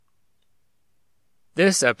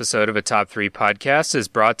This episode of a Top 3 podcast is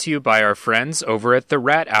brought to you by our friends over at the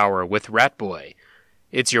Rat Hour with Ratboy.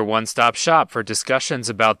 It's your one-stop shop for discussions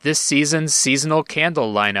about this season's seasonal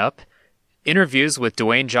candle lineup, interviews with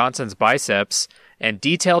Dwayne Johnson's biceps, and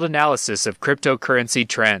detailed analysis of cryptocurrency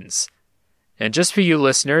trends. And just for you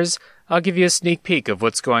listeners, I'll give you a sneak peek of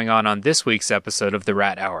what's going on this week's episode of the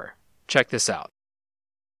Rat Hour. Check this out.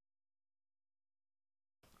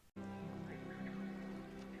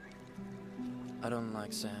 I don't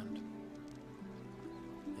like sand.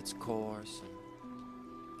 It's coarse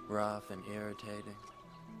and rough and irritating,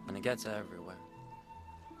 and it gets everywhere.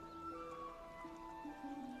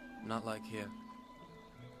 Not like here.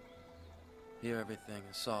 Here everything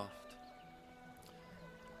is soft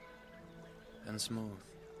and smooth.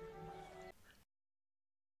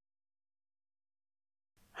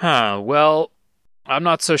 Well, I'm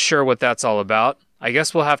not so sure what that's all about. I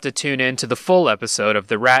guess we'll have to tune in to the full episode of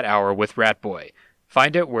the Rat Hour with Ratboy.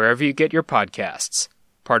 Find it wherever you get your podcasts.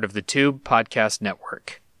 Part of the Tube Podcast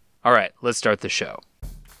Network. All right, let's start the show.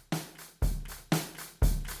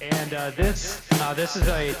 And this is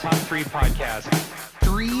a Top 3 podcast.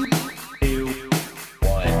 3, 2,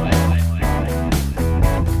 1.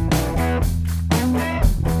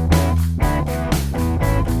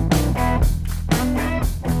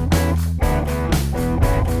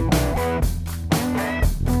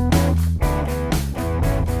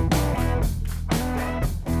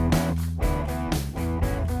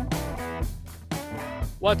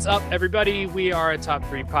 What's up, everybody? We are a Top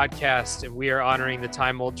 3 podcast, and we are honoring the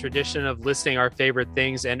time-old tradition of listing our favorite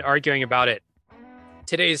things and arguing about it.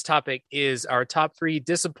 Today's topic is our top 3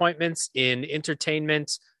 disappointments in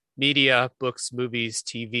entertainment, media, books, movies,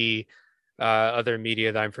 TV, other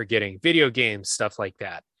media that I'm forgetting, video games, stuff like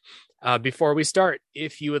that. Before we start,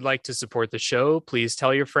 if you would like to support the show, please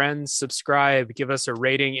tell your friends, subscribe, give us a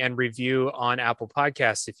rating and review on Apple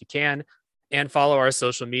Podcasts if you can, and follow our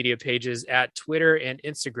social media pages at Twitter and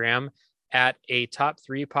Instagram at a Top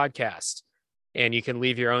 3 podcast. And you can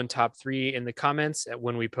leave your own top 3 in the comments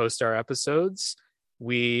when we post our episodes.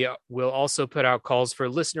 We will also put out calls for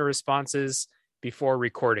listener responses before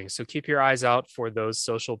recording. So keep your eyes out for those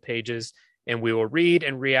social pages, and we will read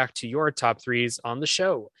and react to your top 3s on the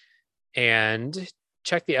show. And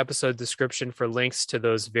check the episode description for links to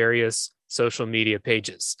those various social media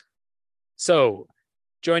pages. So,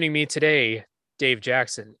 joining me today, Dave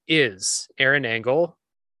Jackson, is Aaron Engel.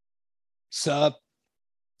 Sup?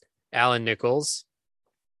 Alan Nichols.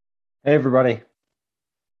 Hey, everybody.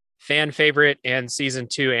 Fan favorite and season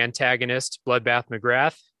 2 antagonist, Bloodbath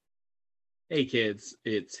McGrath. Hey, kids.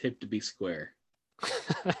 It's hip to be square.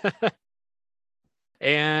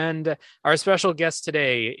 And our special guest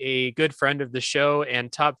today, a good friend of the show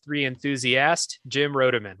and top 3 enthusiast, Jim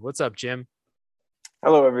Rodeman. What's up, Jim?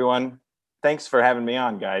 Hello, everyone. Thanks for having me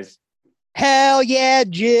on, guys. Hell yeah,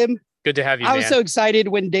 Jim. Good to have you, I man. was so excited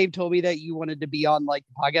when Dave told me that you wanted to be on the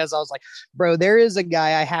podcast. I was like, bro, there is a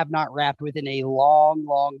guy I have not rapped with in a long,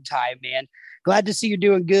 long time, man. Glad to see you're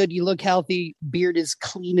doing good. You look healthy. Beard is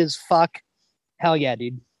clean as fuck. Hell yeah,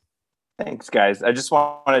 dude. Thanks, guys. I just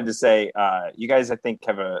wanted to say, you guys, I think,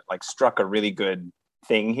 have struck a really good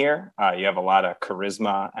thing here. You have a lot of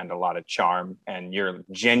charisma and a lot of charm, and you're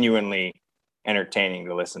genuinely entertaining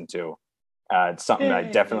to listen to. It's something I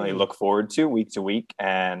definitely look forward to week,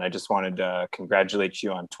 and I just wanted to congratulate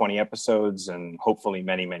you on 20 episodes and hopefully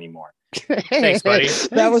many, many more. Thanks, buddy.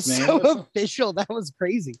 That was man. so official. That was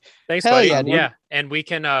crazy. Thanks, Hell buddy. yeah, dude. Yeah, and we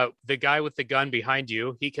can, the guy with the gun behind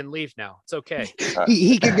you, he can leave now. It's okay.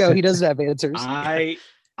 He can go. He doesn't have answers. I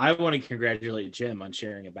want to congratulate Jim on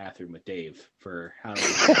sharing a bathroom with Dave for how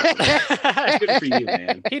good for you,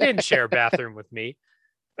 man. He didn't share a bathroom with me.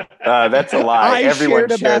 That's a lie. I Everyone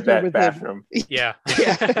shared a shared bathroom that with bathroom. Yeah.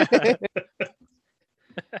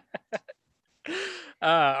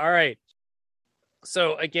 Yeah. All right.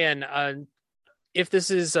 So again, if this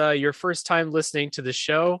is your first time listening to the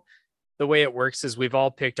show, the way it works is we've all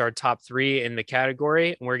picked our top 3 in the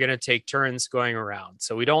category, and we're going to take turns going around.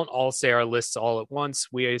 So we don't all say our lists all at once.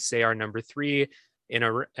 We say our number 3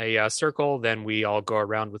 in a circle. Then we all go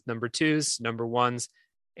around with number 2s, number 1s,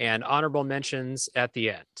 and honorable mentions at the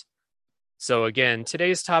end. So again,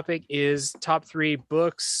 today's topic is top 3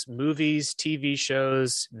 books, movies, TV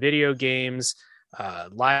shows, video games,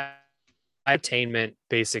 live entertainment,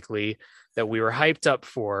 basically, that we were hyped up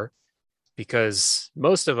for, because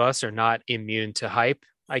most of us are not immune to hype.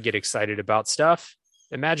 I get excited about stuff.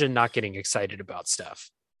 Imagine not getting excited about stuff.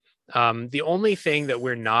 The only thing that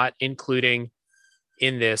we're not including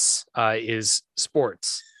in this is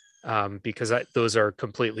sports, because those are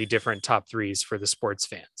completely different top 3s for the sports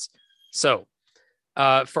fans. So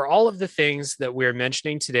For all of the things that we're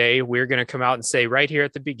mentioning today, we're going to come out and say right here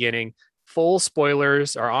at the beginning, full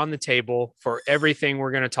spoilers are on the table for everything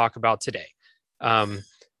we're going to talk about today.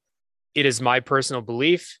 It is my personal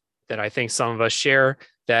belief that I think some of us share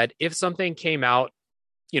that if something came out,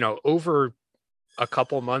 over a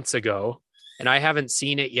couple months ago and I haven't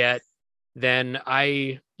seen it yet, then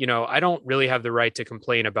I don't really have the right to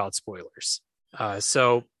complain about spoilers.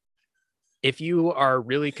 So if you are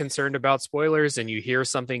really concerned about spoilers and you hear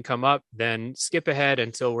something come up, then skip ahead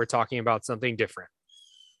until we're talking about something different.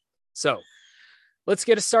 So let's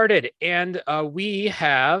get it started. And we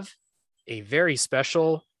have a very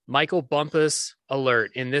special Michael Bumpus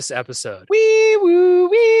alert in this episode. Wee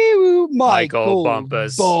woo, Michael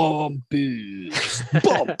Bumpus. Bumpus.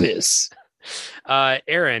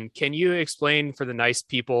 Aaron, can you explain for the nice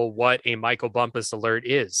people what a Michael Bumpus alert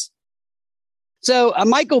is? So a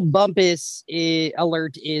Michael Bumpus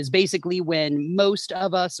alert is basically when most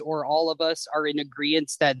of us or all of us are in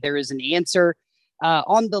agreement that there is an answer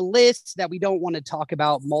on the list that we don't want to talk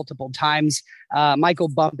about multiple times. Michael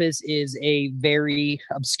Bumpus is a very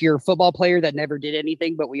obscure football player that never did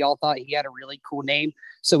anything, but we all thought he had a really cool name.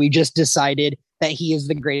 So we just decided that he is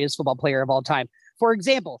the greatest football player of all time. For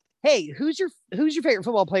example, hey, who's your favorite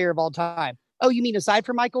football player of all time? Oh, you mean aside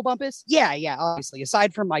from Michael Bumpus? Yeah, obviously.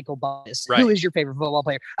 Aside from Michael Bumpus, right. Who is your favorite football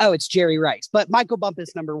player? Oh, it's Jerry Rice. But Michael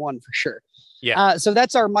Bumpus, number one for sure. Yeah. So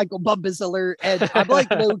that's our Michael Bumpus alert. And I'm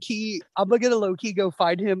like low key go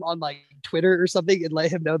find him on like Twitter or something and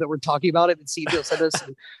let him know that we're talking about it and see if he'll send us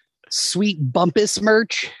some sweet Bumpus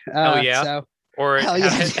merch. Oh, yeah. So, or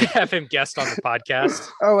have, have him guest on the podcast.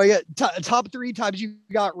 Oh my God. Top 3 times you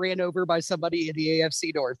got ran over by somebody in the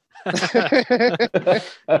AFC North.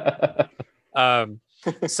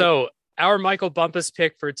 So our Michael Bumpus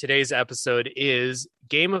pick for today's episode is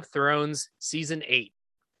Game of Thrones season 8.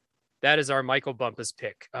 That is our Michael Bumpus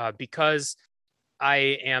pick because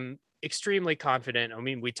I am extremely confident. I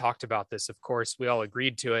mean, we talked about this, of course, we all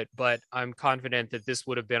agreed to it, but I'm confident that this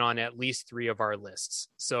would have been on at least 3 of our lists.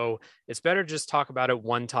 So it's better to just talk about it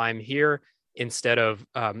one time here instead of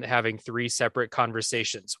having 3 separate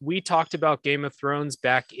conversations. We talked about Game of Thrones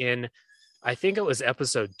back in, I think it was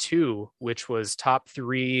episode 2, which was top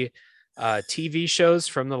 3 TV shows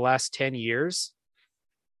from the last 10 years.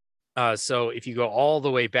 So if you go all the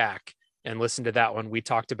way back and listen to that one, we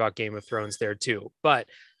talked about Game of Thrones there too. But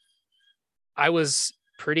I was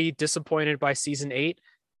pretty disappointed by season 8.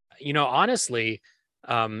 Honestly,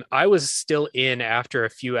 I was still in after a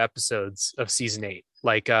few episodes of season 8.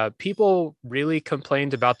 Like people really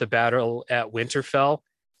complained about the battle at Winterfell.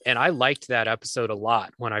 And I liked that episode a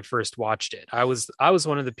lot when I first watched it. I was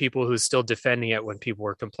one of the people who's still defending it when people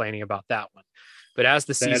were complaining about that one. But as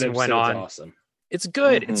the season went on, awesome. It's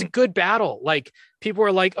good. Mm-hmm. It's a good battle. Like people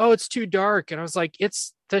were like, "Oh, it's too dark," and I was like,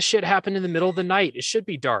 "The shit happened in the middle of the night. It should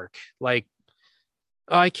be dark." Like,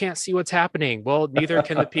 oh, I can't see what's happening. Well, neither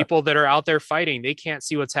can the people that are out there fighting. They can't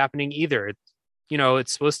see what's happening either.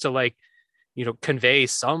 It's supposed to convey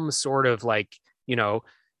some sort of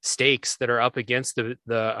stakes that are up against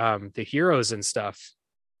the heroes and stuff.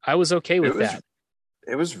 I was okay with that.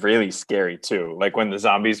 It was really scary too. Like when the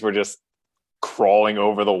zombies were just crawling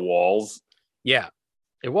over the walls. Yeah,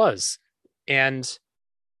 it was. And,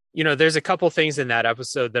 there's a couple things in that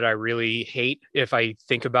episode that I really hate if I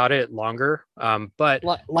think about it longer. But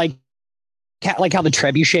like how the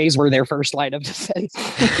trebuchets were their first line of defense.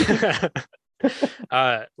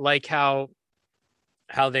 Like how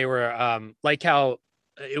they were, like how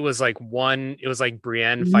it was like Brienne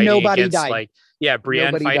fighting Nobody against died.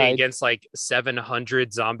 Brienne Nobody fighting died. against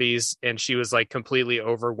 700 zombies, and she was completely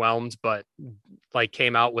overwhelmed, but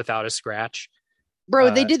came out without a scratch.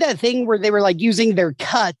 Bro, they did that thing where they were using their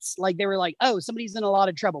cuts. They were like, oh, somebody's in a lot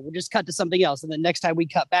of trouble. We'll just cut to something else. And then next time we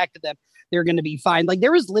cut back to them, they're going to be fine.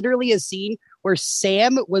 There was literally a scene where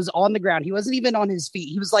Sam was on the ground. He wasn't even on his feet.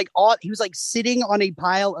 He was sitting on a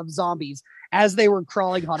pile of zombies as they were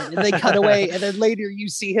crawling on him. And they cut away. And then later you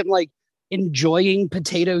see him enjoying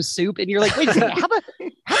potato soup. And you're like, wait a second, how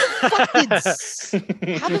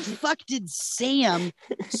the fuck did Sam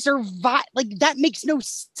survive? That makes no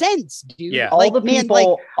sense, dude. Yeah. All the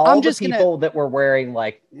people gonna... that were wearing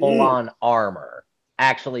full on armor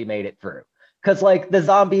actually made it through. Because the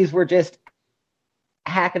zombies were just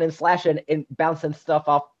hacking and slashing and bouncing stuff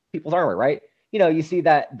off people's armor, right? You see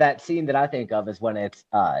that scene that I think of is when it's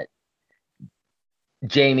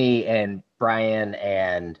Jamie and Brian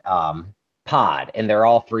and Pod, and they're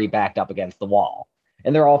all 3 backed up against the wall.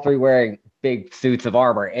 And they're all 3 wearing big suits of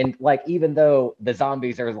armor. And even though the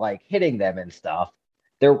zombies are hitting them and stuff,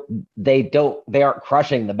 they aren't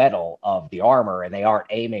crushing the metal of the armor, and they aren't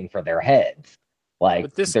aiming for their heads. Like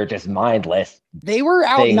But this- they're just mindless. They were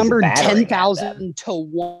outnumbered battering at 10,000 to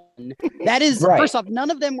 1. That is, Right. first off,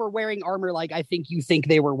 none of them were wearing armor like I think you think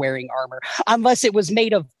they were wearing armor, unless it was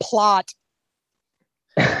made of plot.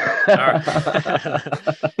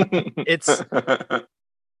 It's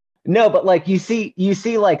No, but like you see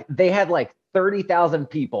like they had like 30,000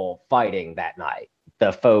 people fighting that night,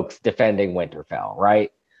 the folks defending Winterfell,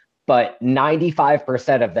 right? But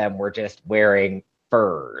 95% of them were just wearing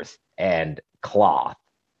furs and cloth,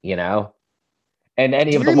 you know? And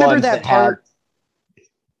any Do of you the remember ones that that had part?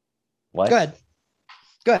 what? Go ahead.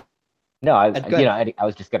 No, I Go ahead. I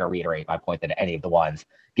was just going to reiterate my point that any of the ones,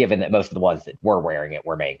 given that most of the ones that were wearing it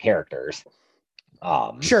were main characters.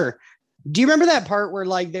 Sure. Do you remember that part where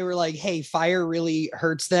like they were like, hey, fire really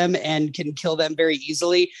hurts them and can kill them very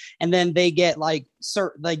easily? And then they get like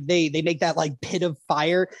they make that like pit of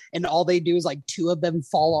fire, and all they do is like 2 of them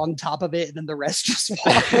fall on top of it, and then the rest just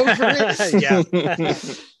walk over it. Yeah.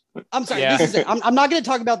 I'm sorry. Yeah. This is it. I'm not going to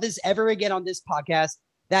talk about this ever again on this podcast.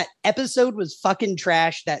 That episode was fucking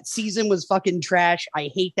trash. That season was fucking trash.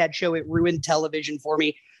 I hate that show. It ruined television for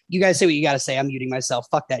me. You guys say what you got to say. I'm muting myself.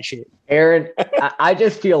 Fuck that shit. Aaron, I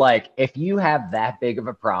just feel like if you have that big of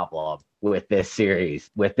a problem with this series,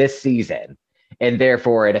 with this season, and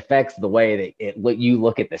therefore it affects the way that you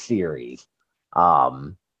look at the series,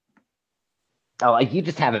 like you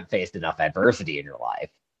just haven't faced enough adversity in your life.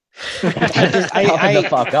 Toughen the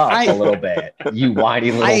fuck up a little bit, you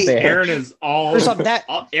whiny little bitch. Aaron is all. First off, that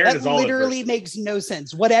Aaron is all literally adversity. makes no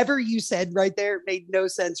sense. Whatever you said right there made no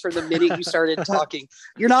sense from the minute you started talking.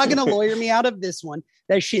 You're not going to lawyer me out of this one.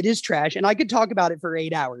 That shit is trash, and I could talk about it for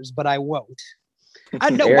 8 hours, but I won't.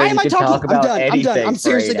 No, Aaron, why am I you can talking? talk about I'm done. I'm anything for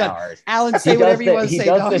seriously 8 done. hours. Alan, say whatever you want to He say.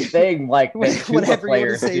 does dog. this thing like that tuba Whatever you wanna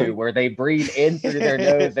players say. do, where they breathe in through their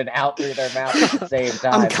nose and out through their mouth at the same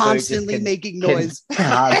time. I'm so it just constantly can- making can noise.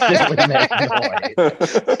 Constantly make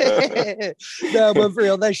noise. No, but for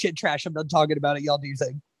real, that shit trash. I'm done talking about it. Y'all do your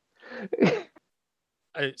thing.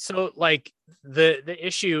 So like the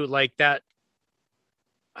issue like that,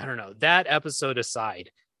 I don't know, that episode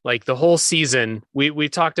aside, like the whole season, we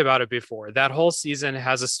talked about it before, that whole season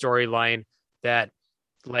has a storyline that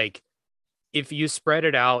like if you spread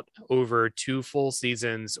it out over 2 full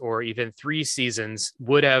seasons or even 3 seasons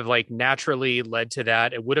would have like naturally led to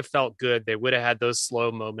that. It would have felt good. They would have had those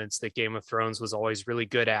slow moments that Game of Thrones was always really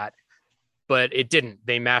good at, but it didn't.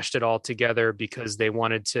 They mashed it all together because they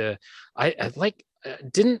wanted to,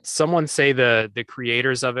 didn't someone say the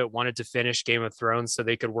creators of it wanted to finish Game of Thrones so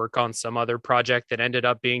they could work on some other project that ended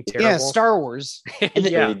up being terrible? Yeah, Star Wars. And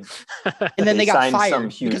then, Yeah. and then they got signed some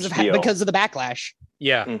fired huge because deal. of the backlash.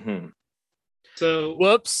 Yeah. Mm-hmm. So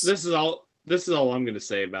Whoops. this is all I'm going to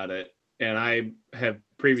say about it. And I have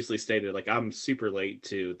previously stated, like, I'm super late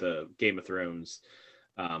to the Game of Thrones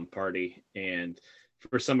party, and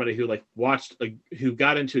for somebody who like watched, who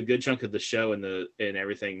got into a good chunk of the show and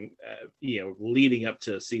everything, leading up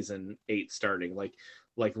to season 8 starting, like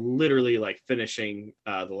literally like finishing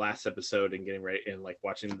the last episode and getting ready and like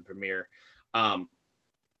watching the premiere.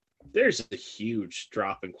 There's a huge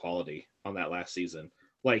drop in quality on that last season.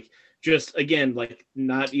 Like, just again, like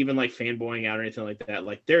not even like fanboying out or anything like that.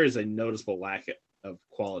 Like there is a noticeable lack of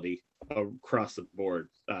quality across the board.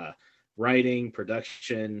 Writing,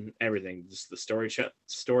 production, everything, just the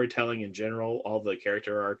storytelling in general, all the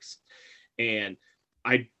character arcs. And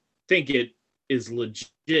I think it is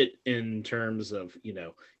legit in terms of,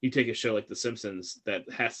 you take a show like The Simpsons that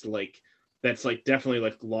has to like, that's like definitely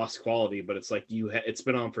like lost quality, but it's like it's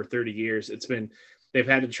been on for 30 years. They've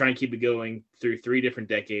had to try and keep it going through 3 different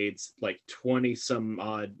decades, like 20 some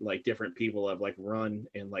odd, like different people have like run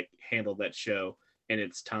and like handled that show in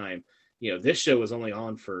its time. This show was only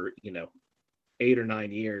on for, 8 or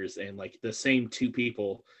 9 years. And like the same 2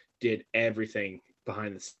 people did everything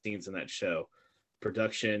behind the scenes in that show,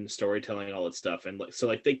 production, storytelling, all that stuff. And like, so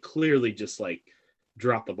like they clearly just like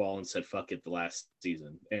dropped the ball and said, fuck it, the last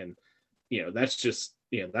season. And, that's just,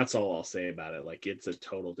 that's all I'll say about it. Like it's a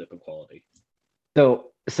total dip in quality.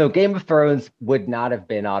 So Game of Thrones would not have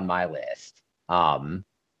been on my list.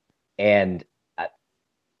 And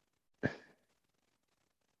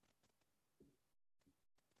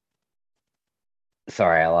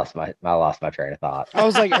sorry, I lost my train of thought. I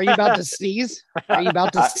was like, are you about to sneeze? Are you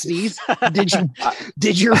about to sneeze?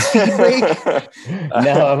 Did your feet break?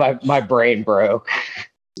 No, my brain broke.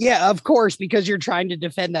 Yeah, of course, because you're trying to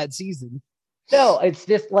defend that season. No, it's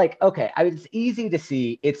just like, okay, it's easy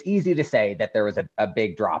to say that there was a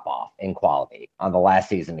big drop off in quality on the last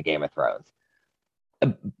season of Game of Thrones.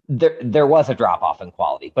 There was a drop off in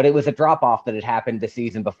quality, but it was a drop off that had happened the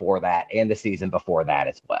season before that and the season before that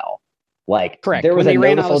as well. Like, Correct. there was When a they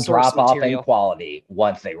ran out noticeable of source drop off in material. quality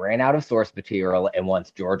once they ran out of source material and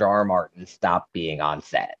once George R. R. Martin stopped being on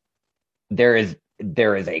set. There is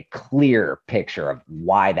a clear picture of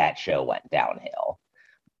why that show went downhill.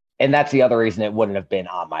 And that's the other reason it wouldn't have been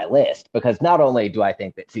on my list, because not only do I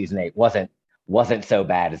think that season 8 wasn't so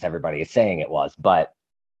bad as everybody is saying it was, but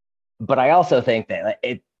I also think that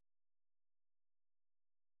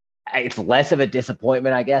it's less of a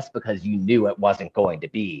disappointment, I guess, because you knew it wasn't going to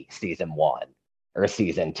be season 1 or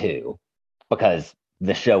season 2, because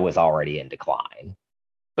the show was already in decline.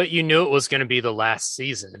 But you knew it was going to be the last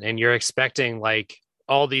season, and you're expecting like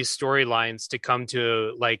all these storylines to come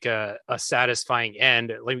to like a satisfying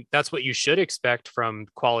end. Like, that's what you should expect from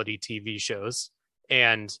quality TV shows.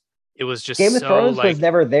 And it was just Game of Thrones like, was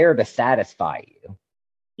never there to satisfy you.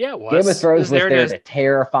 yeah, it was. Game of Thrones was there to to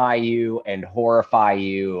terrify you and horrify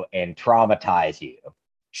you and traumatize you.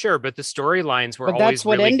 Sure, but the storylines were But always that's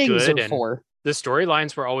what really endings good, are and for. the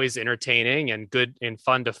storylines were always entertaining and good and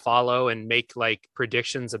fun to follow and make like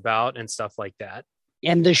predictions about and stuff like that.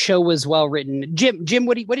 And the show was well written. Jim,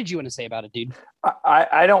 what did you want to say about it, dude?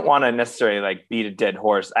 I don't want to necessarily like beat a dead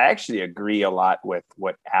horse. I actually agree a lot with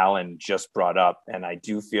what Alan just brought up. And I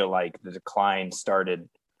do feel like the decline started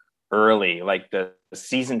early, like the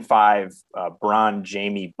season 5 Bronn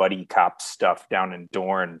Jamie buddy cop stuff down in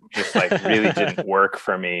Dorne just like really didn't work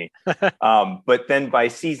for me. But then by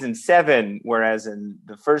season 7, whereas in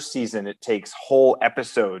the first season it takes whole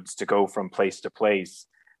episodes to go from place to place,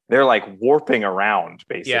 they're like warping around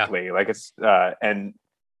basically. Yeah. Like it's and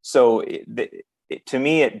so to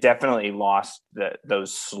me it definitely lost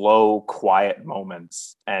those slow quiet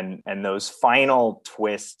moments, and those final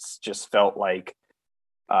twists just felt like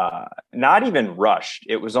not even rushed.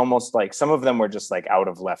 It was almost like some of them were just like out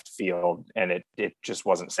of left field, and it just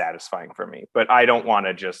wasn't satisfying for me. But I don't want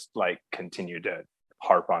to just like continue to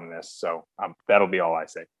harp on this, so that'll be all I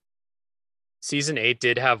say. Season 8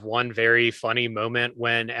 did have one very funny moment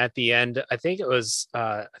when at the end, I think it was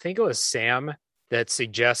Sam that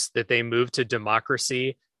suggests that they move to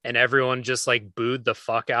democracy, and everyone just like booed the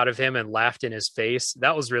fuck out of him and laughed in his face.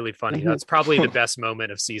 That was really funny. That's probably the best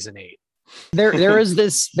moment of season 8. There's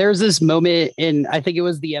this moment in, I think it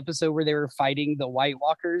was the episode where they were fighting the White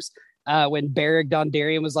Walkers, when Beric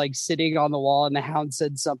Dondarrion was like sitting on the wall, and the Hound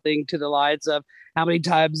said something to the lines of, how many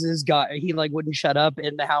times is God, he like wouldn't shut up,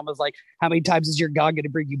 and the Hound was like, how many times is your God going to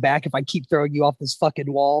bring you back if I keep throwing you off this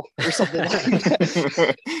fucking wall, or something like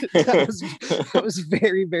that. that was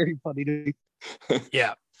very, very funny to me.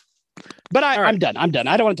 Yeah. But I'm done. I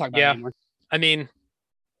don't want to talk about it anymore. I mean,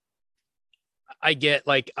 I get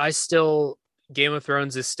like, Game of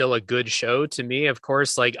Thrones is still a good show to me. Of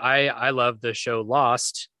course, like I love the show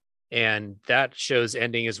Lost, and that show's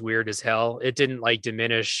ending is weird as hell. It didn't like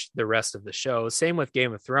diminish the rest of the show. Same with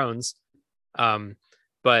Game of Thrones.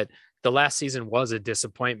 But the last season was a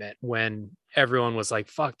disappointment when everyone was like,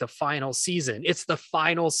 fuck the final season. It's the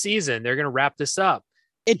final season. They're going to wrap this up.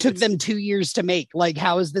 It took them 2 years to make. Like,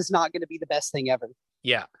 how is this not going to be the best thing ever?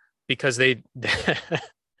 Yeah, because they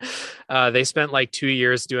spent like 2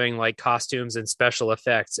 years doing like costumes and special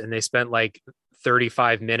effects, and they spent like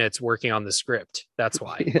 35 minutes working on the script. That's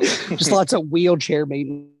why. Just lots of wheelchair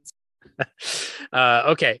maintenance.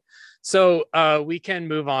 Okay. So we can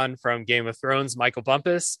move on from Game of Thrones, Michael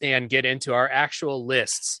Bumpus, and get into our actual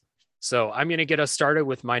lists. So I'm going to get us started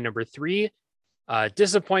with my number 3.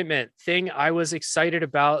 Disappointment, thing I was excited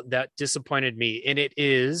about that disappointed me. And it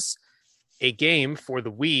is a game for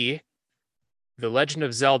the Wii. The Legend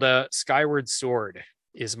of Zelda Skyward Sword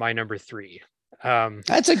is my number 3.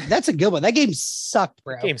 That's a good one. That game sucked,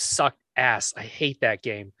 bro. That game sucked ass. I hate that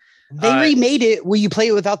game. They remade it. Will you play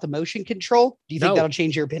it without the motion control? Do you think that'll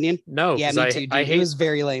change your opinion? No. Yeah, me too. Dude. It was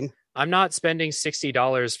very lame. I'm not spending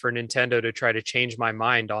 $60 for Nintendo to try to change my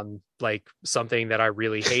mind on like something that I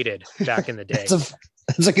really hated back in the day.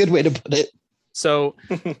 That's a good way to put it. So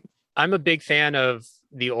I'm a big fan of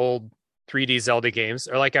the old 3D Zelda games,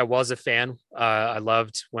 or like I was a fan. I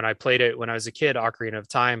loved when I played it when I was a kid, Ocarina of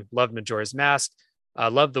Time, loved Majora's Mask,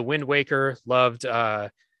 loved the Wind Waker, loved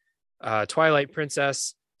Twilight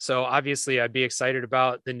Princess. So obviously I'd be excited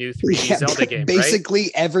about the new 3D Zelda game.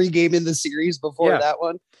 Basically every game in the series before that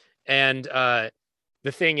one. And the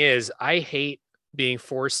thing is, I hate being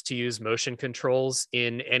forced to use motion controls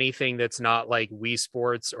in anything that's not like Wii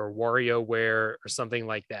Sports or WarioWare or something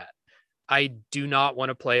like that. I do not want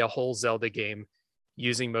to play a whole Zelda game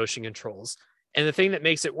using motion controls. And the thing that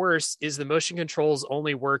makes it worse is the motion controls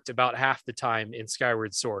only worked about half the time in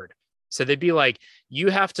Skyward Sword. So they'd be like,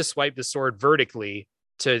 you have to swipe the sword vertically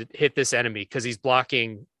to hit this enemy because he's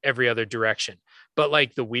blocking every other direction. but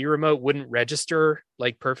like the Wii remote wouldn't register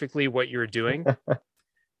like perfectly what you're doing.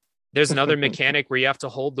 There's another mechanic where you have to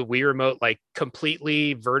hold the Wii remote like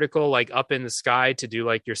completely vertical, like up in the sky to do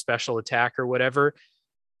like your special attack or whatever.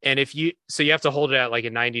 And you have to hold it at like a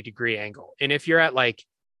 90-degree angle. And if you're at like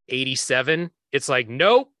 87, it's like,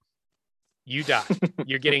 nope, you die.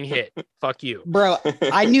 You're getting hit. Fuck you. Bro,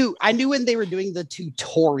 I knew when they were doing the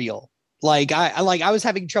tutorial. Like I was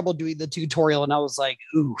having trouble doing the tutorial and I was like,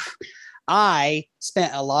 oof. I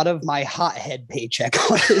spent a lot of my hothead paycheck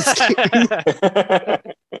on this game.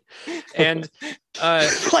 And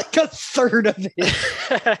like a third of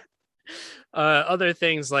it. Other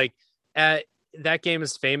things like that game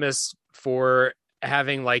is famous for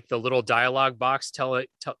having like the little dialogue box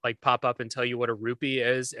like pop up and tell you what a rupee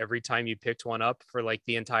is every time you picked one up for like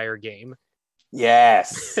the entire game.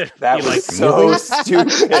 Yes, that was like, so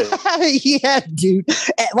stupid. Yeah, dude.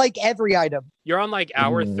 Like every item. You're on like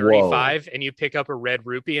hour 35 and you pick up a red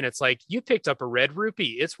rupee and it's like, you picked up a red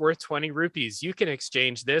rupee. It's worth 20 rupees. You can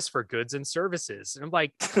exchange this for goods and services. And I'm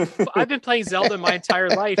like, I've been playing Zelda my entire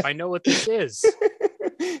life. I know what this is.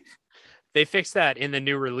 They fixed that in the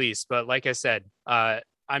new release. But like I said,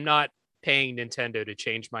 I'm not paying Nintendo to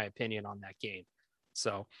change my opinion on that game.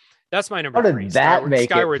 So that's my number 3. How did that make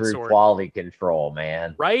Skyward it through Sword. Quality control,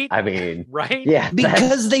 man? Right? I mean, right? Yeah.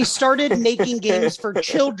 Because they started making games for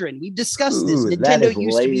children. We discussed this. Nintendo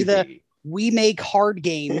used to be we make hard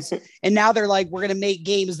games. And now they're like, we're going to make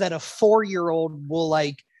games that a 4-year-old will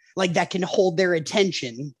like that can hold their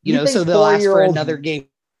attention, so they'll ask for another game.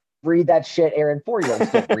 Read that shit, Aaron.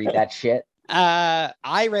 4-year-olds don't read that shit.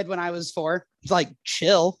 I read when I was 4. It's like,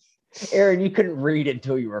 chill. Aaron, you couldn't read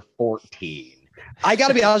until you were 14. I got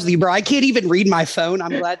to be honest with you, bro. I can't even read my phone.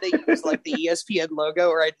 I'm glad they used like the ESPN logo,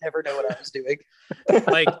 or I'd never know what I was doing.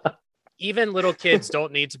 Like, even little kids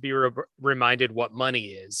don't need to be reminded what money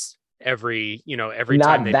is every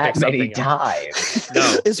time they pick something times. Up.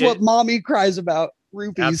 No, it's what mommy cries about.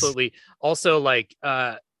 Rupees. Absolutely. Also, like,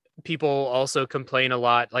 people also complain a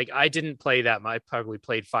lot. Like, I didn't play that much. I probably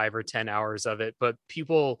played 5 or 10 hours of it, but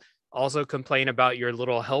people also complain about your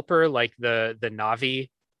little helper, like the Navi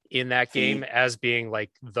in that game, as being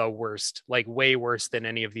like the worst, like way worse than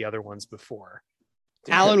any of the other ones before.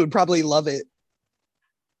 Alan would probably love it.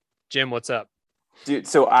 Jim, what's up? Dude,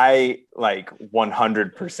 so I like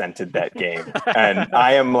 100%ed that game, and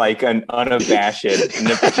I am like an unabashed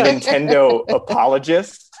Nintendo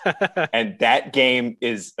apologist, and that game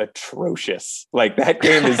is atrocious. Like, that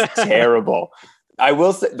game is terrible. I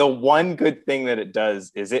will say the one good thing that it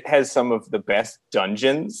does is it has some of the best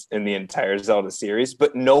dungeons in the entire Zelda series,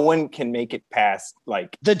 but no one can make it past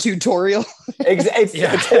like the tutorial.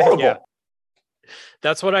 It's horrible. Yeah.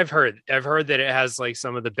 That's what I've heard. I've heard that it has like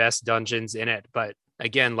some of the best dungeons in it, but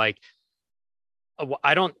again, like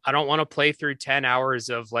I don't want to play through 10 hours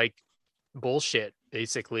of like bullshit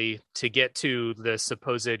basically to get to the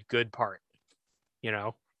supposed good part,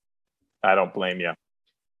 I don't blame you.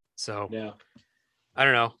 So yeah. I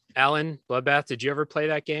don't know. Alan, Bloodbath, did you ever play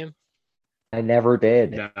that game? I never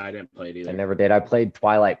did. No, I didn't play it either. I never did. I played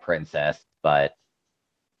Twilight Princess, but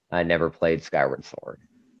I never played Skyward Sword.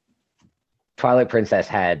 Twilight Princess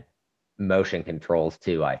had motion controls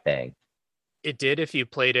too, I think. It did. If you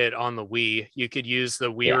played it on the Wii, you could use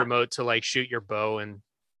the Wii remote to like shoot your bow, and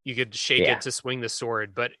you could shake it to swing the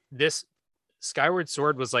sword. But this Skyward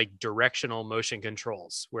Sword was like directional motion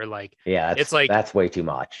controls, where like it's like that's way too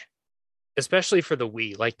much. Especially for the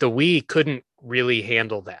Wii. Like, the Wii couldn't really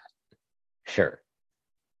handle that. Sure.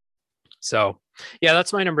 So, yeah,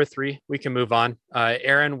 that's my number 3. We can move on.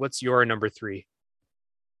 Aaron, what's your number 3?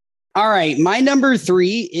 All right. My number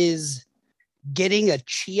 3 is getting a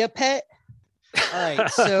chia pet. All right.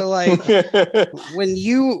 So like when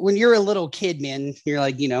you're a little kid, man, you're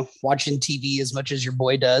like, watching TV as much as your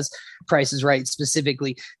boy does. Price is Right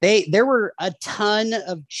specifically. There were a ton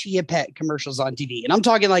of chia pet commercials on TV. And I'm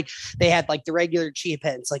talking like they had like the regular chia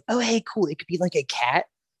pet. It's like, oh, hey, cool. It could be like a cat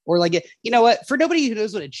or like you know what? For nobody who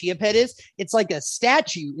knows what a chia pet is, it's like a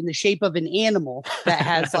statue in the shape of an animal that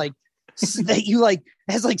has like that you like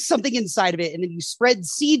has like something inside of it, and then you spread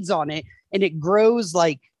seeds on it and it grows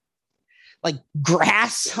like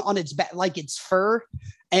grass on its back, like its fur.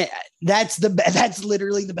 And that's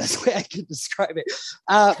literally the best way I could describe it.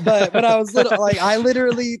 But when I was little, like I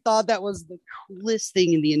literally thought that was the coolest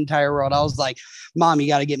thing in the entire world. I was like, Mom, you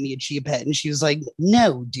got to get me a chia pet. And she was like,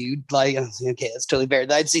 no, dude. Like, I was like, okay, that's totally fair.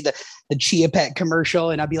 I'd see the chia pet commercial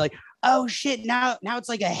and I'd be like, oh shit, now it's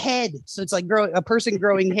like a head. So it's like a person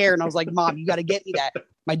growing hair. And I was like, Mom, you got to get me that.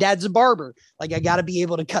 my dad's a barber. Like I got to be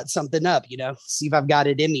able to cut something up, see if I've got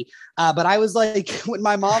it in me. But I was like, when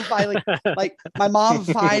my mom finally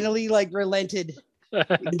like relented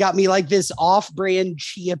and got me like this off-brand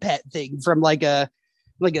Chia Pet thing from like a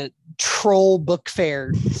troll book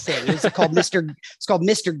fair thing. It's called Mr.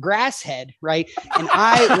 Grasshead, right? And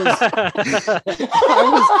I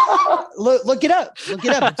was look it up.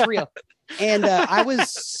 It's real. And I was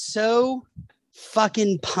so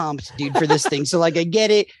fucking pumped, dude, for this thing. So like I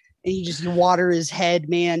get it, and you water his head,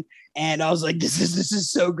 man. And I was like, this is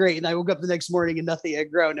so great. And I woke up the next morning and nothing had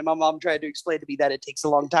grown. And my mom tried to explain to me that it takes a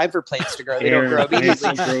long time for plants to grow. They don't grow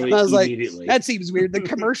immediately. I was like, that seems weird. The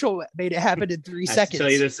commercial made it happen in 3 seconds. Tell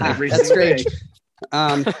you this every that's great.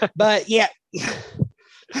 But yeah.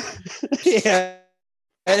 Yeah.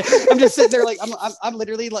 I'm just sitting there like I'm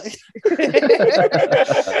literally like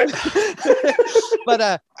but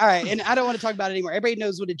all right, and I don't want to talk about it anymore. Everybody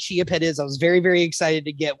knows what a Chia Pet is. I was very, very excited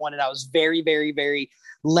to get one, and I was very, very, very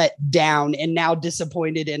let down and now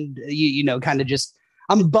disappointed, and kind of just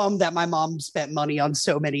I'm bummed that my mom spent money on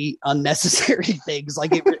so many unnecessary things.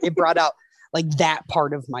 Like it brought out like that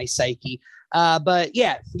part of my psyche. But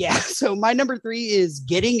yeah. So my number 3 is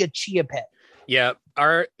getting a Chia Pet. Yeah,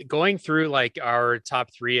 going through like our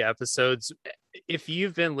top 3 episodes, if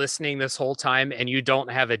you've been listening this whole time and you don't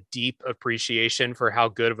have a deep appreciation for how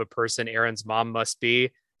good of a person Aaron's mom must be,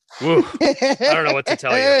 woo, I don't know what to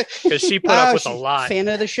tell you, because she put up with a lot. Fan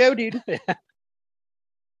of the show, dude. Wait,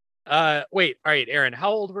 all right, Aaron,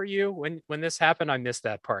 how old were you when this happened? I missed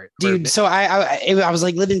that part, dude. So I was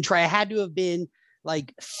like living try. I had to have been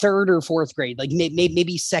like 3rd or 4th grade, like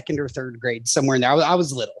maybe 2nd or 3rd grade, somewhere in there. I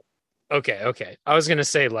was little. Okay. I was gonna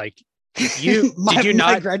say like did you not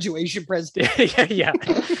my graduation present? yeah.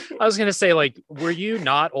 I was gonna say like, were you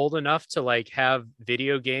not old enough to like have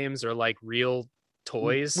video games or like real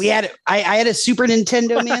toys? I had a Super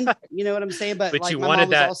Nintendo, man. You know what I'm saying? But like, you my wanted mom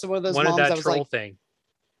was that also one of those wanted moms that that was troll like, thing.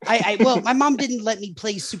 Well, my mom didn't let me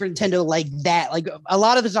play Super Nintendo like that. Like a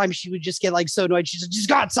lot of the time, she would just get like so annoyed. She's like, just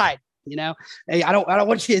go outside. Hey, I don't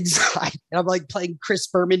want you inside. And I'm like playing Chris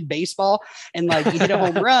Berman baseball, and like you hit a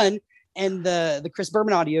home run, and the Chris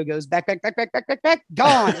Berman audio goes back, gone.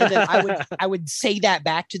 And then I would say that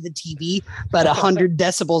back to the TV, but 100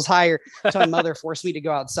 decibels higher. So my mother forced me to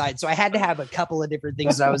go outside. So I had to have a couple of different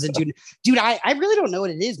things that I was into. Dude, I really don't know what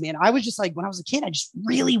it is, man. I was just like, when I was a kid, I just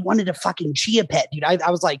really wanted a fucking Chia Pet, dude. I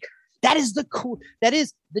was like,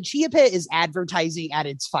 the Chia Pet is advertising at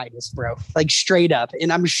its finest, bro. Like straight up.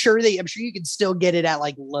 And I'm sure you can still get it at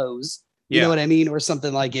like Lowe's. You know what I mean? Or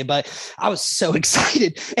something like it. But I was so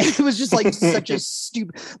excited. And it was just like such a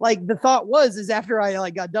stupid, like the thought is after I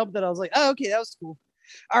like got dumped that I was like, oh, okay, that was cool.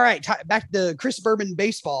 All right. Back to Chris Berman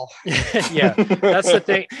baseball. Yeah. That's the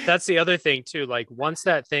thing. That's the other thing too. Like once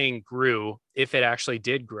that thing grew, if it actually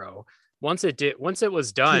did grow, once it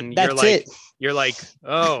was done, you're like,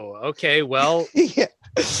 oh, okay, well, yeah.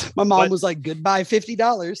 My mom was like, goodbye,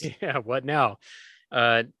 $50. Yeah. What now?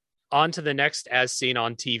 On to the next as seen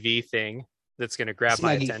on TV thing that's going to grab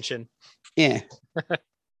my attention. Yeah.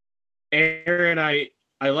 Aaron, I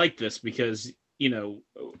like this because,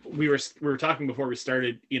 we were talking before we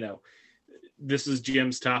started, this is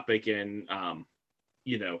Jim's topic. And, I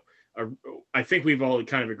think we've all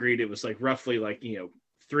kind of agreed it was like roughly like,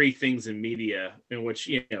 3 things in media in which,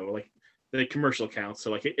 like the commercial counts. So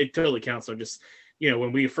like it totally counts. So just,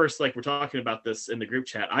 when we first like, we're talking about this in the group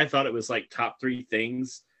chat, I thought it was like top 3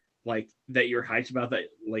 things like that you're hyped about that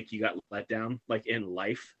like you got let down like in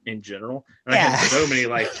life in general. And I had so many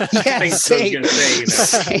like things I was gonna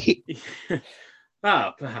say,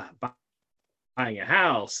 buying a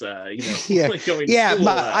house, like going to school,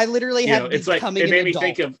 I literally had it's like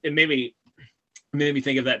it made me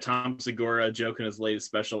think of that Tom Segura joke in his latest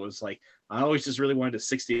special. It was like, I always just really wanted a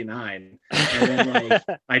 69. And then like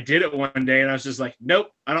I did it one day and I was just like, nope,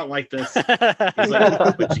 I don't like this. He's like,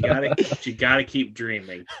 but you gotta keep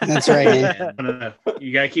dreaming. That's right, man.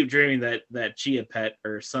 You gotta keep dreaming that Chia Pet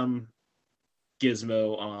or some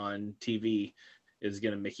gizmo on TV is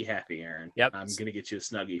gonna make you happy, Aaron. Yep. I'm gonna get you a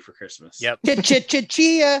Snuggie for Christmas. Yep.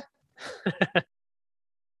 Chia.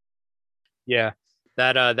 Yeah.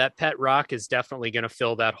 That pet rock is definitely going to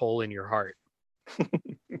fill that hole in your heart.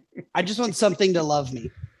 I just want something to love me.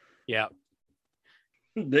 Yeah.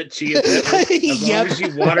 The Chia Pet.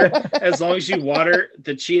 As long as you water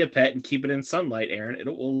the Chia Pet and keep it in sunlight, Aaron, it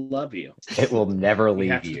will love you. It will never leave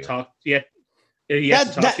you. Have to talk. Yeah.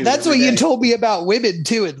 That's what you told me about women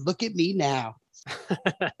too. And look at me now.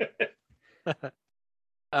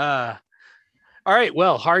 All right.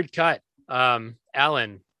 Well, hard cut.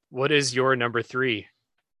 Alan, what is your number 3?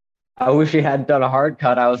 I wish he hadn't done a hard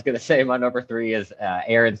cut. I was going to say my number 3 is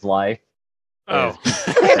Aaron's Life. Oh,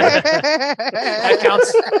 that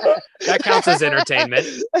counts. That counts as entertainment.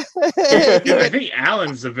 I think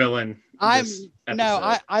Alan's the villain. I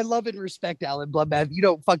love and respect Alan Bloodbath. You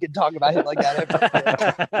don't fucking talk about him like that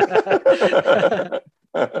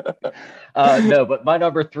ever. No, but my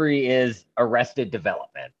number 3 is Arrested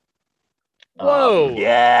Development. Whoa.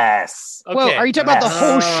 Yes. Okay. Whoa, are you talking about the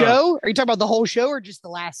whole show? Are you talking about the whole show or just the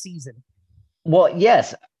last season? Well,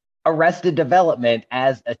 yes. Arrested Development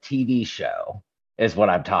as a TV show is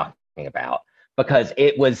what I'm talking about, because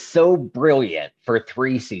it was so brilliant for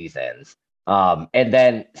 3 seasons. And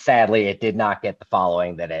then sadly, it did not get the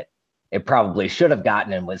following that it probably should have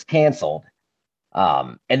gotten and was canceled.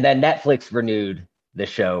 And then Netflix renewed the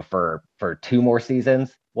show for 2 more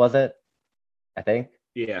seasons, was it? I think.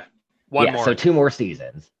 Yeah. One more. So 2 more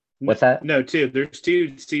seasons. What's that? No, 2. There's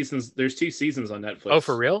 2 seasons. There's 2 seasons on Netflix. Oh,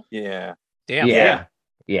 for real? Yeah. Damn.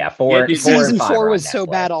 Yeah. 4. Dude, Season and 5 4 are was on so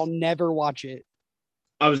Netflix. bad, I'll never watch it.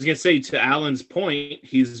 I was gonna say, to Alan's point,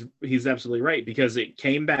 he's absolutely right, because it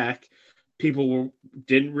came back, people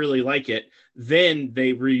didn't really like it. Then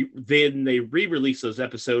they re-released those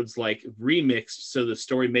episodes, like remixed, so the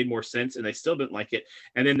story made more sense, and they still didn't like it.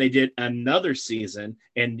 And then they did another season,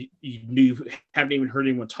 and you haven't even heard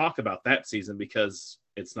anyone talk about that season because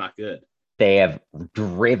it's not good. They have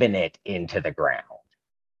driven it into the ground.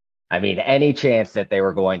 I mean, any chance that they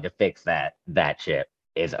were going to fix that ship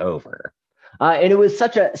is over. And it was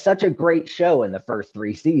such a great show in the first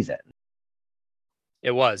 3 seasons.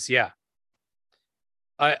 It was, yeah.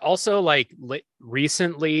 I also, like,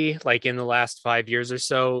 recently, like in the last 5 years or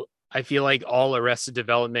so, I feel like all Arrested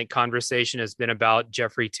Development conversation has been about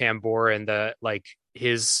Jeffrey Tambor and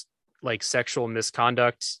his sexual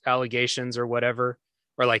misconduct allegations or whatever,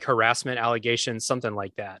 or like harassment allegations, something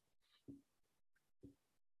like that.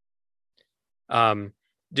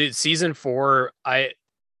 Dude, season 4, I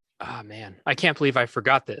can't believe I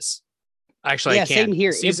forgot this. Actually, I can't. Same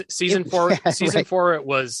here. Season 4, right. 4,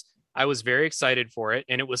 I was very excited for it,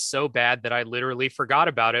 and it was so bad that I literally forgot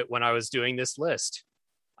about it when I was doing this list.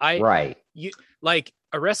 Arrested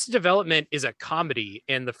Development is a comedy,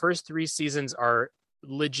 and the first 3 seasons are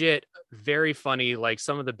legit very funny, like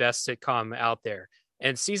some of the best sitcom out there.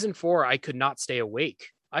 And season 4, I could not stay awake.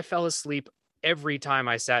 I fell asleep every time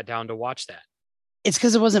I sat down to watch that. It's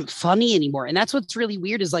because it wasn't funny anymore. And that's what's really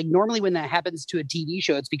weird is, like, normally when that happens to a TV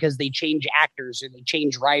show, it's because they change actors or they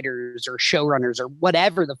change writers or showrunners or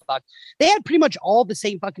whatever the fuck. They had pretty much all the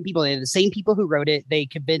same fucking people. They had the same people who wrote it. They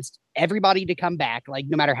convinced everybody to come back, like,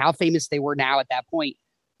 no matter how famous they were now at that point.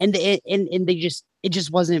 And it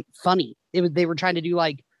just wasn't funny. They were trying to do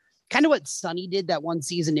like kind of what Sunny did that one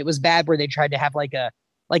season. It was bad, where they tried to have make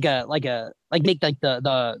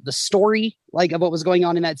the story like of what was going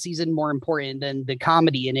on in that season more important than the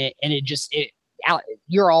comedy in it. And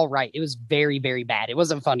you're all right. It was very, very bad. It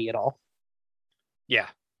wasn't funny at all. Yeah,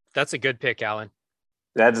 that's a good pick, Alan.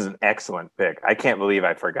 That is an excellent pick. I can't believe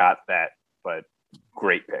I forgot that, but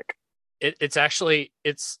great pick. It's actually,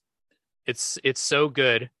 it's so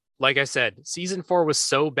good. Like I said, season 4 was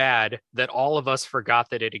so bad that all of us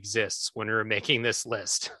forgot that it exists when we were making this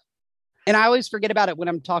list. And I always forget about it when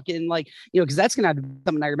I'm talking, like, because that's going to be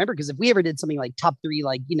something I remember. Because if we ever did something like top 3,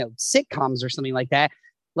 like, sitcoms or something like that,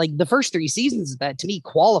 like the first 3 seasons of that, to me,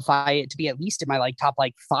 qualify it to be at least in my like top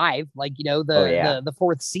like 5. Like, the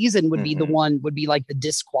 4th season would be the one, would be like the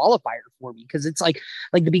disqualifier for me. Because it's like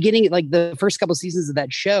the beginning, like the first couple seasons of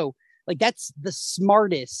that show, like that's the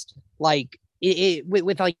smartest, like,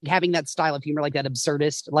 with like having that style of humor, like that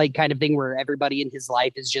absurdist like kind of thing where everybody in his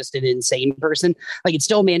life is just an insane person. Like it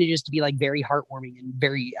still manages to be like very heartwarming and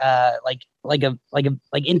very like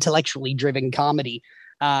intellectually driven comedy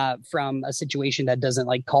from a situation that doesn't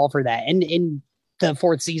like call for that. And in the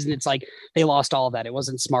 4th season, it's like they lost all of that. It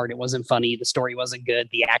wasn't smart. It wasn't funny. The story wasn't good.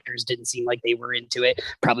 The actors didn't seem like they were into it,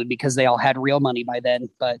 probably because they all had real money by then.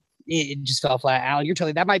 But it just fell flat. Alan, you're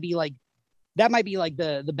telling me that might be like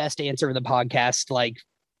the best answer of the podcast. Like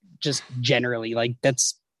just generally, like that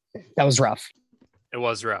was rough. It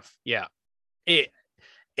was rough. Yeah. A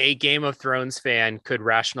Game of Thrones fan could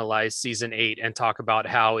rationalize season 8 and talk about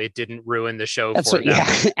how it didn't ruin the show for them.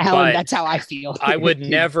 Yeah, Alan, that's how I feel. I would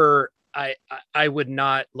never, I would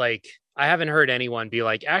not, like, I haven't heard anyone be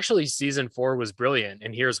like, actually season 4 was brilliant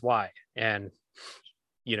and here's why. And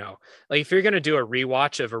like if you're going to do a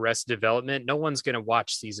rewatch of Arrested Development, no one's going to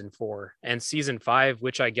watch season 4 and season 5,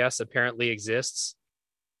 which I guess apparently exists.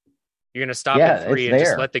 You're going to stop at 3 and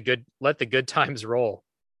just let the good times roll.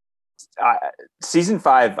 Season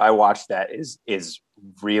 5, I watched that is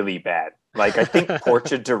really bad. Like I think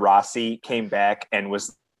Portia de Rossi came back and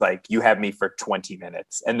was like, you have me for 20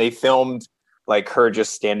 minutes. And they filmed like her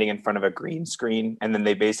just standing in front of a green screen. And then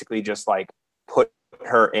they basically just like put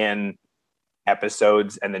her in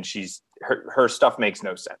episodes. And then her stuff makes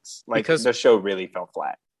no sense. Like, Because- the show really fell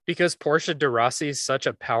flat. Because Portia de Rossi is such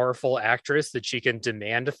a powerful actress that she can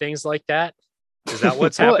demand things like that. Is that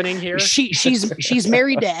what's happening here? She's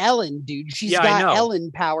married to Ellen, dude. She's Yeah, I know. got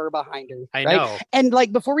Ellen power behind her. I right? know. And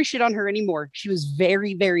like, before we shit on her anymore, she was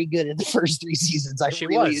very, very good in the first 3 seasons. I She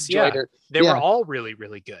really was, enjoyed yeah. her. They were all really,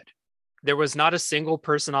 really good. There was not a single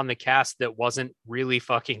person on the cast that wasn't really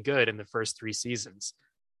fucking good in the first 3 seasons.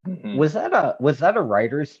 Mhm. Was that a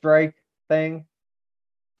writer's strike thing?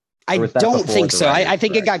 I Or was that don't before think the so. I writers'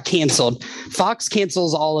 think it strike? got canceled. Fox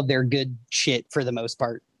cancels all of their good shit for the most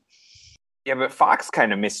part. Yeah, but Fox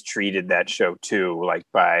kind of mistreated that show too, like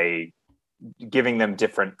by giving them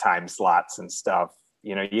different time slots and stuff.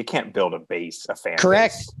 You know, you can't build a fan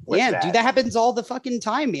Correct. base with Yeah, dude, that happens all the fucking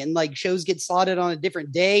time, man. Like, shows get slotted on a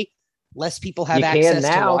different day. Less people have You can access to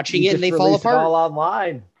now. watching You it, and just they fall release it all apart.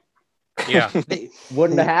 online. Yeah.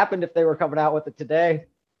 Wouldn't have happened if they were coming out with it today.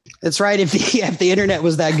 That's right. If the internet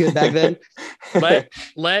was that good back then.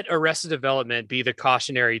 let Arrested Development be the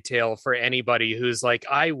cautionary tale for anybody who's like,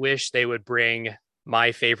 I wish they would bring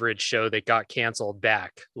my favorite show that got canceled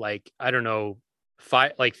back. Like, I don't know,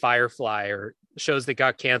 like Firefly or shows that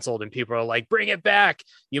got canceled and people are like, bring it back.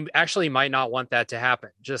 You actually might not want that to happen.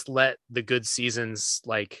 Just let the good seasons,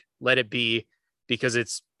 like, let it be, because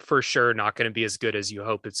it's for sure not going to be as good as you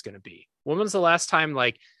hope it's going to be. When was the last time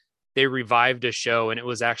like they revived a show and it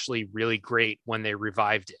was actually really great when they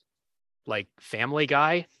revived it? Like Family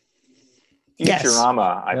Guy? Yes.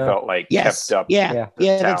 Futurama, I Yeah. felt like Yes. kept up. Yeah. the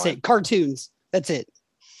Yeah. That's talent. it. Cartoons. That's it.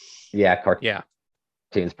 Yeah, cartoons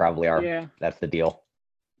Yeah. probably are. Yeah. That's the deal.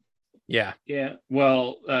 Yeah. Yeah.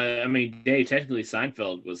 Well, I mean, technically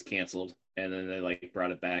Seinfeld was canceled, and then they like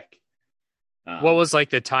brought it back. What was like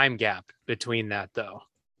the time gap between that though?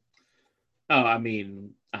 Oh, I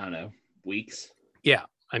mean, I don't know, weeks. Yeah.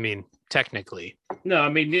 I mean, technically. No, I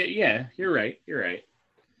mean, yeah, you're right. You're right.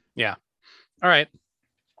 All right.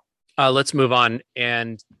 Let's move on.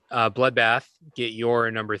 And Bloodbath, get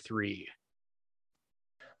your number 3.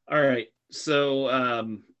 All right. So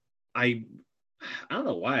I don't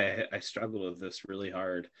know why I struggle with this really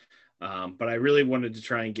hard. But I really wanted to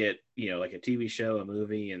try and get, like a TV show, a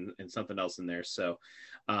movie, and something else in there. So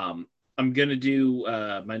I'm going to do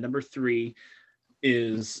my number 3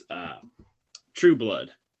 is True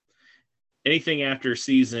Blood. Anything after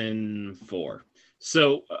season 4.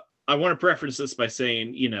 So I want to preface this by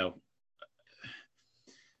saying,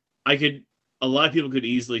 a lot of people could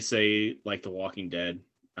easily say like The Walking Dead.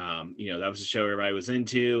 That was a show everybody was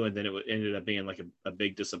into, and then it ended up being like a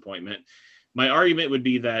big disappointment. My argument would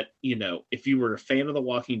be that, if you were a fan of The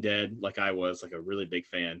Walking Dead, like I was, like a really big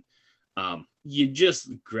fan, you just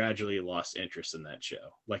gradually lost interest in that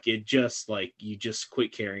show. Like you just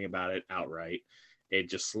quit caring about it outright. It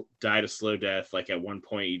just died a slow death. Like at one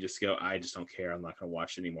point you just go, I just don't care. I'm not going to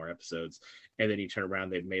watch any more episodes. And then you turn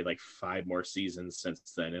around, they've made like 5 more seasons since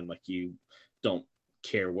then. And like, you don't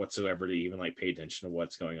care whatsoever to even like pay attention to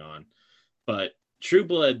what's going on. But True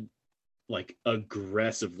Blood, like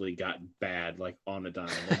aggressively got bad, like on a dime.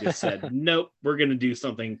 They just said, nope, we're going to do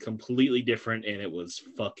something completely different. And it was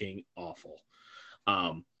fucking awful.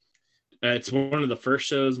 It's one of the first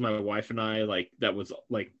shows my wife and I, like, that was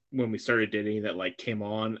like when we started dating, that like came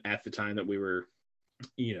on at the time that we were,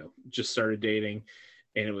 just started dating,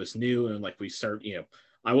 and it was new. And like, we started,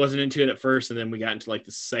 I wasn't into it at first. And then we got into like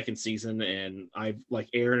the second season, and I've like,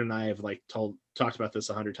 Aaron and I have like talked about this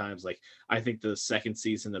 100 times. Like, I think the second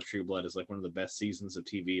season of True Blood is like one of the best seasons of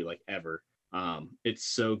TV like ever. It's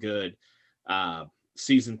so good.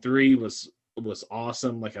 Season 3 was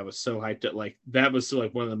awesome. Like, I was so hyped at, like, that was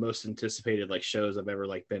like one of the most anticipated like shows I've ever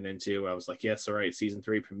like been into. I was like, yes, all right, season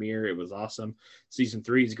 3 premiere, it was awesome. Season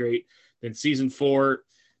 3 is great. Then season 4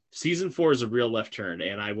 is a real left turn.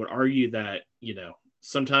 And I would argue that,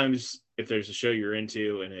 sometimes if there's a show you're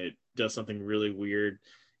into and it does something really weird,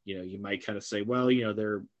 you might kind of say, well,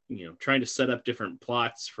 they're trying to set up different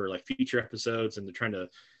plots for like future episodes, and they're trying to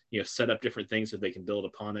set up different things so they can build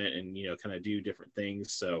upon it and kind of do different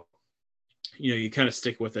things. So you kind of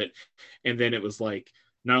stick with it. And then it was like,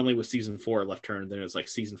 not only was season 4 left turn, then it was like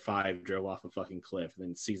season 5 drove off a fucking cliff, and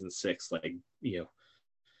then season 6 like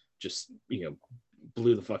just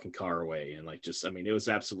blew the fucking car away. And like, just, I mean, it was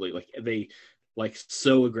absolutely like, they like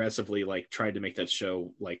so aggressively like tried to make that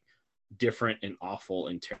show like different and awful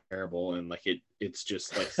and terrible, and like it's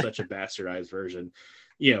just like such a bastardized version.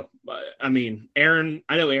 you know, I mean, Aaron,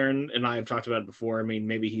 I know Aaron and I have talked about it before. I mean,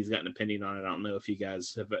 maybe he's got an opinion on it. I don't know if you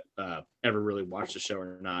guys have ever really watched the show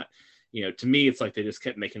or not. You know, to me, it's like they just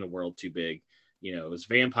kept making the world too big. You know, it was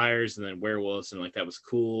vampires and then werewolves, and like that was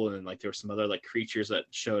cool. And then like there were some other like creatures that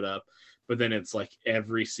showed up. But then it's like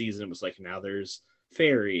every season was like, now there's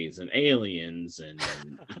fairies and aliens and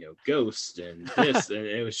you know, ghosts and this. And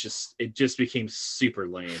it just became super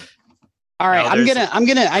lame. All right,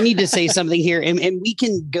 I need to say something here, and we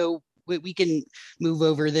can move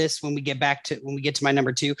over this when we get to my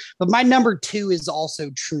number 2. But my number 2 is also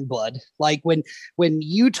True Blood. Like when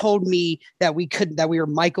you told me that we were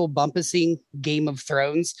Michael Bumpusing Game of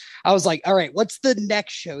Thrones, I was like, all right, what's the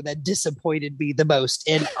next show that disappointed me the most?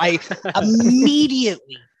 And I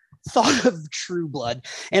immediately thought of True Blood.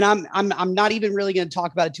 And I'm not even really going to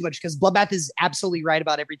talk about it too much because Bloodbath is absolutely right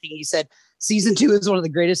about everything he said. Season 2 is one of the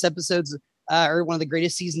greatest episodes or one of the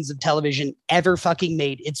greatest seasons of television ever fucking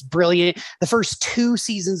made. It's brilliant. The first 2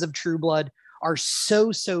 seasons of True Blood are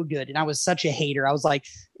so good. And I was such a hater. I was like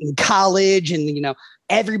in college and, you know,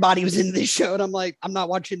 everybody was in this show. And I'm like, I'm not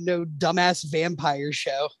watching no dumbass vampire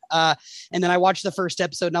show. And then I watched the first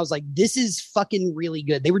episode and I was like, this is fucking really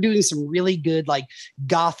good. They were doing some really good, like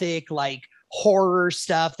gothic, like horror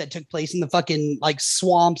stuff that took place in the fucking like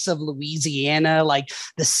swamps of Louisiana. Like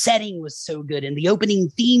the setting was so good. And the opening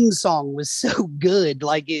theme song was so good.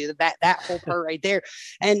 Like that whole part right there.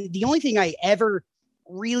 And the only thing I ever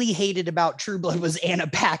really hated about True Blood was Anna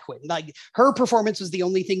Paquin. Like her performance was the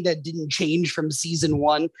only thing that didn't change from season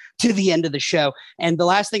 1 to the end of the show. And the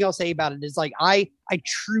last thing I'll say about it is like, I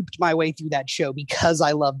trooped my way through that show because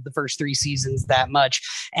I loved the first 3 seasons that much.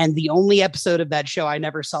 And the only episode of that show I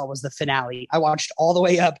never saw was the finale. I watched all the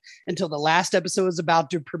way up until the last episode was about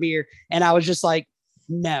to premiere. And I was just like,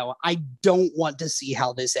 no, I don't want to see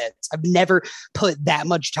how this ends. I've never put that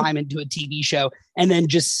much time into a TV show and then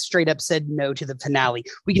just straight up said no to the finale.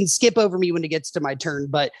 We can skip over me when it gets to my turn,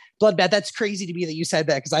 but Bloodbath, that's crazy to me that you said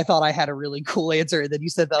that because I thought I had a really cool answer. And then you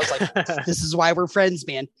said that. I was like, this is why we're friends,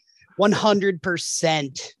 man.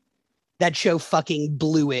 100%. That show fucking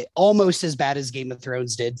blew it almost as bad as Game of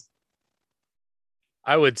Thrones did.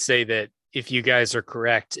 I would say that if you guys are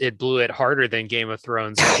correct, it blew it harder than Game of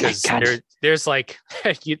Thrones because there's like,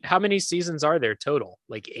 how many seasons are there total?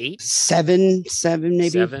 Like 8? 7 maybe.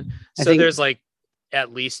 7. So there's like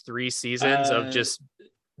at least 3 seasons of just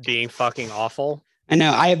being fucking awful. I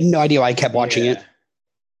know. I have no idea why I kept watching it.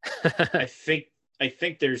 I think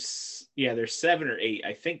there's 7 or 8.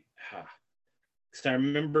 I think because I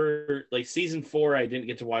remember like season 4, I didn't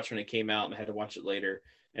get to watch when it came out and I had to watch it later.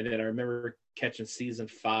 And then I remember catching season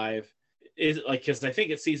 5. Is like because I think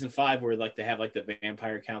it's season 5 where like they have like the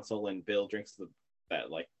vampire council and Bill drinks that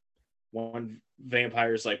like one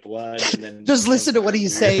vampire's like blood and then just listen to what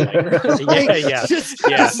he's saying. Just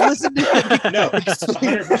listen to him. No,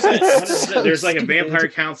 100%. There's like a vampire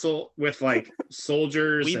council with like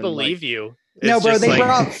soldiers. We believe you. It's no, bro, they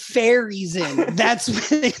brought fairies in. That's what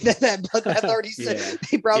that already said.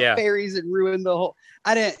 They brought fairies and ruined the whole.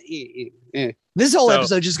 This whole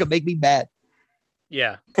episode just gonna make me mad.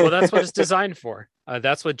 Yeah, well, that's what it's designed for.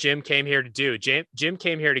 That's what Jim came here to do. Jim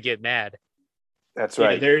came here to get mad. That's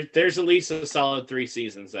right. Yeah, there's at least a solid 3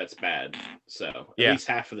 seasons that's bad. So at least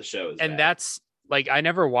half of the show is and bad. That's like I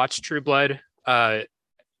never watched True Blood.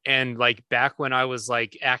 And like back when I was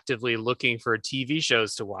like actively looking for TV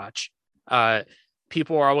shows to watch,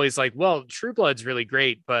 people are always like, well, True Blood's really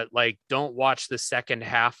great, but like don't watch the second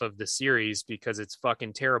half of the series because it's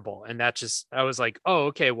fucking terrible. And I was like, oh,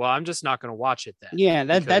 okay, well, I'm just not going to watch it then. Yeah,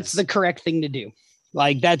 that's the correct thing to do.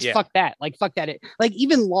 Like fuck that. Like fuck that. Like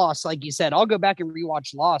even Lost, like you said, I'll go back and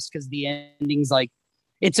rewatch Lost because the ending's like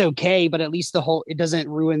it's okay, but at least it doesn't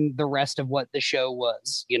ruin the rest of what the show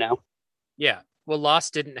was, you know? Yeah. Well,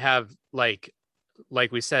 Lost didn't have like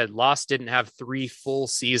we said, Lost didn't have 3 full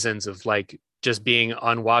seasons of like just being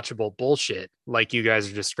unwatchable bullshit like you guys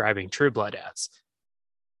are describing True Blood as.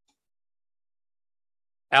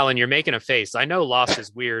 Alan, you're making a face. I know Lost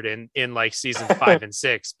is weird in like season 5 and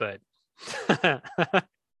 6, but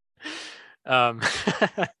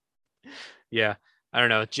yeah, I don't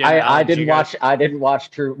know. Jim, I didn't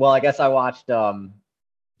watch True. Well, I guess I watched.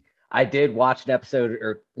 I did watch an episode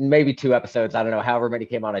or maybe 2 episodes. I don't know. However many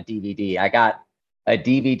came on a DVD. I got a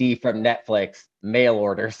DVD from Netflix mail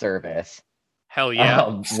order service. Hell yeah.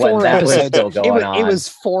 When 4 that episodes. Was still going on. It was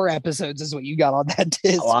 4 episodes is what you got on that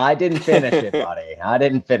disc. Well, I didn't finish it, buddy. I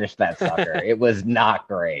didn't finish that sucker. It was not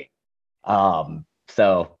great.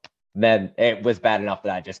 So then it was bad enough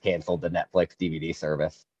that I just canceled the Netflix DVD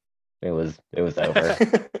service. It was over.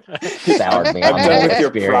 Soured me I'm on done that with your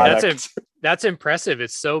experience. product. That's impressive.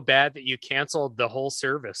 It's so bad that you canceled the whole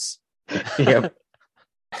service. Yep.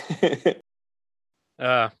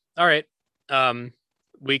 All right.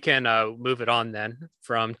 We can move it on then.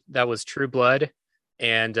 From that was True Blood,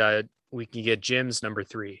 and we can get Jim's number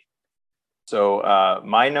 3. So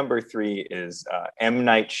my number 3 is M.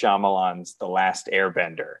 Night Shyamalan's The Last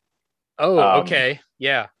Airbender. Oh, okay.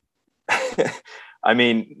 Yeah. I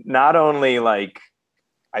mean, not only like,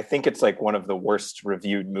 I think it's like one of the worst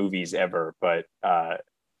reviewed movies ever, but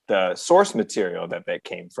the source material that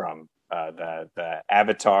came from, the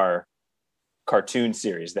Avatar cartoon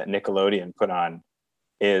series that Nickelodeon put on,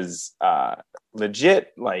 is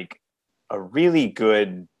legit like a really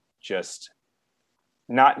good, just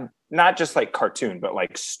not just like cartoon, but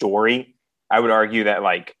like story. I would argue that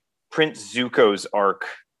like Prince Zuko's arc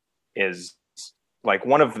is like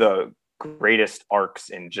one of the greatest arcs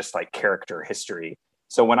in just like character history.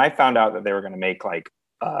 So when I found out that they were going to make like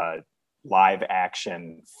a live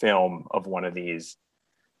action film of one of these,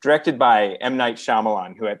 directed by M. Night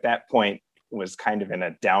Shyamalan, who at that point was kind of in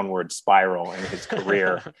a downward spiral in his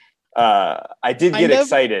career, I did get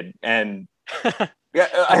excited. And yeah,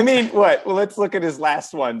 I mean, what? Well, let's look at his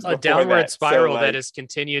last ones. A downward spiral that has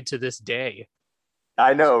continued to this day.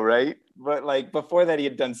 I know, right? But like before that, he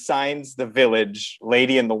had done Signs, The Village,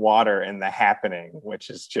 Lady in the Water, and The Happening, which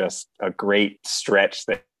is just a great stretch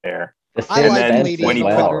there. The Sixth I like Sense Lady as in the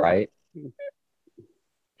well, Water. right?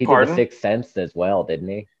 He Pardon? did The Sixth Sense as well, didn't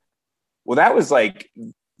he? Well, that was like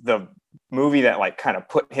the movie that like kind of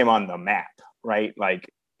put him on the map, right? Like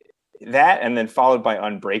that, and then followed by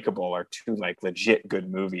Unbreakable are two like legit good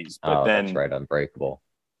movies. But then that's right, Unbreakable.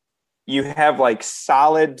 You have like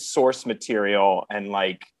solid source material and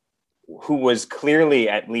like who was clearly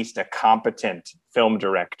at least a competent film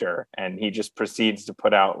director, and he just proceeds to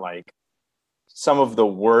put out like some of the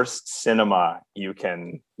worst cinema you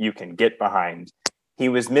can get behind. He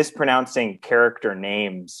was mispronouncing character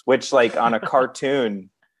names, which like on a cartoon,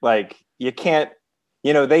 like you can't,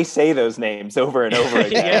 you know, they say those names over and over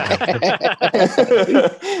again.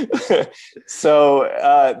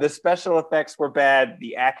 So the special effects were bad.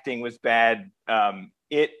 The acting was bad.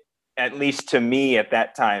 It, at least to me at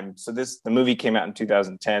that time, so the movie came out in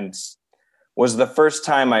 2010, was the first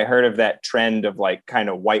time I heard of that trend of like kind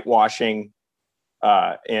of whitewashing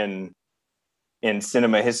in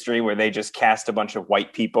cinema history, where they just cast a bunch of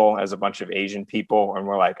white people as a bunch of Asian people, and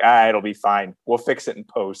we're like, it'll be fine. We'll fix it in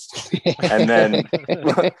post. And then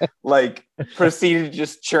like proceeded to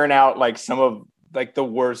just churn out like some of like the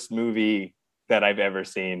worst movie that I've ever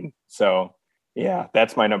seen. So yeah,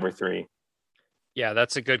 that's my number 3. Yeah,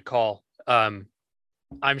 that's a good call. I'm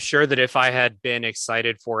sure that if I had been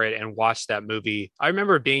excited for it and watched that movie, I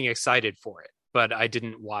remember being excited for it, but I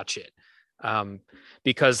didn't watch it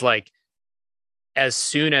because like, as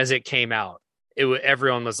soon as it came out,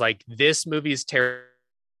 everyone was like, this movie's terrible,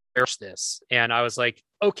 this. And I was like,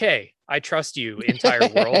 okay, I trust you, entire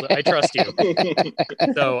world. I trust you.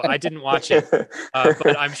 So I didn't watch it.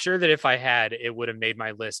 But I'm sure that if I had, it would have made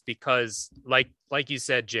my list because like you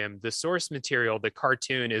said, Jim, the source material, the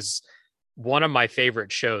cartoon is one of my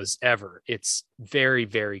favorite shows ever. It's very,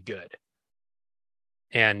 very good.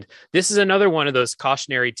 And this is another one of those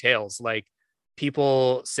cautionary tales. Like,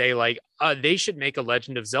 people say like they should make a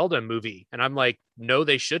Legend of Zelda movie, and I'm like, no,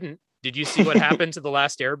 they shouldn't. Did you see what happened to The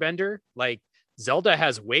Last Airbender? Like, Zelda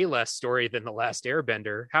has way less story than The Last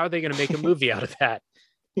Airbender. How are they going to make a movie out of that?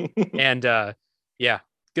 And yeah,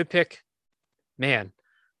 good pick, man.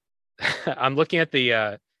 I'm looking at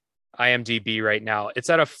the IMDb right now. It's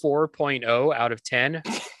at a 4.0 out of 10,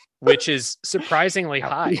 which is surprisingly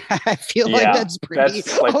high. I feel like that's pretty.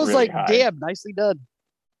 That's like I was really like, high. damn, nicely done.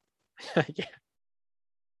 Yeah.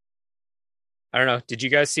 I don't know. Did you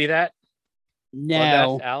guys see that?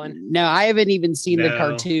 No, Beth, Alan? No, I haven't even seen the No.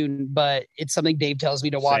 cartoon, but it's something Dave tells me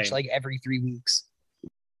to watch Same. like every 3 weeks.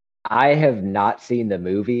 I have not seen the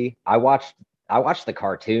movie. I watched the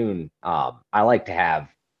cartoon. I like to have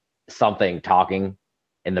something talking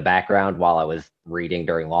in the background while I was reading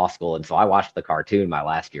during law school, and so I watched the cartoon my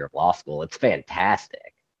last year of law school. It's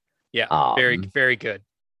fantastic. Yeah, very, very good.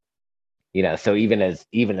 You know, so even as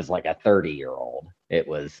like a 30-year-old, it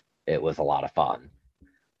was a lot of fun.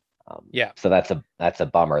 Yeah. So that's a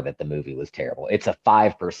bummer that the movie was terrible. It's a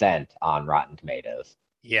 5% on Rotten Tomatoes.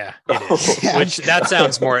 Yeah, it is. Which that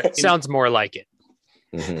sounds more like it.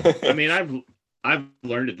 Mm-hmm. I mean, I've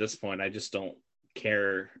learned at this point, I just don't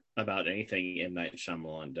care about anything M. Night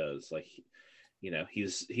Shyamalan does. Like, you know, he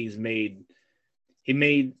made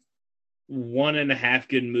 1.5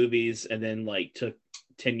 good movies, and then like took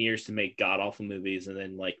 10 years to make god awful movies, and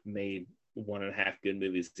then like made 1.5 good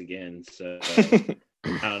movies again. So I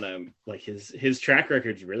don't know, like his track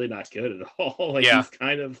record's really not good at all. Like he's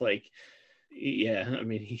kind of like, yeah, I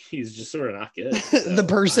mean he's just sort of not good. So the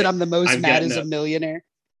person I'm the most I've mad gotten is a millionaire.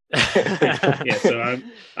 Yeah, so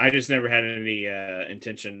I just never had any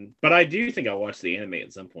intention, but I do think I'll watch the anime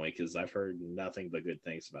at some point because I've heard nothing but good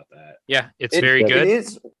things about that. Yeah, it's very good. It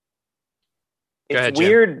is. It's ahead,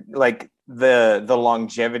 weird, like the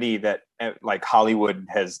longevity that like Hollywood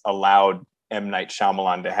has allowed M. Night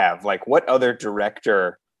Shyamalan to have. Like, what other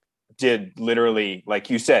director did literally, like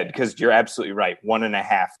you said, because you're absolutely right,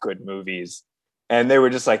 1.5 good movies, and they were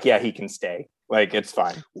just like, yeah, he can stay. Like, it's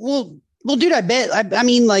fine. Well, dude, I bet. I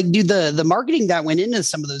mean, like, dude, the marketing that went into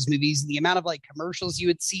some of those movies, and the amount of like commercials you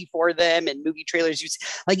would see for them and movie trailers,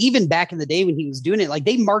 like even back in the day when he was doing it, like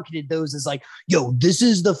they marketed those as like, yo, this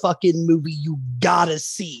is the fucking movie you gotta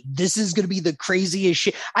see. This is gonna be the craziest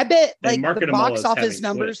shit. I bet like the box office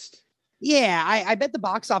numbers. Yeah, I bet the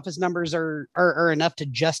box office numbers are enough to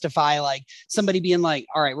justify like somebody being like,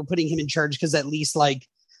 all right, we're putting him in charge because at least like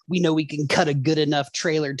we know we can cut a good enough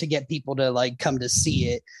trailer to get people to like come to see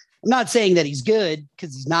it. I'm not saying that he's good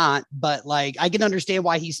because he's not, but like I can understand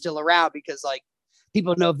why he's still around because like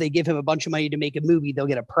people know if they give him a bunch of money to make a movie, they'll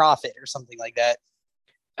get a profit or something like that.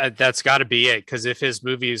 That's got to be it, because if his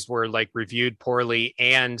movies were like reviewed poorly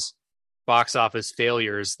and box office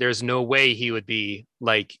failures, there's no way he would be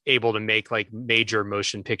like able to make like major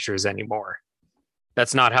motion pictures anymore.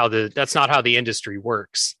 That's not how the industry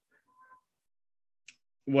works.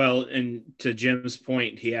 Well, and to Jim's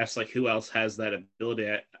point, he asked like who else has that ability.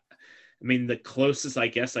 I mean, the closest I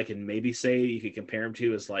guess I can maybe say you could compare him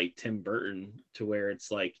to is like Tim Burton, to where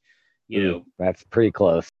it's like, you know, that's pretty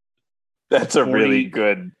close. That's a really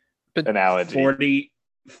good analogy.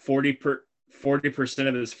 40%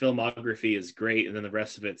 of his filmography is great, and then the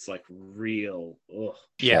rest of it's like real up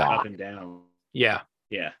and down. Yeah.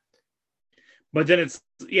 But then it's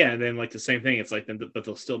and then like the same thing. It's like, but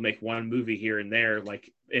they'll still make one movie here and there,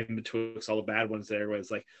 like in betwixt all the bad ones. That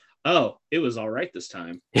everybody's like, oh, it was all right this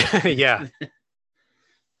time. Yeah.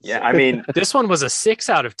 Yeah, I mean, this one was a 6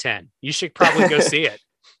 out of 10. You should probably go see it.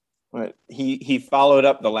 But he followed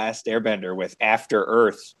up The Last Airbender with After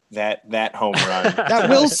Earth, that home run. That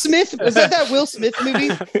Will Smith, was that Will Smith movie?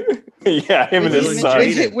 Yeah, him and his son.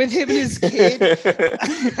 With him and his kid.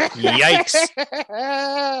 Yikes.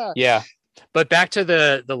 Yeah. But back to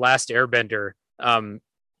the Last Airbender.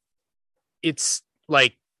 It's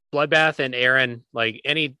like Bloodbath and Aaron, like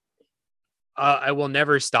I will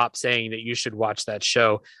never stop saying that you should watch that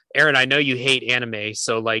show. Aaron, I know you hate anime,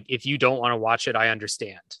 so like if you don't want to watch it, I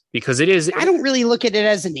understand, because I don't really look at it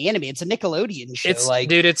as an anime. It's a Nickelodeon show.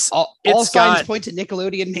 It's all signs point to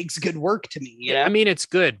Nickelodeon makes good work to me. You know? I mean, it's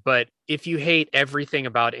good, but if you hate everything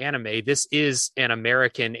about anime, this is an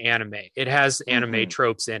American anime. It has anime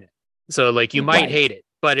tropes in it. So like you might hate it,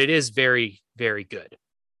 but it is very, very good.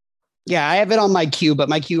 Yeah, I have it on my queue, but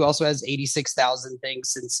my queue also has 86,000 things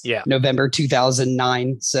since November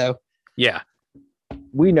 2009. So yeah,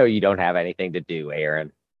 we know you don't have anything to do,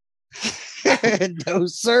 Aaron. No,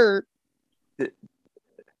 sir.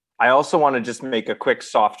 I also want to just make a quick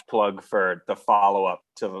soft plug for the follow-up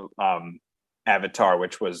to Avatar,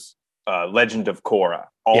 which was Legend of Korra.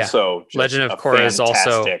 Also, Legend of Korra is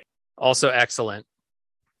also excellent.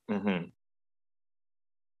 Mm-hmm.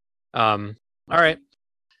 All right.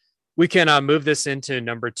 We can move this into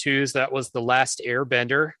number 2. So that was The Last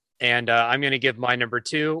Airbender. And I'm going to give my number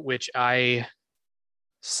 2, which I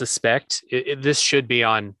suspect this should be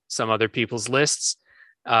on some other people's lists.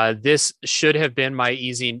 This should have been my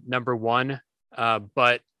easy number 1,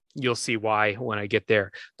 but you'll see why when I get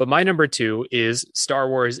there. But my number 2 is Star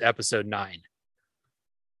Wars Episode 9.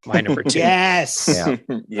 My number 2. Yes. Yeah.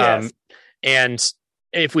 Yes. And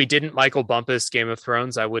if we didn't Michael Bumpus Game of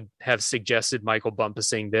Thrones, I would have suggested Michael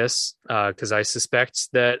Bumpusing this because I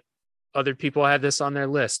suspect that other people had this on their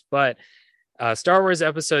list. But Star Wars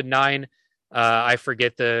Episode 9, I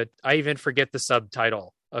even forget the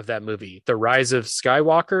subtitle of that movie. The Rise of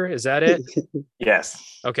Skywalker. Is that it?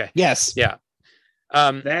 Yes. Okay. Yes. Yeah.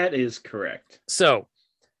 That is correct. So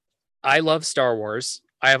I love Star Wars.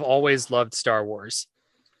 I have always loved Star Wars.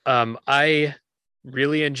 I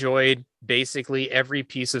really enjoyed basically every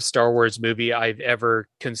piece of Star Wars movie I've ever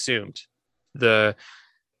consumed. The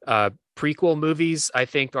prequel movies, I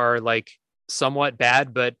think, are like somewhat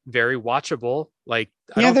bad, but very watchable. Like,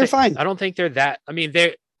 they're fine. I don't think they're that. I mean,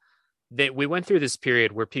 we went through this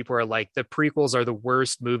period where people are like, the prequels are the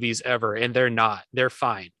worst movies ever, and they're not. They're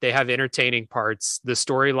fine. They have entertaining parts. The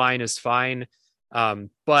storyline is fine.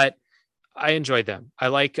 But I enjoyed them. I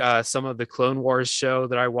like some of the Clone Wars show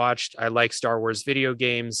that I watched. I like Star Wars video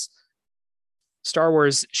games. Star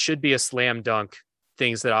Wars should be a slam dunk,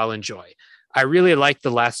 things that I'll enjoy. I really like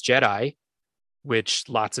The Last Jedi, which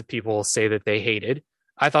lots of people say that they hated.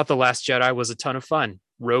 I thought The Last Jedi was a ton of fun.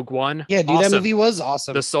 Rogue One, Yeah, dude, awesome. that movie was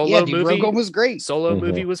awesome. The Solo dude, movie, Rogue One was great. Solo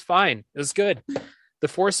movie was fine. It was good. The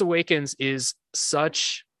Force Awakens is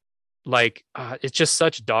such it's just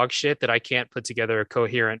such dog shit that I can't put together a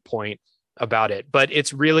coherent point about it. But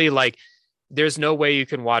it's really like there's no way you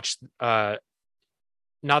can watch not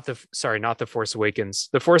the Force Awakens.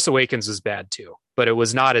 The Force Awakens was bad too, but it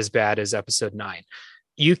was not as bad as Episode 9.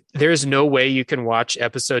 There's no way you can watch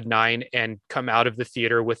Episode 9 and come out of the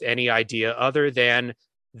theater with any idea other than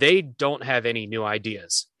they don't have any new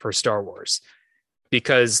ideas for Star Wars,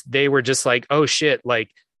 because they were just like, oh shit, like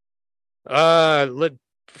I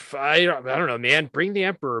don't know, man, bring the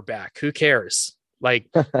Emperor back, who cares? Like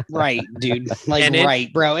right, dude, like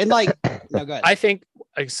and bro, and like no, go ahead. I think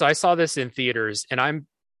so. I saw this in theaters, and I'm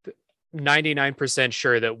 99%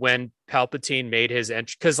 sure that when Palpatine made his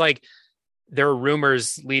entry, because like there were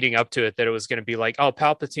rumors leading up to it that it was going to be like, oh,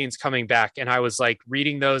 Palpatine's coming back, and I was like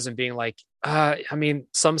reading those and being like, I mean,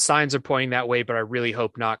 some signs are pointing that way, but I really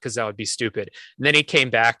hope not, because that would be stupid. And then he came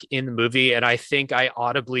back in the movie, and I think I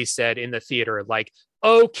audibly said in the theater, like,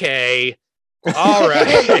 okay, all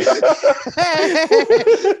right.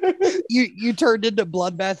 you turned into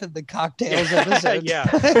Bloodbath and the Cocktails episode. Yeah.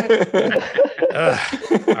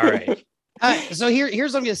 All right. So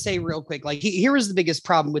here's what I'm going to say real quick. Like here was the biggest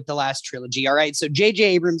problem with the last trilogy. All right. So J.J.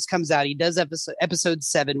 Abrams comes out. He does episode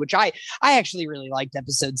 7, which I actually really liked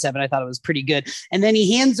episode 7. I thought it was pretty good. And then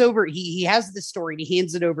he hands over, he has this story and he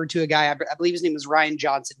hands it over to a guy. I believe his name was Ryan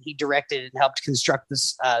Johnson. He directed and helped construct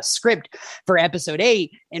this script for episode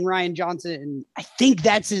 8. And Ryan Johnson, I think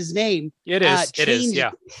that's his name. It is. Yeah.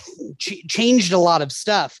 Changed a lot of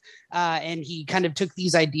stuff. And he kind of took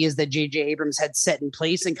these ideas that J.J. Abrams had set in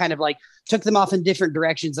place and kind of like took them off in different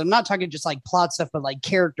directions. I'm not talking just like plot stuff, but like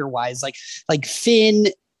character wise, like Finn,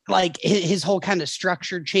 like his whole kind of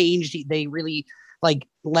structure changed. They really like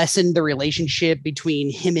lessened the relationship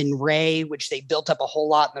between him and Rey, which they built up a whole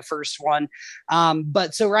lot in the first one.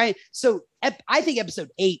 But so I think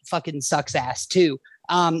episode 8 fucking sucks ass too.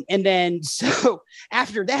 And then so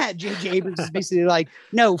after that, J.J. Abrams is basically like,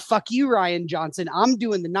 no, fuck you, Ryan Johnson. I'm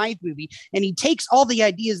doing the 9th movie. And he takes all the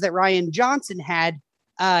ideas that Ryan Johnson had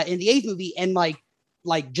in the 8th movie and like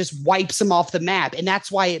just wipes them off the map. And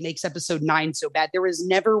that's why it makes episode 9 so bad. There was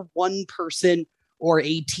never one person or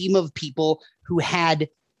a team of people who had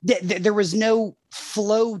there was no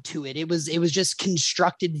flow to it. It was just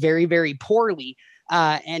constructed very, very poorly.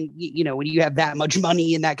 And you know, when you have that much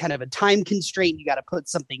money and that kind of a time constraint, you got to put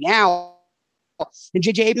something out. And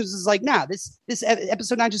J.J. Abrams is like, nah, this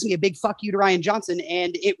episode 9 just gonna be a big fuck you to Ryan Johnson,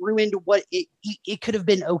 and it ruined what it could have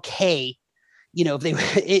been okay. You know, if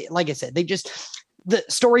they, like I said, they just the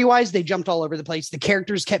story wise, they jumped all over the place. The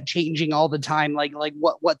characters kept changing all the time, like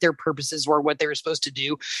what their purposes were, what they were supposed to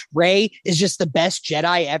do. Rey is just the best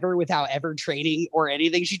Jedi ever without ever training or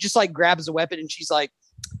anything. She just like grabs a weapon and she's like,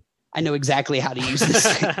 I know exactly how to use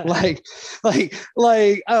this thing. like,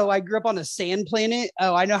 oh, I grew up on a sand planet.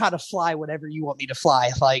 Oh, I know how to fly whatever you want me to fly.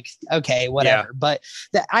 Like, okay, whatever. Yeah. But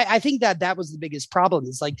I think that was the biggest problem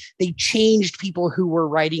is like they changed people who were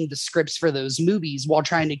writing the scripts for those movies while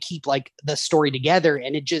trying to keep like the story together.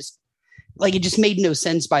 And it just made no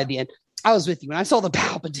sense by the end. I was with you when I saw the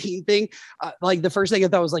Palpatine thing. Like the first thing I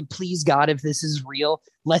thought was like, please God, if this is real,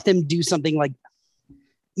 let them do something like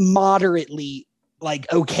moderately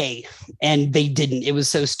like okay, and they didn't. It was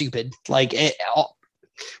so stupid. Like it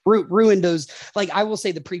ruined those. Like I will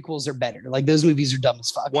say the prequels are better. Like those movies are dumb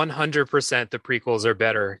as fuck. 100% the prequels are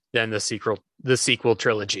better than the sequel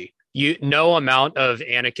trilogy. No amount of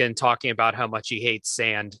Anakin talking about how much he hates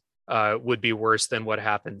sand would be worse than what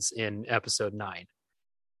happens in episode 9.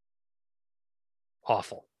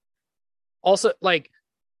 Awful. Also, like,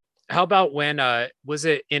 how about when was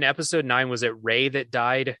it in episode 9, was it Rey that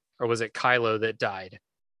died? Or was it Kylo that died?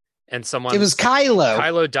 And it was Kylo.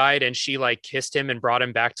 Kylo died and she like kissed him and brought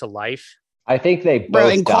him back to life. I think they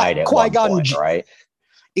both died at one point, right?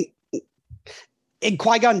 And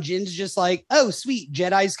Qui-Gon Jinn's just like, oh, sweet.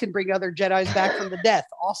 Jedis can bring other Jedis back from the death.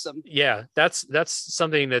 Awesome. Yeah, that's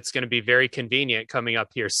something that's going to be very convenient coming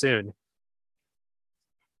up here soon.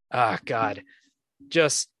 Ah, God.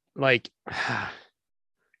 Just like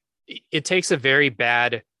it takes a very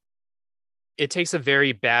bad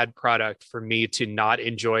product for me to not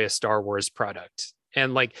enjoy a Star Wars product.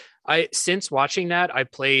 And like since watching that, I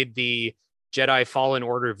played the Jedi Fallen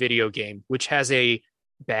Order video game, which has a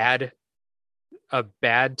bad a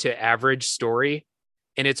bad to average story,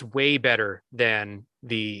 and it's way better than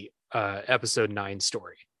the episode 9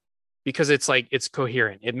 story, because it's like, it's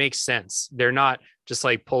coherent, it makes sense. They're not just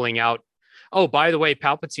like pulling out, oh, by the way,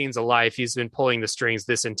 Palpatine's alive, he's been pulling the strings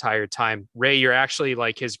this entire time. Rey, you're actually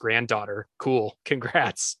like his granddaughter. Cool,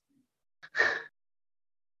 congrats.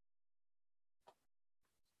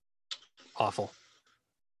 Awful.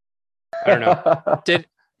 I don't know.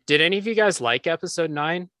 Did any of you guys like episode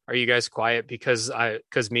 9? Are you guys quiet because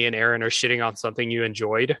me and Aaron are shitting on something you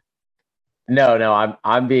enjoyed? No,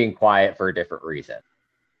 I'm being quiet for a different reason.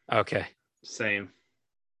 Okay. Same.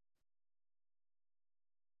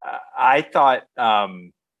 I thought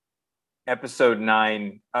episode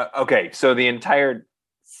 9. Okay, so the entire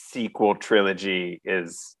sequel trilogy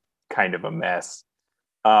is kind of a mess.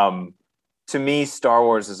 To me, Star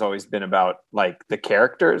Wars has always been about like the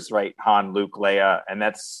characters, right? Han, Luke, Leia, and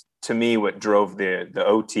that's to me what drove the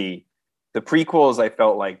OT. The prequels, I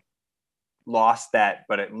felt like, lost that,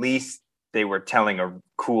 but at least they were telling a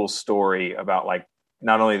cool story about like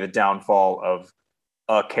not only the downfall of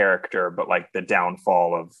a character, but like the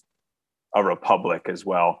downfall of a republic as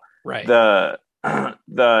well. Right.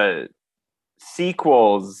 The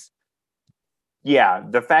sequels, yeah,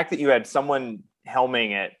 the fact that you had someone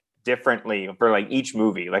helming it differently for like each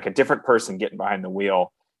movie, like a different person getting behind the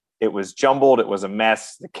wheel, it was jumbled, it was a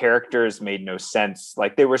mess, the characters made no sense,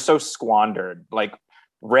 like they were so squandered. Like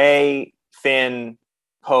Rey, Finn,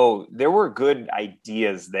 Poe, there were good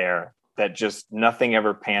ideas there that just nothing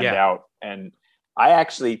ever panned out. And I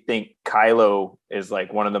actually think Kylo is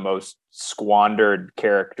like one of the most squandered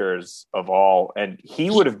characters of all, and he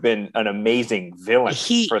would have been an amazing villain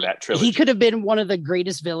for that trilogy. He could have been one of the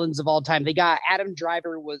greatest villains of all time. They got Adam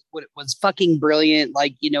Driver was fucking brilliant.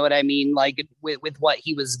 Like, you know what I mean? Like with what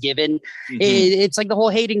he was given, it's like the whole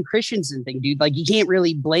Hayden Christensen thing, dude. Like you can't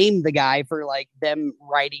really blame the guy for like them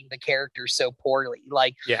writing the character so poorly.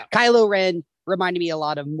 Like Kylo Ren reminded me a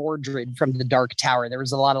lot of Mordred from the Dark Tower. There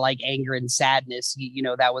was a lot of like anger and sadness, you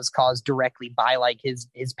know, that was caused directly by like his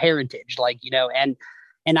parentage, like, you know, and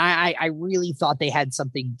I really thought they had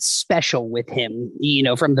something special with him, you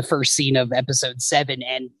know, from the first scene of episode 7,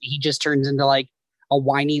 and he just turns into like a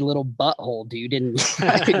whiny little butthole, dude. And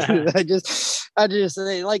I just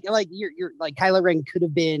like you're like Kylo Ren could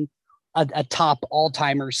have been a top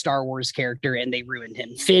all-timer Star Wars character, and they ruined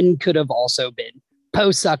him. Finn could have also been.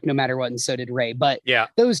 Poe sucked no matter what, and so did Rey. But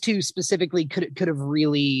those two specifically could have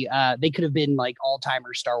really they could have been like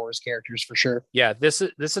all-timer Star Wars characters for sure. Yeah, this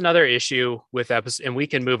is another issue with episode, and we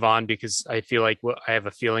can move on because I feel like I have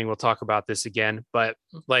a feeling we'll talk about this again. But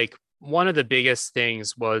like one of the biggest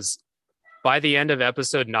things was by the end of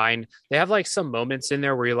episode 9, they have like some moments in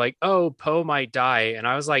there where you're like, oh, Poe might die, and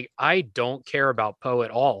I was like, I don't care about Poe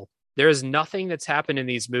at all. There is nothing that's happened in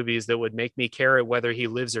these movies that would make me care whether he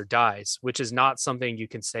lives or dies, which is not something you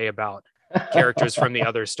can say about characters from the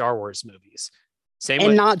other Star Wars movies.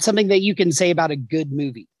 Not something that you can say about a good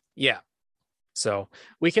movie. Yeah. So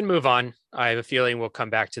we can move on. I have a feeling we'll come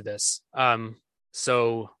back to this.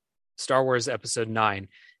 So Star Wars episode 9.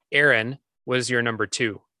 Aaron, what is your number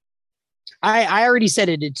 2? I already said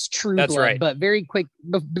it. It's True That's Blood, right. But very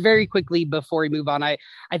quickly before we move on, I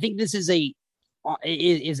think this is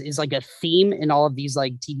is like a theme in all of these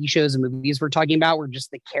like TV shows and movies we're talking about, where just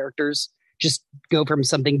the characters just go from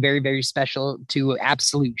something very, very special to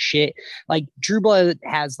absolute shit. Like True Blood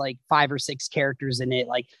has like 5 or 6 characters in it,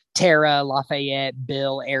 like Tara, Lafayette,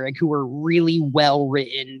 Bill, Eric, who were really well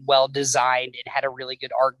written, well designed, and had a really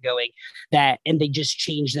good arc going, and they just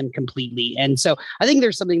changed them completely. And so I think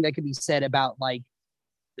there's something that could be said about like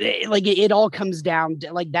it all comes down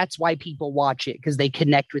to like, that's why people watch it, because they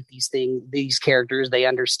connect with these characters, they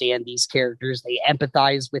understand these characters, they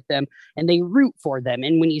empathize with them, and they root for them.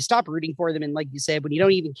 And when you stop rooting for them, and like you said, when you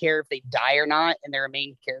don't even care if they die or not and they're a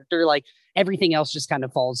main character, like everything else just kind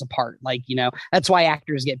of falls apart. Like, you know, that's why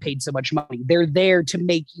actors get paid so much money. They're there to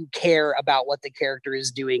make you care about what the character is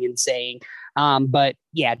doing and saying. But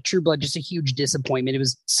yeah, True Blood, just a huge disappointment. It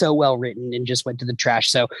was so well written and just went to the trash.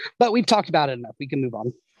 So, but we've talked about it enough. We can move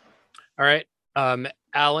on. All right.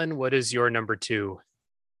 Alan, what is your number 2?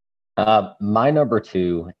 My number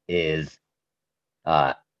 2 is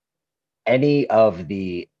any of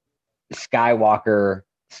the Skywalker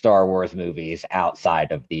Star Wars movies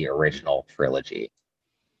outside of the original trilogy.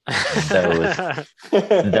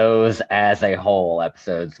 Those as a whole,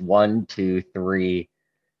 episodes 1, 2, 3,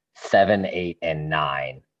 7, 8, and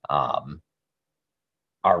 9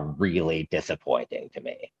 are really disappointing to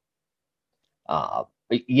me.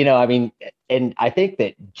 You know, I mean, and I think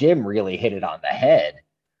that Jim really hit it on the head.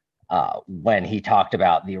 when he talked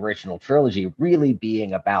about the original trilogy really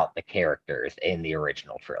being about the characters in the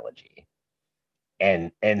original trilogy.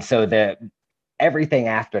 And so everything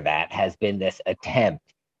after that has been this attempt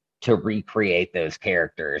to recreate those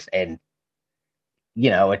characters. And,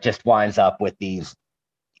 it just winds up with these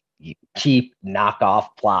cheap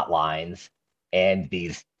knockoff plot lines and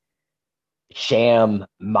these sham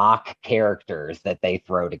mock characters that they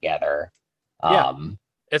throw together. Yeah.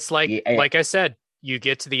 It's like I said, you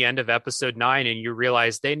get to the end of episode 9 and you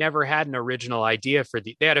realize they never had an original idea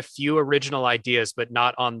they had a few original ideas, but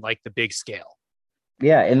not on like the big scale.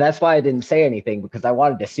 Yeah. And that's why I didn't say anything, because I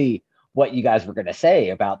wanted to see what you guys were going to say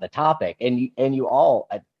about the topic. And you all,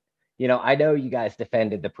 I know you guys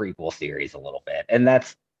defended the prequel series a little bit, and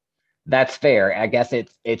that's fair. I guess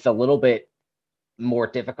it's a little bit more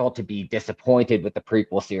difficult to be disappointed with the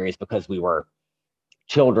prequel series because we were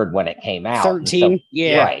children when it came out. 13, so,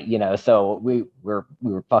 yeah. Right, so we were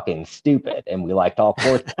fucking stupid, and we liked all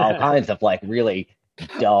kinds of like really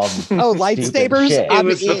dumb lightsabers shit. It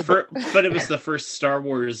was it was the first Star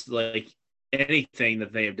Wars like anything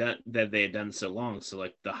that they had done so long, so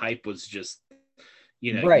like the hype was just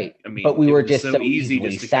right. I mean, but we were just so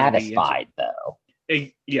easily satisfied though.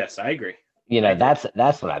 Yes, I agree.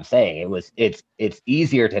 That's what I'm saying. It's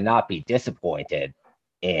easier to not be disappointed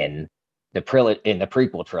in the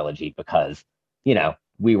prequel trilogy because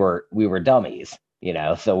we were dummies,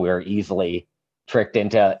 so we were easily tricked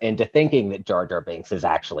into thinking that Jar Jar Binks is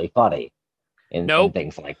actually funny and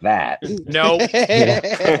things like that. No,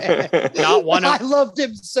 not one of. I loved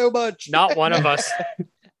him so much. Not one of us.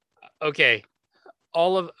 Okay,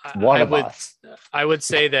 all of us. I would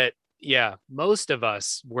say that. Yeah, most of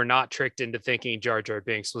us were not tricked into thinking Jar Jar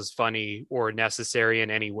Binks was funny or necessary in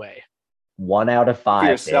any way. 1 out of 5,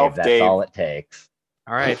 yourself, Dave. That's all it takes.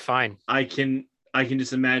 All right, fine. I can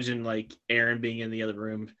just imagine like Aaron being in the other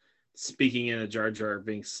room, speaking in a Jar Jar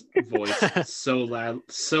Binks voice so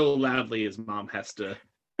loudly his mom has to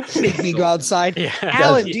make me go outside. Yeah.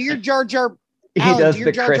 Alan, do your Jar Jar. He does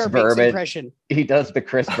the Jar Chris Jar Berman impression. He does the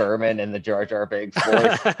Chris Berman and the Jar Jar Binks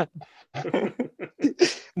voice.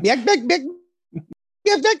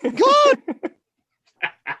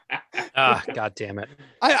 God damn it.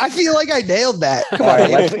 I feel like I nailed that. Come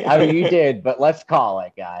on, you did, but let's call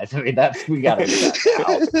it, guys. I mean, we gotta do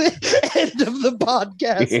that now. End of the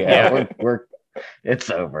podcast. Yeah. We're it's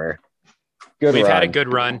over. We've had a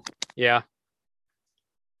good run. Yeah.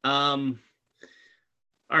 All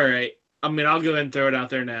right. I mean, I'll go ahead and throw it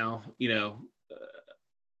out there now.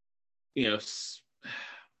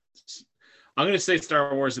 I'm going to say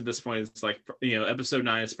Star Wars at this point. It's like, episode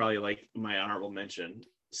 9 is probably like my honorable mention.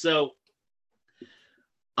 So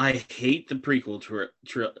I hate the prequel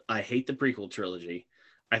trilogy.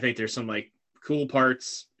 I think there's some like cool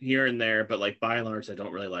parts here and there, but like by and large, I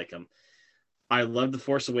don't really like them. I love The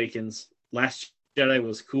Force Awakens. Last Jedi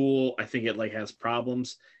was cool. I think it like has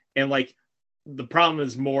problems, and like the problem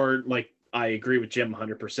is more like I agree with Jim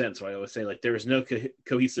 100%. So I always say like there was no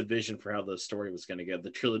cohesive vision for how the story was going to go.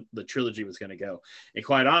 The trilogy was going to go, and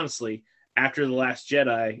quite honestly, after The Last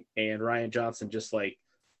Jedi and Rian Johnson just like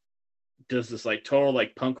does this like total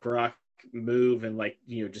like punk rock move and like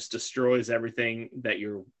just destroys everything that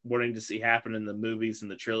you're wanting to see happen in the movies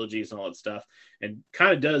and the trilogies and all that stuff, and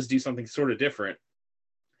kind of does do something sort of different.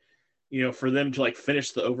 For them to like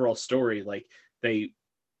finish the overall story, like they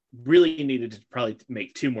really needed to probably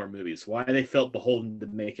make 2 more movies. Why they felt beholden to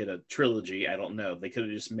make it a trilogy, I don't know. They could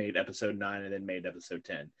have just made episode 9 and then made episode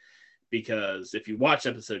 10. Because if you watch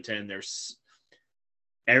episode 10, there's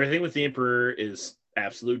everything with the Emperor is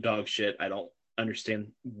absolute dog shit. I don't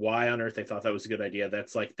understand why on earth they thought that was a good idea.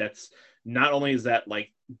 That's not only is that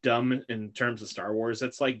like dumb in terms of Star Wars,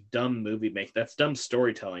 that's like dumb that's dumb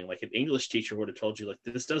storytelling. Like an English teacher would have told you like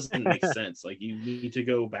this doesn't make sense. Like you need to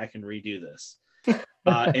go back and redo this.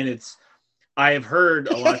 And I have heard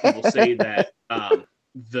a lot of people say that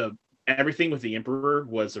the everything with the Emperor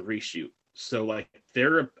was a reshoot. So like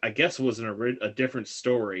there, I guess, was a different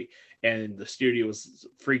story, and the studio was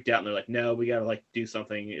freaked out, and they're like, "No, we gotta like do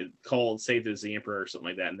something called Saved as the Emperor" or something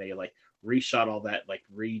like that, and they like reshot all that, like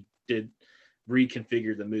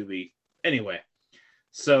reconfigured the movie. Anyway,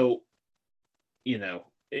 so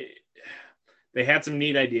they had some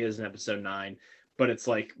neat ideas in episode 9, but it's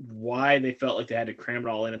like why they felt like they had to cram it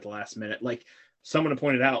all in at the last minute. Like someone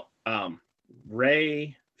pointed out,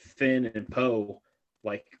 Rey, Finn, and Poe,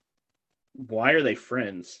 like, why are they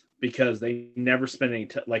friends? Because they never spend any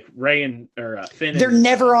time. Like Rey and Finn. They're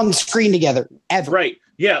never on screen together ever. Right?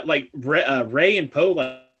 Yeah. Like Rey and Poe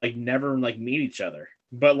like never like meet each other.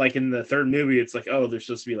 But like in the third movie, it's like, oh, they're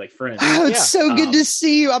supposed to be like friends. Oh, it's Yeah. so good to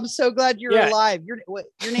see you. I'm so glad you're Yeah. alive. Your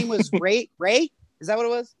name was Ray? Ray? Is that what it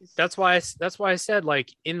was? That's why I said,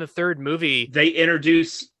 like, in the third movie, They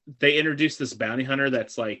introduce this bounty hunter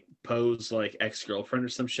that's like Poe's like ex-girlfriend or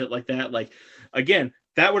some shit like that. Like, again,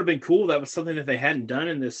 that would have been cool. That was something that they hadn't done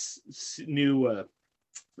in this new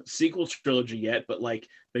sequel trilogy yet, but like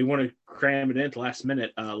they want to cram it in at the last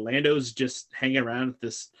minute. Lando's just hanging around at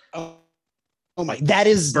this Oh my, that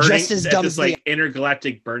is just as dumb this as like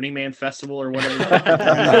intergalactic Burning Man festival or whatever.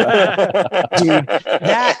 Dude,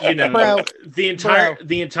 that, you know, bro,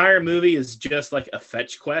 the entire movie is just like a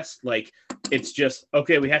fetch quest. Like, it's just,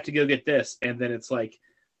 okay, we have to go get this, and then it's like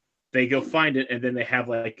they go find it, and then they have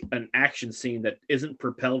like an action scene that isn't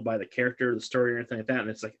propelled by the character or the story or anything like that. And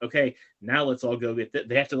it's like, okay, now let's all go get that.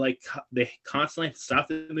 They have to like, they constantly have to stop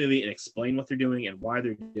the movie and explain what they're doing and why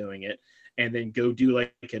they're doing it, and then go do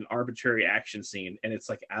like an arbitrary action scene, and it's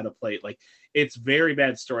like out of place. Like, it's very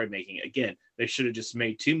bad story making. Again, they should have just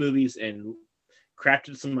made 2 movies and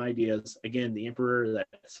crafted some ideas. Again, the Emperor,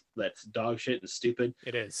 that's dog shit and stupid.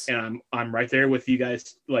 it is. And I'm right there with you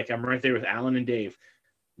guys. Like, I'm right there with Alan and Dave.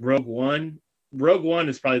 Rogue One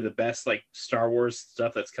is probably the best like Star Wars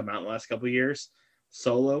stuff that's come out in the last couple of years.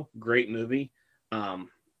 Solo, great movie.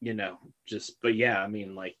 You know, but yeah, I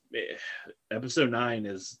mean, like, episode 9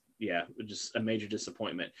 is, yeah, just a major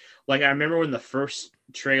disappointment. Like, I remember when the first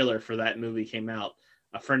trailer for that movie came out,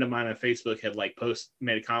 a friend of mine on Facebook had like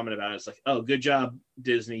made a comment about it. It's like, oh, good job,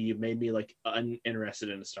 Disney. You've made me like uninterested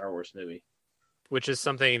in a Star Wars movie. Which is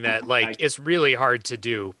something that like it's really hard to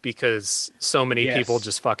do because so many people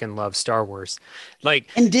just fucking love Star Wars. Like,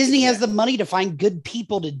 and Disney has the money to find good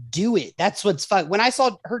people to do it. That's what's fun. When I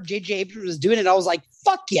heard J.J. Abrams was doing it, I was like,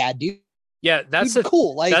 fuck yeah, dude. Yeah, that's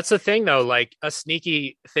cool. Like, that's the thing though. Like, a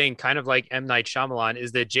sneaky thing, kind of like M. Night Shyamalan,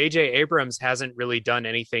 is that J.J. Abrams hasn't really done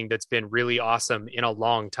anything that's been really awesome in a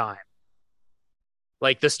long time.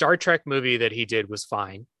 Like, the Star Trek movie that he did was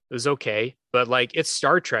fine. It was okay, but like, it's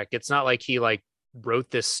Star Trek. It's not like he like wrote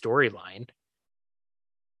this storyline.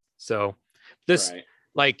 So this,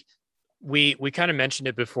 like, we kind of mentioned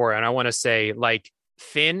it before, and I want to say, like,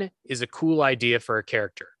 Finn is a cool idea for a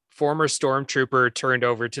character. Former stormtrooper turned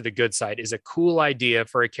over to the good side is a cool idea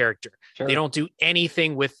for a character. Sure. They don't do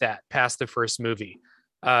anything with that past the first movie.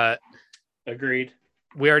 Agreed.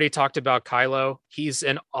 We already talked about Kylo. He's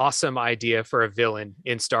an awesome idea for a villain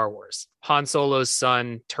in Star Wars. Han Solo's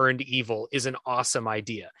son turned evil is an awesome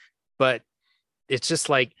idea, but it's just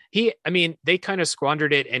like they kind of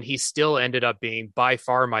squandered it, and he still ended up being by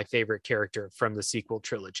far my favorite character from the sequel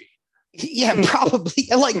trilogy. Yeah, probably.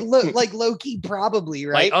 like low-key, probably,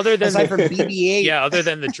 right? Like, other than aside from BB-8. Yeah, other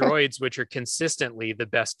than the droids, which are consistently the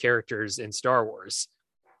best characters in Star Wars.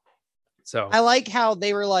 So I like how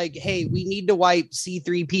they were like, hey, we need to wipe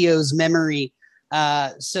C-3PO's memory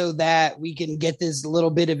so that we can get this little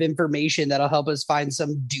bit of information that'll help us find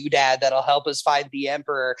some doodad that'll help us find the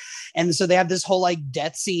Emperor. And so they have this whole like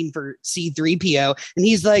death scene for C-3PO, and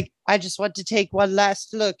he's like, I just want to take one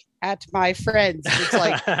last look at my friends. And it's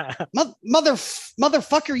like,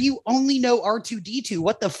 motherfucker, you only know R2-D2.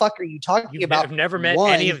 What the fuck are you talking about? I've never met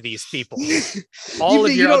any of these people. All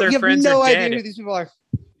of your other friends no are dead. idea who these people are.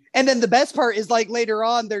 And then the best part is, like, later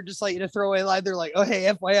on, they're just like in a throwaway line. They're like, oh, hey,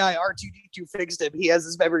 FYI, R2-D2 fixed him. He has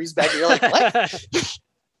his memories back. And you're like, what?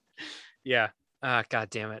 Yeah. God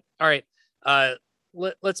damn it. All right.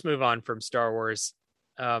 Let's move on from Star Wars.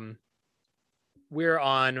 We're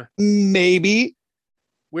on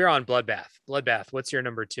Bloodbath. Bloodbath. What's your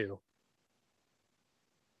number 2?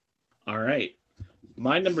 All right.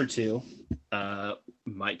 My number 2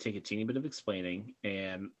 might take a teeny bit of explaining.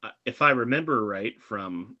 And if I remember right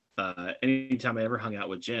from anytime I ever hung out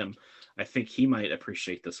with Jim, I think he might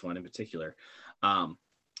appreciate this one in particular.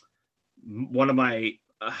 One of my,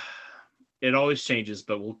 it always changes,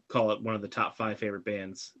 but we'll call it one of the top 5 favorite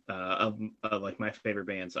bands of like my favorite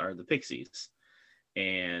bands are the Pixies.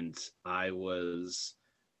 And I was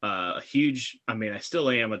a huge, I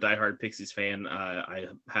still am a diehard Pixies fan. I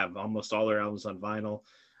have almost all their albums on vinyl.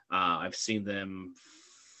 I've seen them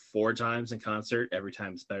 4 times in concert. Every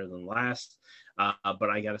time is better than the last. But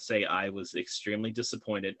I got to say, I was extremely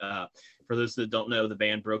disappointed. For those that don't know, the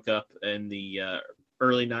band broke up in the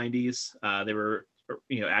early 90s. They were,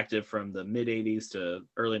 active from the mid 80s to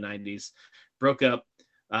early 90s. Broke up.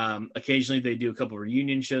 Occasionally they do a couple of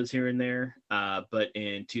reunion shows here and there. But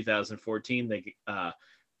in 2014, they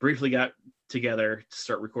briefly got together to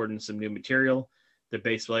start recording some new material. The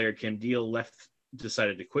bass player, Kim Deal,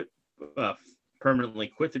 decided to permanently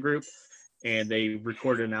quit the group, and they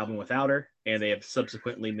recorded an album without her, and they have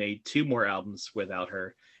subsequently made 2 more albums without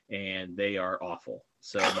her, and they are awful.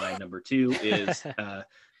 So my number 2 is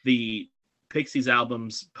the Pixies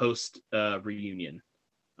albums post reunion.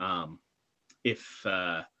 If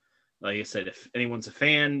like I said, if anyone's a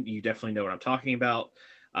fan, you definitely know what I'm talking about.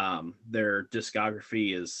 Their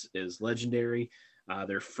discography is legendary.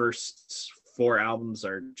 Their first 4 albums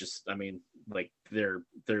are just, I mean, like they're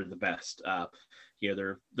the best.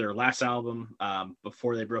 Their last album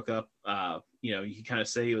before they broke up, you can kind of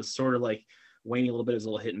say it was sort of like waning a little bit as a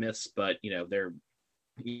little hit and miss, but they're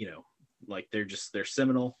they're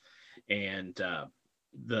seminal. And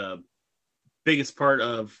the biggest part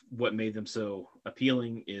of what made them so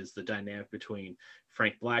appealing is the dynamic between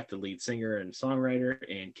Frank Black, the lead singer and songwriter,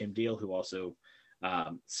 and Kim Deal, who also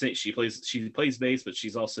she plays bass, but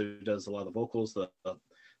she's also does a lot of the vocals.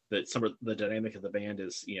 Some of the dynamic of the band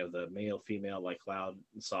is the male female, like loud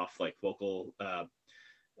and soft, like vocal kind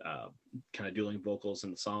of dueling vocals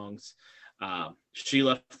in the songs. She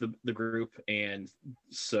left the group, and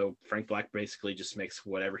so Frank Black basically just makes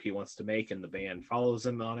whatever he wants to make, and the band follows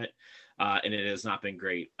him on it. And it has not been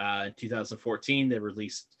great. In 2014, they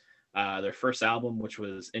released their first album, which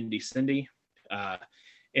was Indie Cindy. And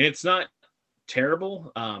it's not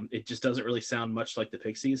terrible. It just doesn't really sound much like the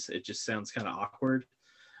Pixies. It just sounds kind of awkward.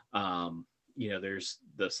 There's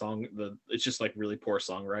the song, it's just like really poor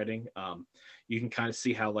songwriting. You can kind of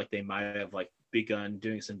see how like they might have like begun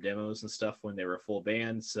doing some demos and stuff when they were a full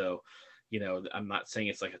band. So, I'm not saying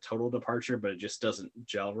it's like a total departure, but it just doesn't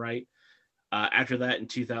gel right. After that, in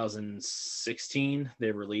 2016,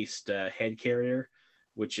 they released Head Carrier,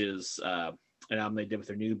 which is an album they did with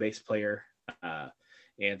their new bass player.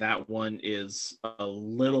 And that one is a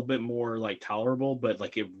little bit more like tolerable, but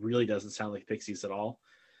like it really doesn't sound like Pixies at all.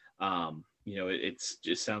 It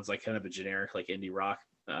just sounds like kind of a generic like indie rock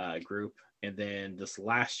group. And then this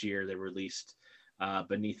last year, they released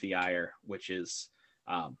Beneath the Ire, which is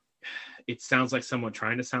it sounds like someone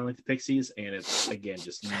trying to sound like the Pixies, and it's again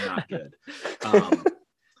just not good.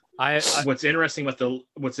 What's interesting about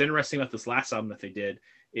this last album that they did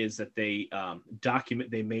is that they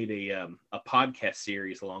made a podcast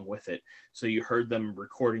series along with it. So you heard them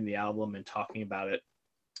recording the album and talking about it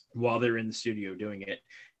while they're in the studio doing it.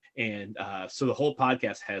 And so the whole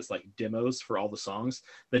podcast has like demos for all the songs.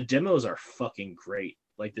 The demos are fucking great.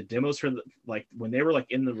 Like the demos for when they were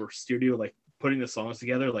like in the studio, like putting the songs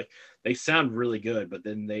together, like they sound really good, but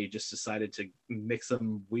then they just decided to mix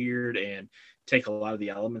them weird and take a lot of the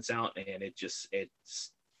elements out, and it's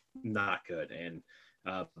not good, and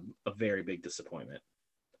a very big disappointment.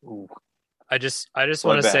 Ooh. I just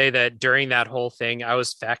want to say that during that whole thing, I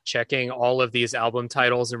was fact checking all of these album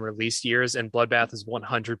titles and release years, and Bloodbath is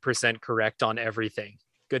 100% correct on everything.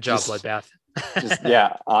 Good job, Bloodbath.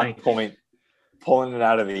 On point, pulling it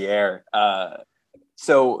out of the air.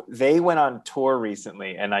 So they went on tour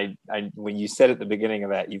recently, and I when you said at the beginning of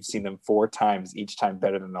that, you've seen them 4 times, each time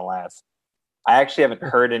better than the last. I actually haven't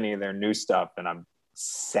heard any of their new stuff, and I'm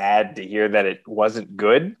sad to hear that it wasn't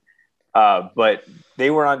good. But they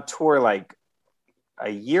were on tour like a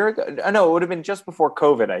year ago. No, it would have been just before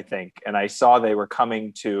COVID, I think. And I saw they were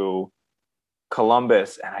coming to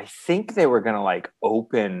Columbus, and I think they were going to like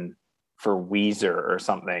open for Weezer or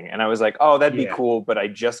something. And I was like, oh, that'd be cool. But I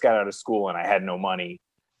just got out of school and I had no money.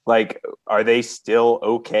 Like, are they still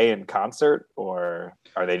okay in concert, or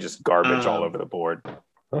are they just garbage all over the board?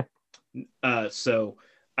 So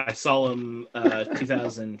I saw them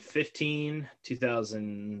 2015,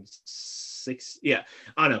 2006. Yeah,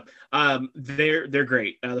 I don't know. They're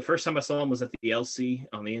great. The first time I saw them was at the LC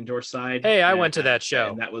on the indoor side. Hey, I went to that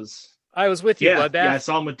show. And that was... I was with you, Bloodbath. Yeah, I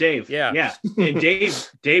saw him with Dave. Yeah. And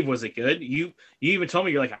Dave, was it good? You even told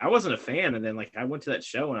me, you're like, I wasn't a fan, and then like I went to that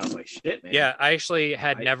show and I was like, shit, man. Yeah, I actually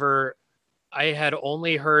had I had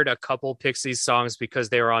only heard a couple Pixies songs because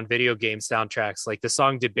they were on video game soundtracks. Like the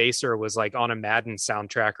song Debaser was like on a Madden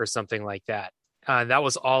soundtrack or something like that. That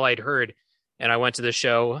was all I'd heard. And I went to the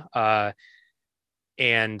show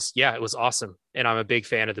and yeah, it was awesome. And I'm a big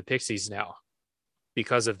fan of the Pixies now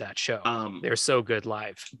because of that show. They're so good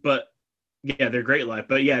live. But yeah, they're great live.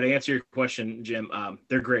 But yeah, to answer your question, Jim,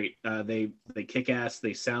 they're great. They kick ass.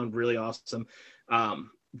 They sound really awesome.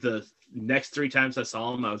 The next 3 times I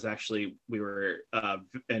saw them, we were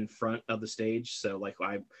in front of the stage. So like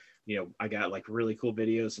I got like really cool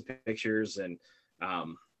videos and pictures, and I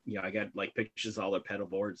got like pictures of all their pedal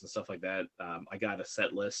boards and stuff like that. I got a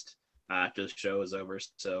set list after the show was over,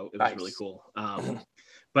 so it was really cool.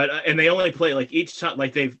 But and they only play like each time,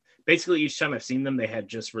 like they've basically each time I've seen them, they had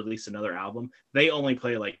just released another album. They only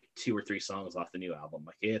play like 2 or 3 songs off the new album.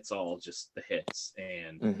 Like it's all just the hits,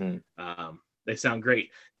 and they sound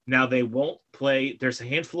great. Now they won't play. There's a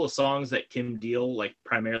handful of songs that Kim Deal like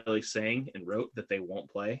primarily sang and wrote that they won't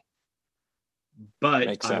play.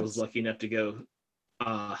 But I was lucky enough to go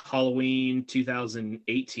Halloween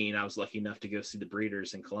 2018. I was lucky enough to go see the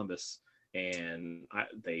Breeders in Columbus, and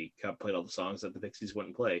they played all the songs that the Pixies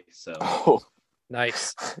wouldn't play. So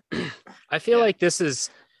nice. I feel like this is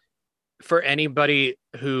for anybody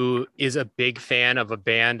who is a big fan of a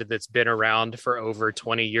band that's been around for over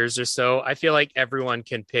 20 years or so. I feel like everyone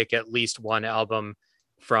can pick at least one album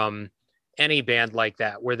from any band like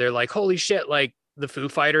that, where they're like, holy shit, like the Foo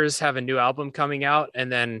Fighters have a new album coming out.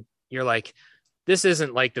 And then you're like, this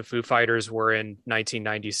isn't like the Foo Fighters were in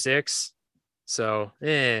 1996. So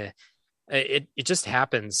it just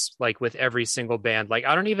happens like with every single band. Like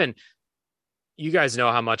you guys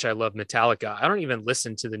know how much I love Metallica. I don't even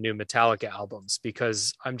listen to the new Metallica albums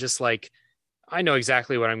because I'm just like, I know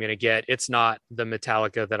exactly what I'm going to get. It's not the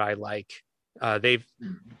Metallica that I like. They've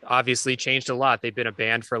obviously changed a lot. They've been a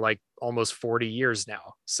band for like almost 40 years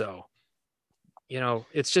now. So,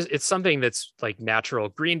 it's something that's like natural.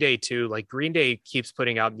 Green Day too. Like Green Day keeps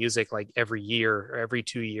putting out music like every year or every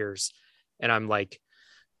 2 years. And I'm like,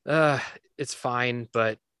 it's fine.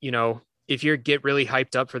 But if you get really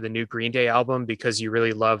hyped up for the new Green Day album because you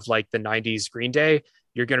really love like the 90s Green Day,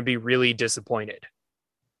 you're going to be really disappointed.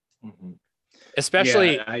 Mm-hmm.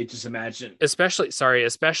 Especially, I just imagine.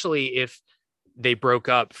 Especially if they broke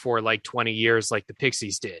up for like 20 years, like the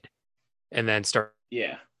Pixies did, and then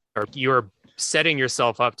you're setting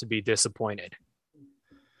yourself up to be disappointed.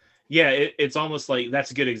 Yeah, it's almost like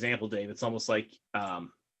that's a good example, Dave. It's almost like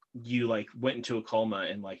you like went into a coma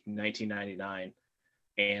in like 1999,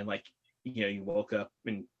 and like you woke up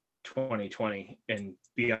in 2020, and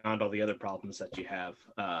beyond all the other problems that you have,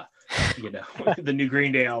 the new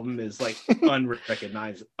Green Day album is like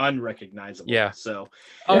unrecognizable. Yeah. So,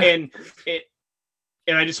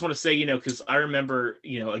 and I just want to say, because I remember,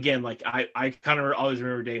 again, like I kind of always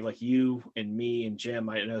remember, Dave, like you and me and Jim,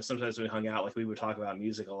 I know sometimes we hung out, like we would talk about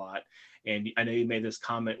music a lot. And I know you made this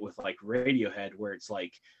comment with like Radiohead where it's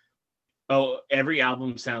like, oh, every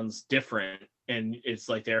album sounds different. And it's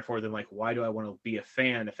like, therefore, then like, why do I want to be a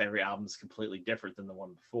fan if every album is completely different than the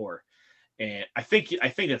one before? And I think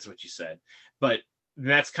that's what you said, but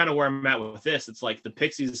that's kind of where I'm at with this. It's like the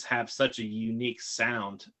Pixies have such a unique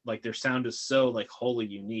sound. Like their sound is so like wholly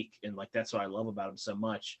unique. And like, that's what I love about them so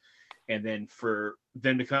much. And then for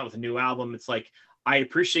them to come out with a new album, it's like, I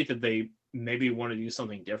appreciate that they maybe want to do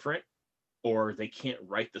something different, or they can't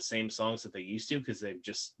write the same songs that they used to because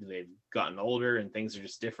they've gotten older and things are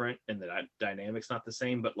just different and the dynamic's not the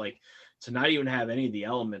same. But like to not even have any of the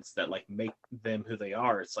elements that like make them who they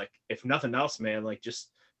are, it's like, if nothing else, man, like just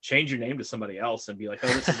change your name to somebody else and be like, oh,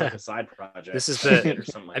 this is like a side project. This is or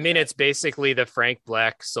something like that. It's basically the Frank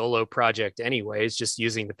Black solo project anyways, just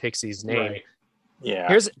using the Pixies name. Right.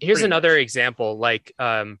 Yeah. Here's another example. Like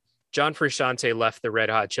John Frusciante left the Red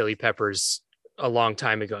Hot Chili Peppers a long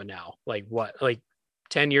time ago now, like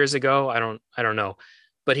 10 years ago. I don't know,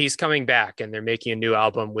 but he's coming back and they're making a new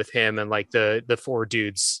album with him and like the four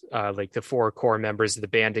dudes, like the four core members of the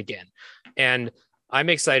band again. And I'm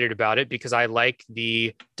excited about it because I like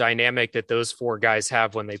the dynamic that those four guys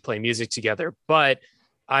have when they play music together, but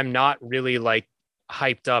I'm not really like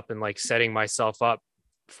hyped up and like setting myself up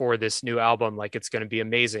for this new album like it's going to be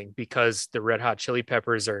amazing, because the Red Hot Chili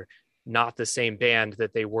Peppers are not the same band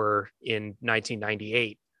that they were in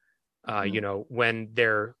 1998, when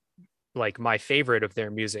they're like my favorite of their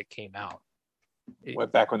music came out.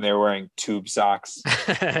 Back when they were wearing tube socks.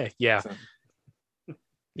 Yeah.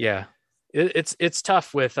 Yeah. It's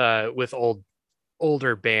tough with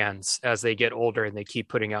older bands as they get older and they keep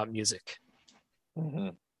putting out music.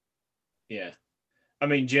 Mm-hmm. Yeah. I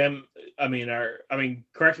mean, Jim,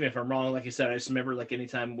 correct me if I'm wrong. Like I said, I just remember like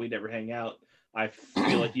anytime we'd ever hang out, I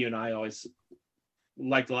feel like you and I always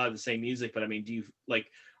liked a lot of the same music. But I mean, do you like,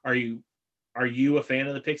 are you a fan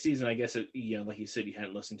of the Pixies? And I guess, like you said, you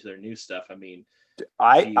hadn't listened to their new stuff. I mean,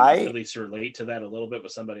 I at least relate to that a little bit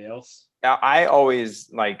with somebody else. I always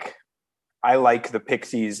I like the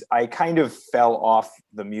Pixies. I kind of fell off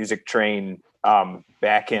the music train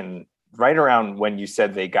back in right around when you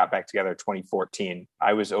said they got back together 2014.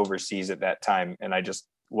 I was overseas at that time and I just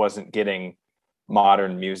wasn't getting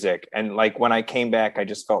modern music. And like when I came back, I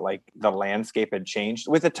just felt like the landscape had changed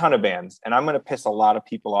with a ton of bands. And I'm going to piss a lot of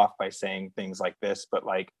people off by saying things like this, but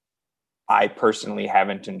like I personally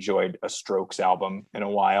haven't enjoyed a Strokes album in a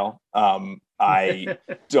while. I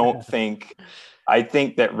think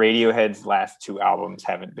that Radiohead's last two albums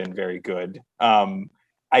haven't been very good.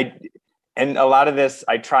 And a lot of this,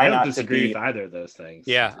 I don't disagree with either of those things.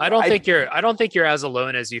 Yeah, I don't think you're as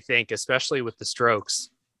alone as you think, especially with the Strokes.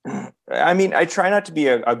 I mean, I try not to be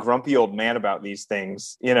a grumpy old man about these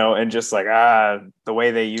things, and just like, the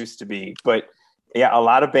way they used to be. But yeah, a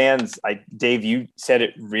lot of bands, Dave, you said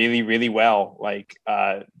it really, really well. Like,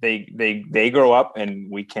 they grow up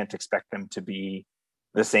and we can't expect them to be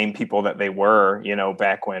the same people that they were,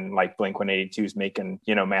 back when like Blink-182 is making,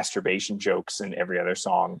 masturbation jokes in every other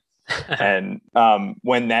song. And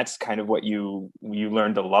when that's kind of what you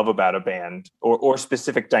learn to love about a band, or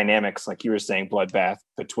specific dynamics, like you were saying, Bloodbath,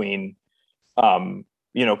 between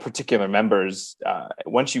particular members,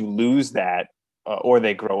 once you lose that, or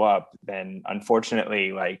they grow up, then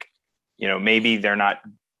unfortunately, like, maybe they're not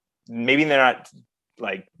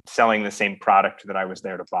like selling the same product that I was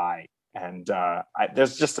there to buy. And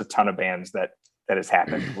there's just a ton of bands that has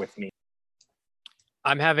happened with me.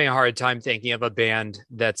 I'm having a hard time thinking of a band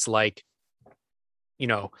that's like,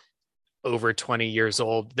 over 20 years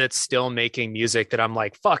old that's still making music that I'm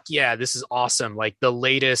like, fuck yeah, this is awesome. Like the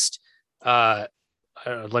latest, let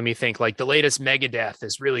me think, like the latest Megadeth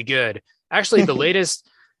is really good. Actually,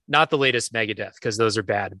 not the latest Megadeth, because those are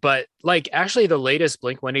bad, but like actually the latest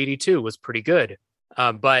Blink-182 was pretty good.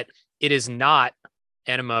 But it is not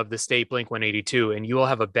Enema of the State Blink-182, and you will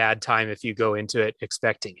have a bad time if you go into it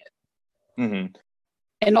expecting it. Mm-hmm.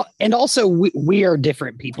 And also we are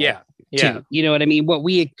different people. Yeah. Too. You know what I mean? What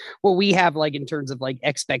we have, like, in terms of like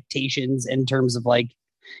expectations, in terms of like,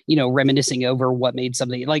 reminiscing over what made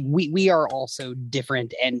something, like we are also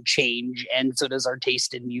different and change. And so does our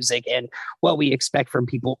taste in music and what we expect from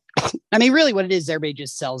people. I mean, really what it is, everybody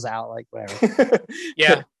just sells out, like whatever.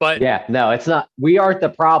 Yeah. But yeah, no, it's not. We aren't the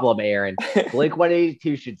problem, Aaron.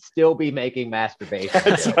 Blink-182 should still be making masturbation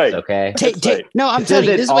That's jokes, right. okay? No, I'm telling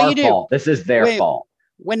you, this is what you do. Fault. This is their fault.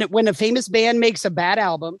 When a famous band makes a bad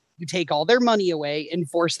album, you take all their money away and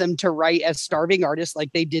force them to write as starving artists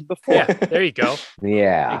like they did before. Yeah, there you go.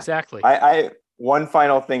 Yeah, exactly. I one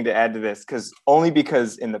final thing to add to this, because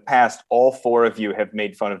in the past, all four of you have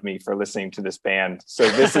made fun of me for listening to this band. So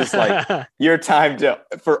this is like your time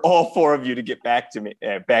for all four of you to get back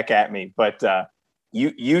at me. But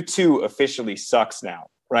you two officially sucks now,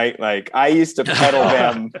 right? Like I used to peddle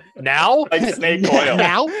them now, like snake oil.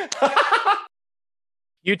 Now.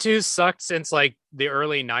 U2 sucked since like the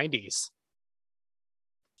early 90s.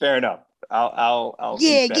 Fair enough. I'll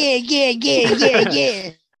Yeah.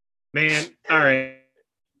 Man, all right.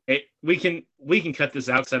 Hey, we can cut this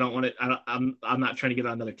out because I don't want it. I'm not trying to get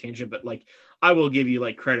on another tangent, but like I will give you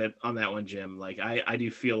like credit on that one, Jim. Like I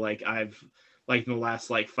do feel like I've, like, in the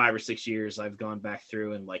last like 5 or 6 years, I've gone back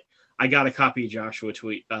through and like I got a copy of Joshua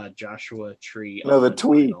Tree. No, the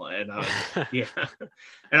tweet. And I was, yeah.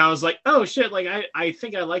 And I was like, oh shit, like I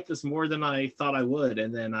think I like this more than I thought I would.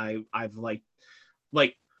 And then I've like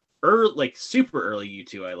super early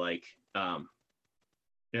U2 I like. And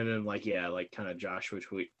then like, yeah, like kind of Joshua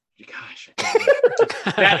Tree. Gosh,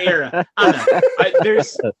 that era. I don't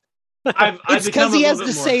know. It's because he has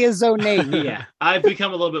to say his own name. Yeah, I've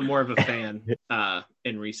become a little bit more of a fan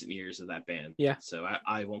in recent years of that band. Yeah, so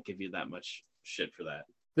I won't give you that much shit for that.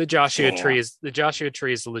 The Joshua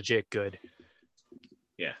Tree is legit good.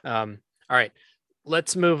 Yeah. All right,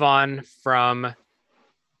 let's move on from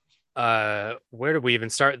where did we even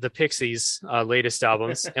start? The Pixies' latest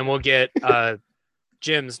albums, and we'll get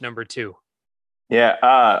Jim's number 2.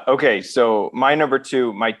 Yeah. Okay. So my number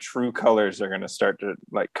 2, my true colors are going to start to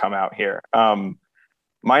like come out here.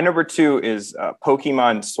 My number 2 is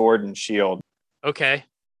Pokemon Sword and Shield. Okay.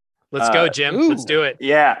 Let's go, Jim. Ooh. Let's do it.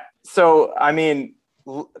 Yeah. So, I mean,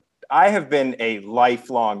 I have been a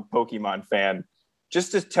lifelong Pokemon fan.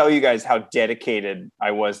 Just to tell you guys how dedicated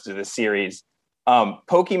I was to the series,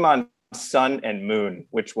 Pokemon Sun and Moon,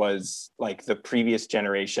 which was like the previous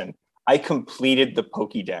generation, I completed the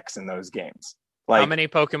Pokédex in those games. Like, how many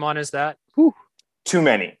Pokemon is that? Too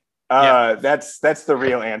many. Yeah. That's the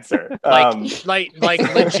real answer. like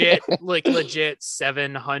legit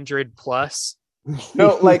 700 plus.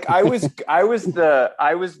 No, like I was the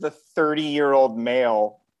 30-year-old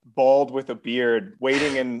male, bald with a beard,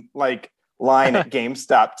 waiting in like line at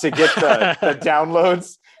GameStop to get the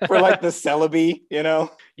downloads for like the Celebi,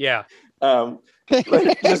 Yeah.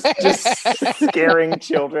 Like just scaring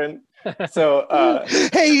children. So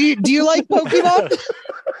hey, do you like Pokemon?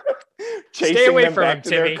 Chasing Stay away them from back him, to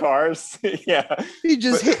Timmy. their cars. Yeah. You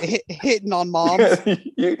just hitting on moms.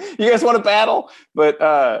 you guys want to battle?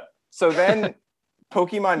 But so then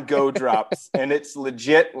Pokemon Go drops, and it's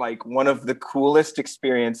legit like one of the coolest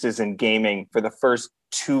experiences in gaming for the first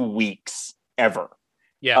 2 weeks ever.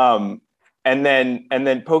 Yeah. And then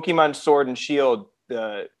Pokemon Sword and Shield,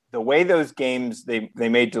 the way those games they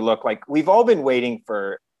made to look, like we've all been waiting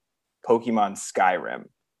for Pokemon Skyrim,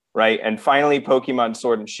 right? And finally, Pokemon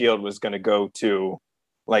Sword and Shield was going to go to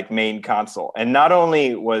like main console. And not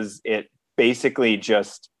only was it basically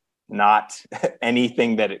just not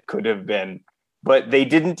anything that it could have been, but they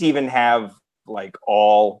didn't even have like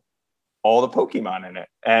all the Pokemon in it.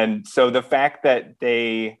 And so the fact that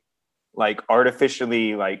they like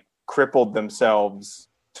artificially like crippled themselves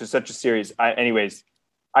to such a series. I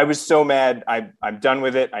was so mad. I'm done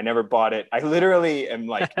with it. I never bought it. I literally am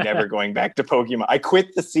like never going back to Pokemon. I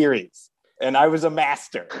quit the series and I was a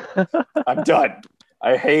master. I'm done.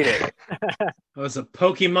 I hate it. I was a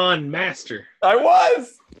Pokemon master. I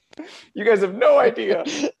was. You guys have no idea.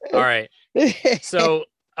 All right. So,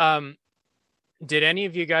 did any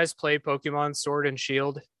of you guys play Pokemon Sword and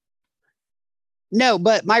Shield? No,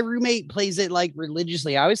 but my roommate plays it like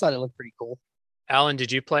religiously. I always thought it looked pretty cool. Alan,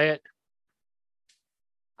 did you play it?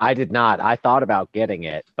 I did not. I thought about getting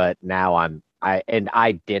it, but now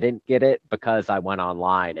I didn't get it because I went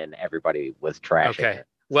online and everybody was trashing it.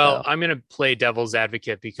 Well, I'm going to play devil's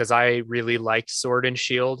advocate because I really liked Sword and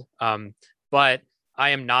Shield. But I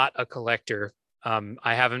am not a collector.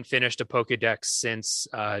 I haven't finished a Pokedex since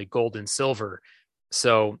Gold and Silver.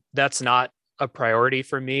 So that's not a priority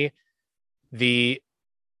for me. Pokemon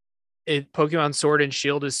Sword and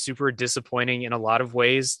Shield is super disappointing in a lot of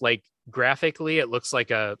ways. Like graphically, it looks like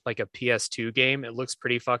a PS2 game. It looks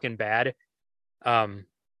pretty fucking bad.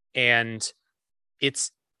 And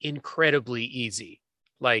it's incredibly easy.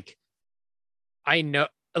 Like I know,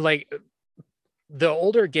 like the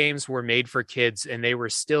older games were made for kids and they were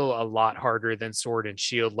still a lot harder than Sword and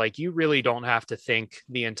Shield. Like you really don't have to think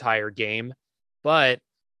the entire game, but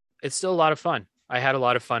it's still a lot of fun. I had a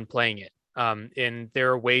lot of fun playing it. And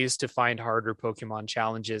there are ways to find harder Pokemon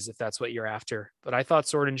challenges if that's what you're after. But I thought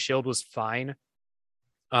Sword and Shield was fine.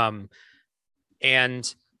 And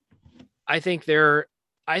I think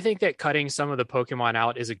that cutting some of the Pokemon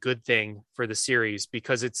out is a good thing for the series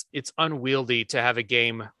because it's unwieldy to have a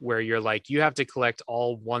game where you're like, you have to collect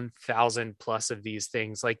all 1,000 plus of these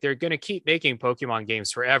things. Like they're going to keep making Pokemon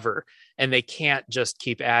games forever and they can't just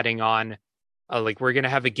keep adding on. Like we're going to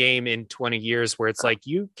have a game in 20 years where it's like,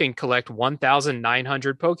 you can collect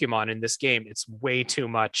 1,900 Pokemon in this game. It's way too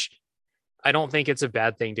much. I don't think it's a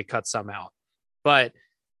bad thing to cut some out, but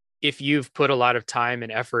if you've put a lot of time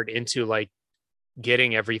and effort into like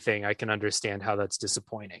getting everything, I can understand how that's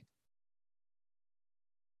disappointing.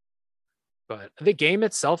 But the game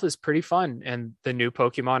itself is pretty fun and the new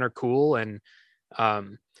Pokemon are cool. And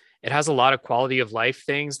it has a lot of quality of life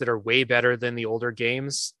things that are way better than the older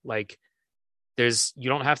games. Like you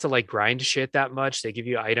don't have to like grind shit that much. They give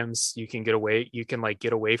you items. You can get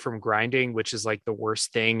away from grinding, which is like the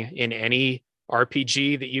worst thing in any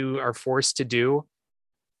RPG that you are forced to do.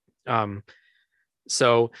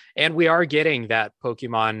 So, and we are getting that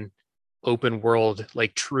Pokemon open world,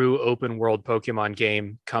 like true open world Pokemon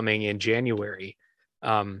game coming in January.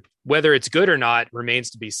 Whether it's good or not remains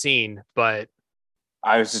to be seen, but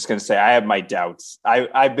I was just going to say, I have my doubts.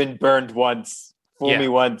 I've been burned once. Fool me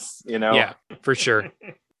once, Yeah, for sure.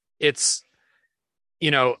 It's,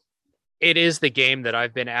 it is the game that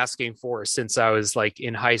I've been asking for since I was like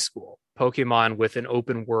in high school. Pokemon with an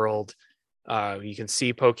open world. You can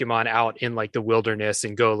see Pokemon out in like the wilderness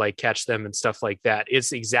and go like catch them and stuff like that.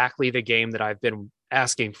 It's exactly the game that I've been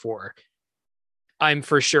asking for. I'm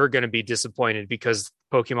for sure going to be disappointed because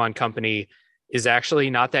Pokemon Company is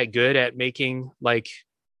actually not that good at making like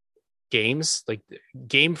games. Like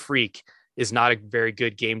Game Freak is not a very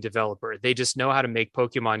good game developer. They just know how to make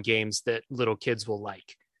Pokemon games that little kids will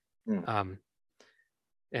like.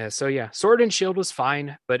 So yeah, Sword and Shield was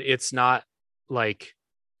fine, but it's not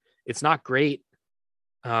great.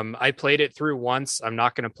 I played it through once. I'm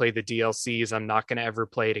not going to play the DLCs. I'm not going to ever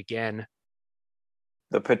play it again.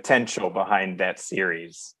 The potential behind that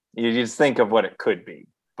series. You just think of what it could be,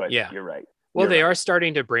 but yeah, you're right. Well, they are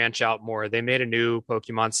starting to branch out more. They made a new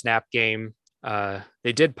Pokemon Snap game.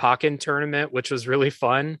 They did Pokken Tournament, which was really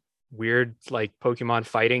fun. Weird, like Pokemon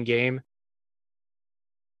fighting game.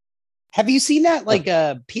 Have you seen that like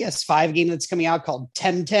a PS5 game that's coming out called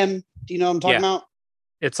Temtem? Do you know what I'm talking about?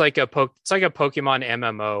 It's like a Pokemon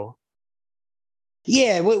MMO.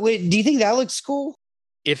 Yeah. Do you think that looks cool?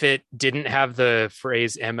 If it didn't have the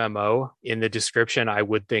phrase MMO in the description, I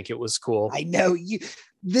would think it was cool. I know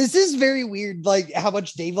this is very weird, like how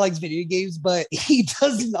much Dave likes video games, but he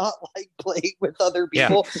does not like playing with other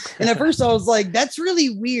people. Yeah. And at first I was like, that's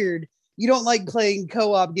really weird. You don't like playing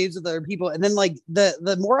co-op games with other people. And then like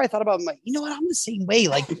the more I thought about it, I'm like, you know what? I'm the same way.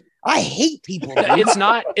 Like I hate people.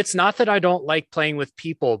 It's not that I don't like playing with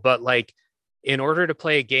people, but like in order to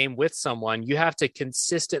play a game with someone, you have to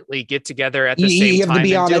consistently get together at the You same have time to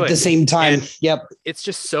be and on do at the it. same time. And Yep. it's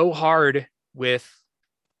just so hard with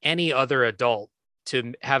any other adult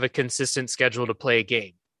to have a consistent schedule to play a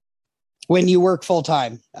game. When you work full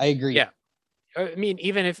time, I agree. Yeah. I mean,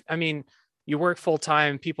 you work full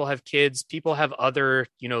time, people have kids, people have other,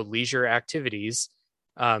 leisure activities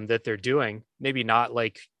that they're doing. Maybe not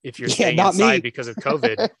like if you're staying inside because of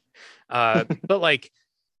COVID, but like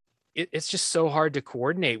it's just so hard to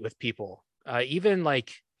coordinate with people. Even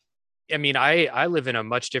like, I live in a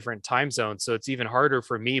much different time zone, so it's even harder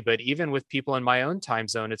for me. But even with people in my own time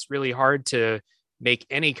zone, it's really hard to make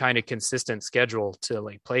any kind of consistent schedule to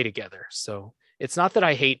like play together. So it's not that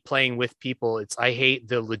I hate playing with people. I hate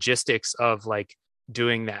the logistics of like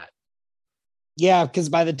doing that. Yeah, because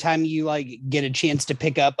by the time you like get a chance to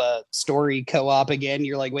pick up a story co-op again,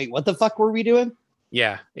 you're like, wait, what the fuck were we doing?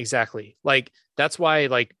 Yeah, exactly. Like that's why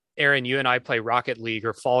like Aaron, you and I play Rocket League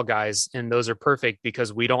or Fall Guys, and those are perfect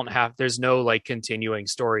because there's no like continuing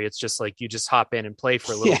story. It's just like you just hop in and play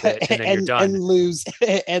for a little bit and then you're done. And lose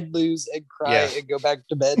and cry and go back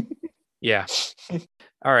to bed. Yeah.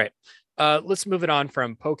 All right. Let's move it on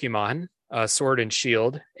from Pokemon, Sword and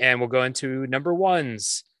Shield, and we'll go into number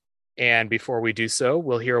ones. And before we do so,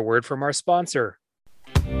 we'll hear a word from our sponsor.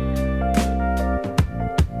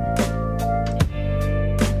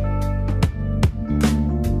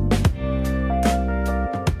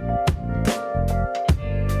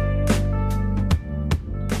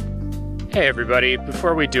 Hey everybody,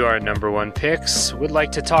 before we do our number one picks, we'd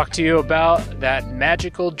like to talk to you about that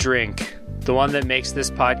magical drink, the one that makes this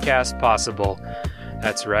podcast possible.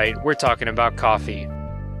 That's right, we're talking about coffee.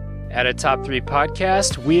 At a Top 3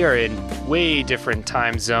 podcast, we are in way different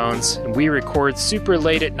time zones, and we record super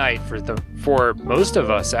late at night for most of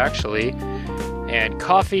us actually, and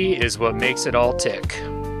coffee is what makes it all tick.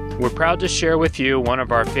 We're proud to share with you one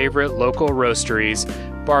of our favorite local roasteries,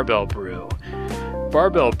 Barbell Brew.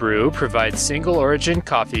 Barbell Brew provides single-origin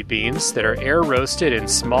coffee beans that are air-roasted in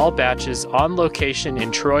small batches on location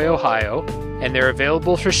in Troy, Ohio, and they're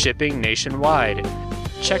available for shipping nationwide.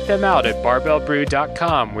 Check them out at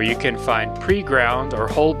barbellbrew.com, where you can find pre-ground or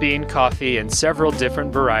whole bean coffee in several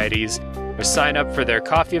different varieties, or sign up for their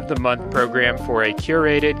Coffee of the Month program for a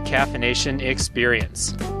curated caffeination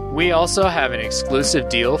experience. We also have an exclusive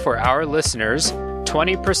deal for our listeners,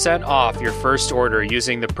 20% off your first order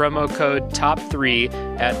using the promo code TOP3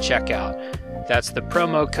 at checkout. That's the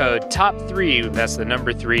promo code TOP3, that's the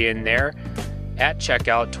number 3 in there, at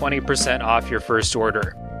checkout, 20% off your first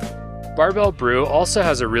order. Barbell Brew also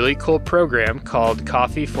has a really cool program called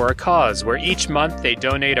Coffee for a Cause, where each month they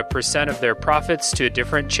donate 1% of their profits to a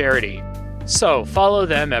different charity. So follow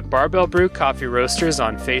them at Barbell Brew Coffee Roasters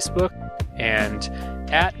on Facebook and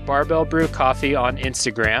at Barbell Brew Coffee on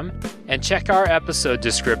Instagram, and check our episode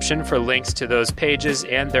description for links to those pages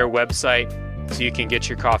and their website so you can get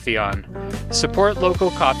your coffee on. Support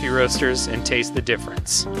local coffee roasters and taste the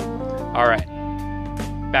difference. All right,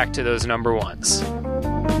 back to those number ones.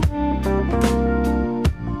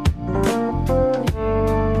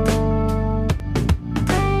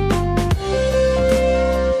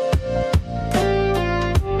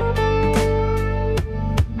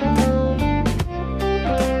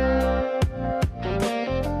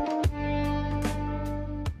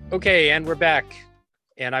 Okay, and we're back.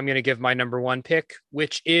 And I'm going to give my number one pick,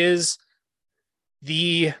 which is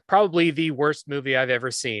probably the worst movie I've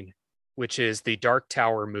ever seen, which is the Dark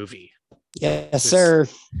Tower movie. Yes, sir.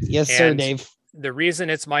 Yes, sir, Dave. The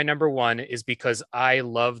reason it's my number one is because I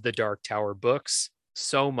love the Dark Tower books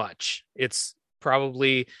so much. It's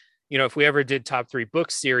probably, if we ever did top 3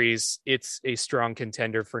 book series, it's a strong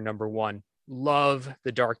contender for number one. Love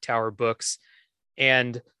the Dark Tower books.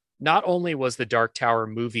 And not only was the Dark Tower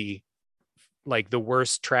movie like the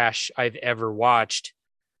worst trash I've ever watched,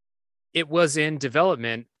 it was in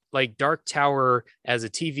development. Like Dark Tower as a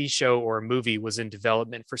TV show or a movie was in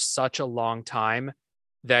development for such a long time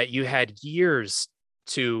that you had years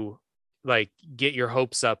to like get your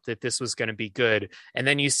hopes up that this was going to be good. And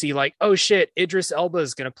then you see like, oh shit, Idris Elba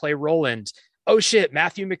is going to play Roland. Oh shit,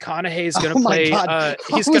 Matthew McConaughey is going to play,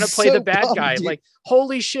 he's going to play the bad guy. Dude. Like,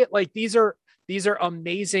 holy shit. Like these are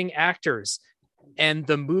amazing actors. And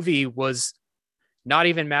the movie was not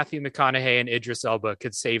even Matthew McConaughey and Idris Elba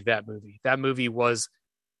could save that movie. That movie was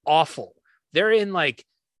awful. They're in like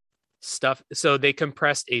stuff. So they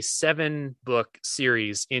compressed a 7-book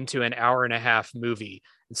series into an hour-and-a-half movie.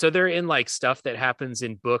 And so they're in like stuff that happens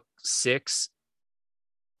in book 6,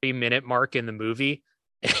 3-minute mark in the movie.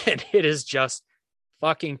 And it is just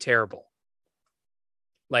fucking terrible.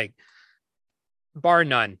 Like, bar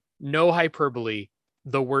none. No hyperbole.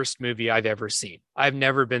 the worst movie I've ever seen. I've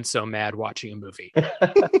never been so mad watching a movie.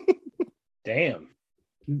 Damn.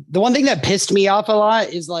 The one thing that pissed me off a lot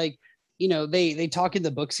is like, you know, they talk in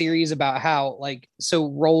the book series about how like, so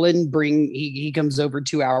Roland he comes over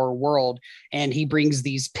to our world and he brings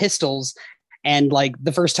these pistols. And like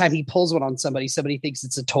the first time he pulls one on somebody thinks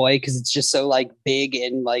it's a toy because it's just so like big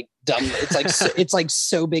and like dumb. It's like it's like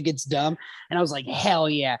so big it's dumb. And I was like, hell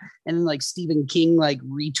yeah! And then like Stephen King like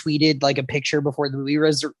retweeted like a picture before the movie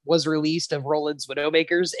was released of Roland's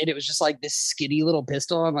Widowmakers, and it was just like this skinny little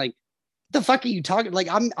pistol. I'm like, the fuck are you talking? Like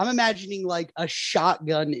I'm imagining like a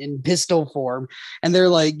shotgun in pistol form, and they're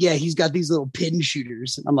like, yeah, he's got these little pin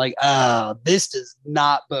shooters. And I'm like, oh, this does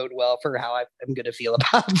not bode well for how I'm gonna feel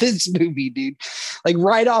about this movie, dude. Like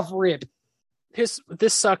right off rip. This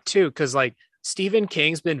sucked too, because like Stephen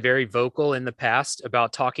King's been very vocal in the past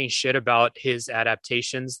about talking shit about his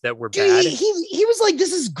adaptations that were bad. Dude, he was like,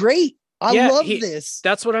 this is great. I love this.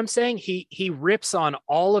 That's what I'm saying. He rips on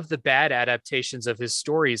all of the bad adaptations of his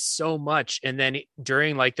stories so much. And then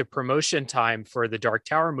during like the promotion time for the Dark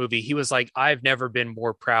Tower movie, he was like, I've never been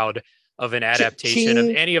more proud of an adaptation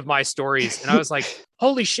of any of my stories. And I was like,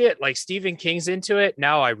 holy shit, like Stephen King's into it.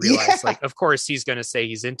 Now I realize like, of course he's going to say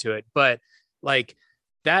he's into it, but like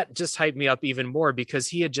that just hyped me up even more because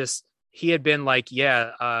he had been like,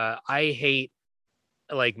 I hate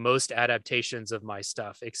like most adaptations of my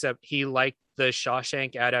stuff, except he liked the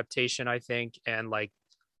Shawshank adaptation, I think, and like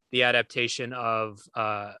the adaptation of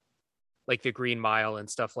like the Green Mile and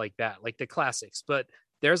stuff like that, like the classics. But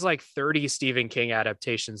there's like 30 Stephen King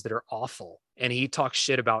adaptations that are awful, and he talks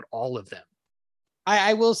shit about all of them.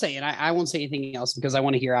 I will say, and I won't say anything else because I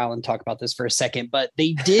want to hear Alan talk about this for a second, but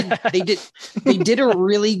they did a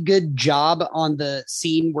really good job on the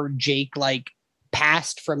scene where Jake like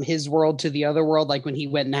passed from his world to the other world, like when he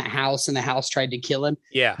went in that house and the house tried to kill him.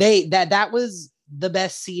 Yeah, that was the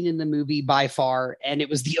best scene in the movie by far, and it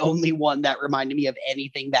was the only one that reminded me of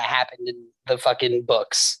anything that happened in the fucking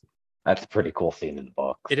books. That's a pretty cool scene in the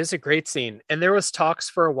book. It is a great scene, and there was talks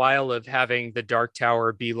for a while of having the Dark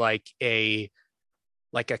Tower be like a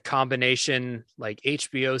combination like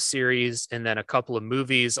HBO series and then a couple of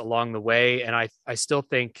movies along the way. And I still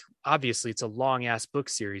think obviously it's a long ass book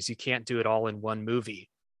series. You can't do it all in one movie.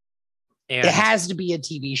 And it has to be a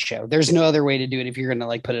TV show. There's no other way to do it if you're going to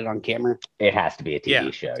like put it on camera. It has to be a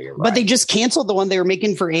TV show. You're right. But they just canceled the one they were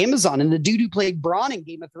making for Amazon, and the dude who played Bronn in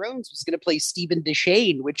Game of Thrones was going to play Stephen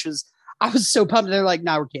Deshane, I was so pumped. They're like,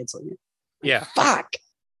 nah, we're canceling it. Yeah. Fuck.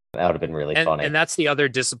 That would have been really funny. And that's the other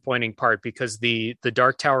disappointing part, because the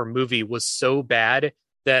Dark Tower movie was so bad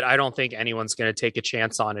that I don't think anyone's going to take a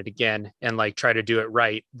chance on it again and like try to do it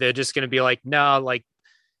right. They're just going to be like, no, like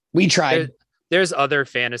we tried. There's other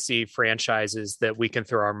fantasy franchises that we can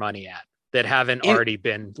throw our money at that haven't already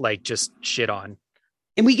been like just shit on.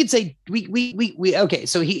 And we could say we okay.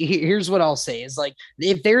 So here's what I'll say is like,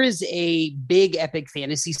 if there is a big epic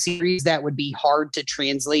fantasy series that would be hard to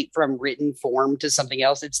translate from written form to something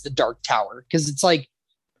else, it's the Dark Tower, because it's like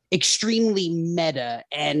extremely meta,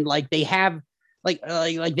 and like they have like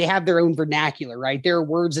they have their own vernacular, right? There are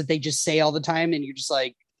words that they just say all the time, and you're just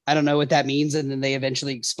like, I don't know what that means, and then they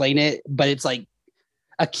eventually explain it, but it's like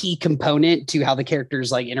a key component to how the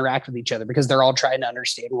characters like interact with each other, because they're all trying to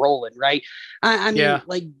understand Roland, right? I mean,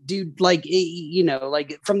 like, dude, like, you know,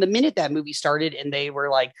 like from the minute that movie started and they were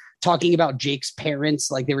like talking about Jake's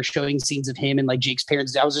parents, like they were showing scenes of him and like Jake's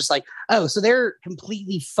parents, I was just like, oh, so they're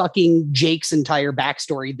completely fucking Jake's entire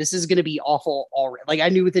backstory. This is going to be awful already. Like I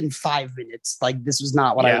knew within 5 minutes, like this was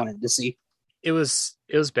not what I wanted to see. It was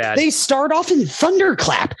bad. They start off in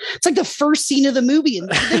Thunderclap. It's like the first scene of the movie, and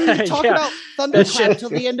they didn't even talk about Thunderclap until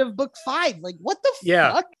the end of book 5. Like, what the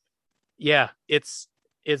fuck? Yeah, it's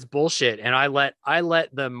bullshit. And I let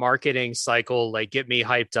the marketing cycle like get me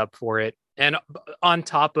hyped up for it. And on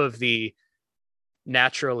top of the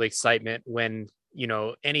natural excitement when, you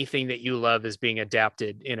know, anything that you love is being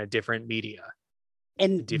adapted in a different media.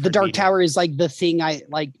 And the Dark Tower is like the thing I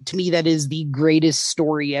like, to me, that is the greatest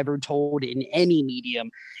story ever told in any medium.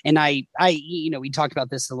 And I, you know, we talked about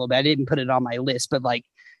this a little bit. I didn't put it on my list, but like,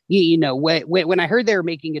 you know, when I heard they were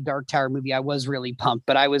making a Dark Tower movie, I was really pumped,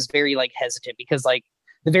 but I was very like hesitant, because like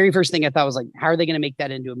the very first thing I thought was like, how are they going to make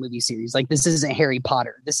that into a movie series? Like, this isn't Harry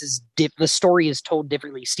Potter. This is the story is told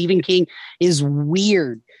differently. Stephen King is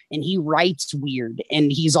weird, and he writes weird,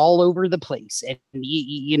 and he's all over the place. And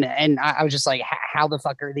you know, and I was just like, how the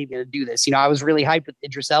fuck are they going to do this? You know, I was really hyped with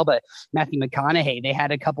Idris Elba, Matthew McConaughey. They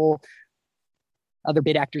had a couple other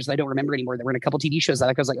bit actors that I don't remember anymore that were in a couple TV shows that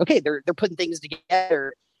I was like, okay, they're putting things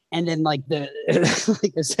together. And then like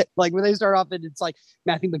like I said, like when they start off and it's like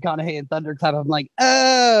Matthew McConaughey and Thunderclap, I'm like,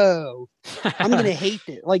 oh, I'm gonna hate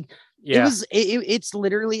it. Like it's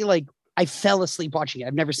literally like I fell asleep watching it.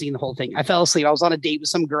 I've never seen the whole thing. I fell asleep. I was on a date with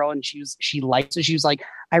some girl and she liked it. She was like,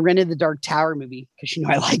 I rented the Dark Tower movie because she knew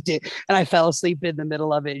I liked it. And I fell asleep in the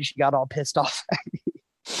middle of it and she got all pissed off.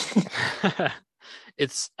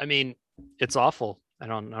 It's awful. I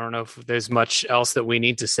don't know if there's much else that we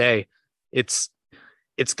need to say. It's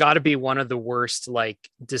got to be one of the worst like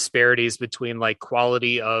disparities between like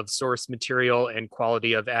quality of source material and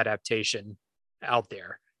quality of adaptation out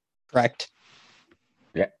there. Correct.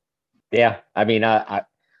 Yeah. I mean, I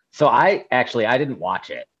didn't watch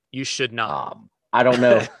it. You should not. I don't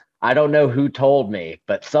know. I don't know who told me,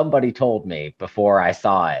 but somebody told me before I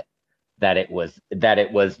saw it that it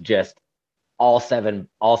was just all seven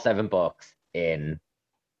books in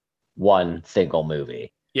one single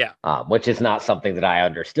movie. Yeah. Which is not something that I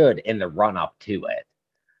understood in the run up to it.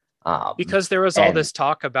 Because there was all this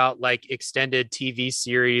talk about like extended TV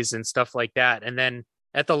series and stuff like that. And then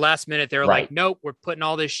at the last minute, they were like, nope, we're putting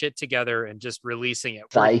all this shit together and just releasing it.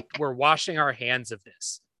 We're washing our hands of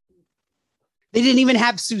this. They didn't even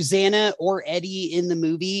have Susanna or Eddie in the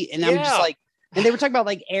movie. And I'm just like, and they were talking about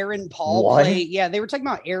like Aaron Paul they were talking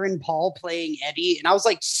about Aaron Paul playing Eddie. And I was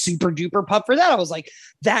like super duper pumped for that. I was like,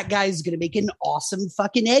 that guy's going to make an awesome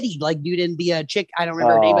fucking Eddie. Like, dude, and the chick, I don't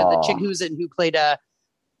remember her name, but the chick who played, I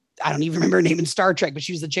don't even remember her name in Star Trek, but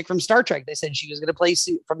she was the chick from Star Trek. They said she was going to play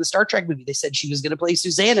from the Star Trek movie. They said she was going to play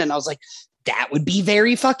Susanna. And I was like, that would be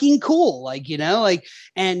very fucking cool. Like, you know, like,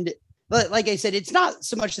 and like I said, it's not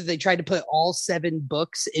so much that they tried to put all 7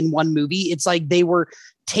 books in one movie. It's like they were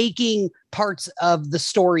taking parts of the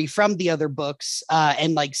story from the other books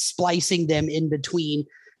and like splicing them in between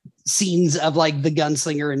scenes of like the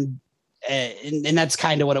gunslinger and that's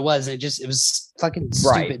kind of what it was. It was fucking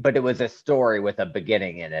stupid. Right, but it was a story with a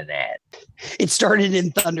beginning and an end. It started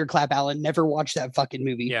in Thunderclap. Alan never watched that fucking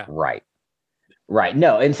movie. Yeah, right.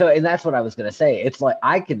 No, and that's what I was gonna say. It's like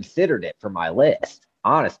I considered it for my list,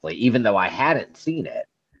 honestly, even though I hadn't seen it,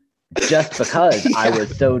 just because I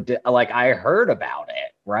was so I heard about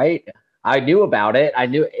it. Right, I knew about it. I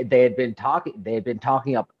knew they had been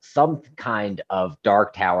talking up some kind of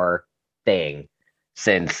Dark Tower thing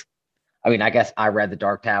since. I mean, I guess I read the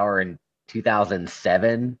Dark Tower in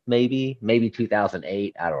 2007, maybe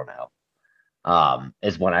 2008. I don't know.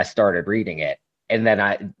 Is when I started reading it. And then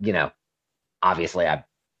obviously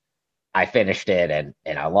I finished it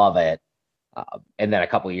and I love it. And then a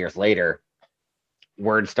couple of years later,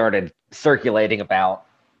 word started circulating about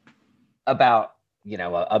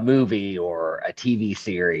a movie or a TV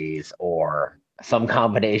series or some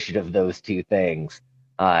combination of those two things.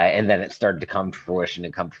 And then it started to come to fruition.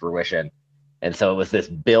 And so it was this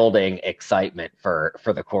building excitement for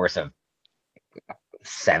the course of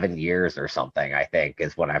 7 years or something, I think,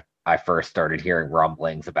 is when I first started hearing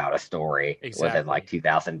rumblings about a story. Exactly. Within like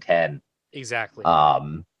 2010. Exactly.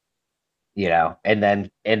 And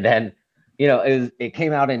then it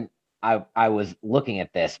came out and I was looking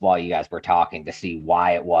at this while you guys were talking to see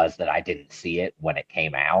why it was that I didn't see it when it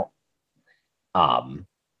came out.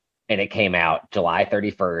 And it came out July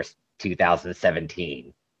 31st,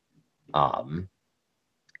 2017.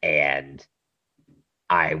 And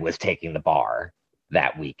I was taking the bar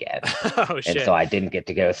that weekend. Oh, shit. And so I didn't get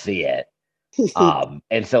to go see it.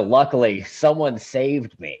 And so luckily someone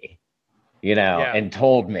saved me, and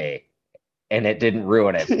told me, and it didn't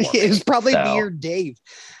ruin it for me. It was probably me or Dave.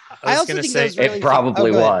 I was going to say really it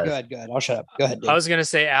probably was. Go ahead. I'll shut up. Go ahead, Dave. I was going to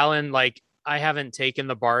say, Alan, like, I haven't taken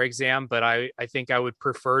the bar exam, but I think I would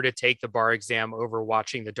prefer to take the bar exam over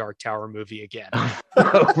watching the Dark Tower movie again.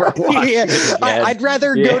 I'd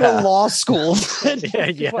rather go to law school than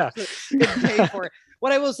pay for it.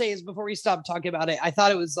 What I will say is, before we stop talking about it, I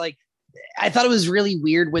thought it was really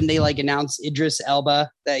weird when they like announced Idris Elba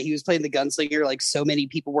that he was playing the gunslinger. Like, so many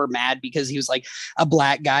people were mad because he was like a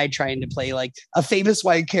black guy trying to play like a famous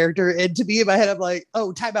white character. And to me in my head, I'm like,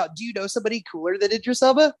 oh, time out. Do you know somebody cooler than Idris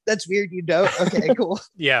Elba? That's weird. You don't? Okay, cool.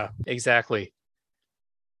 Yeah, exactly.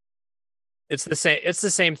 It's the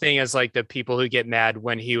same thing as like the people who get mad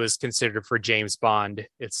when he was considered for James Bond.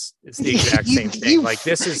 It's the exact same thing. Like,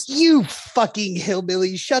 this is you fucking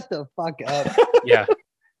hillbilly. Shut the fuck up. Yeah.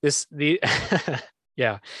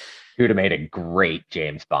 Yeah. He would have made a great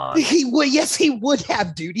James Bond. Yes, he would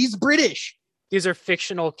have, dude. He's British. These are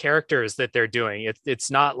fictional characters that they're doing.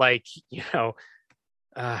 It's not like,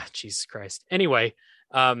 Jesus Christ. Anyway,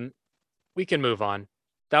 we can move on.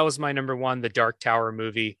 That was my number 1, the Dark Tower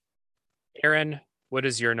movie. Aaron, what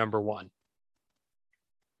is your number 1?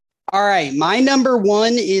 All right, my number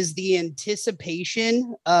one is the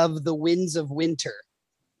anticipation of the Winds of Winter.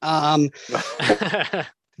 The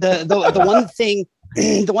one thing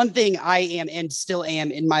the one thing I am and still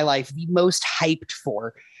am in my life the most hyped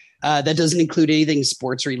for, that doesn't include anything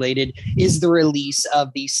sports related, is the release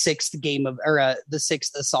of the sixth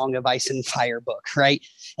A Song of Ice and Fire book, right?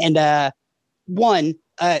 And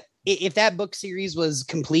if that book series was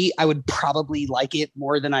complete, I would probably like it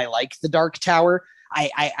more than I like The Dark Tower.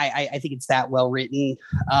 I think it's that well written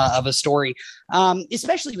of a story,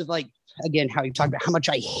 especially with, like, again, how you talked about how much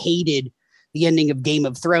I hated the ending of Game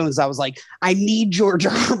of Thrones. I was like, I need George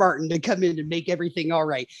R. R. Martin to come in and make everything all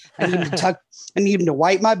right. I need him to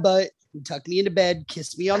wipe my butt and tuck me into bed,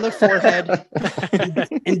 kiss me on the forehead,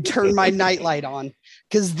 and turn my nightlight on.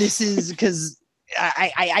 Because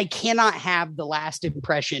I cannot have the last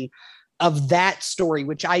impression of that story,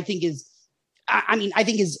 which I think is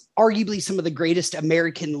arguably some of the greatest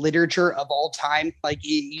American literature of all time. Like,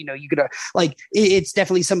 you could it's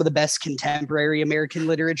definitely some of the best contemporary American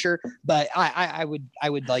literature, but I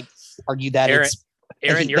would like argue that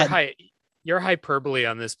Aaron, your hyperbole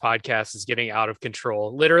on this podcast is getting out of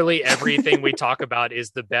control. Literally everything we talk about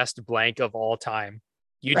is the best blank of all time.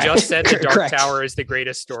 You just said The Dark Tower is the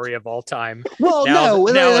greatest story of all time. Well, now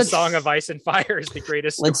A Song of Ice and Fire is the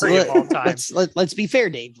greatest story of all time. Let's be fair,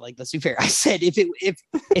 Dave. Let's be fair. I said if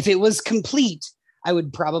it was complete, I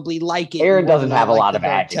would probably like it. Aaron doesn't have a lot of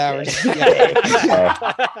adjectives.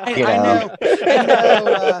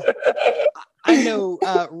 I know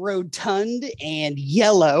rotund and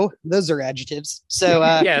yellow. Those are adjectives. So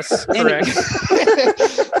yes, correct.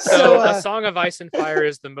 So A Song of Ice and Fire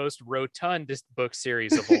is the most rotund book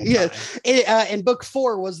series of all time. Yes, and book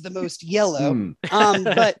 4 was the most yellow.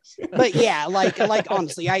 But yeah, like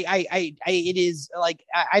honestly, it is like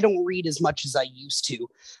I don't read as much as I used to,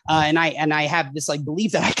 and I have this like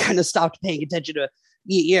belief that I kind of stopped paying attention to.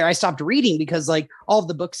 Yeah, I stopped reading because like all of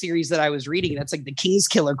the book series that I was reading, that's like the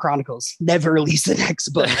Kingskiller Chronicles, never released the next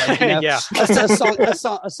book. Like, yeah,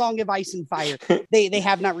 a song of Ice and Fire. They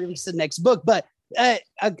have not released the next book, but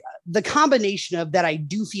the combination of that, I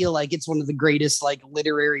do feel like it's one of the greatest like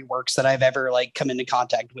literary works that I've ever like come into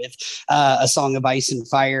contact with. A Song of Ice and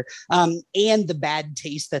Fire, and the bad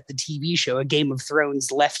taste that the TV show, A Game of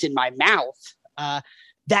Thrones, left in my mouth.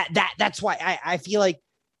 That's why I feel like,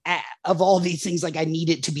 of all these things, like I need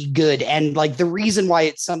it to be good, and like the reason why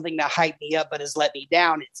it's something that hyped me up but has let me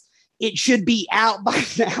down, it should be out by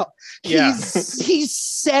now. Yeah. He's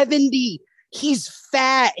 70. He's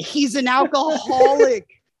fat. He's an alcoholic.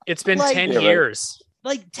 It's been 10 years.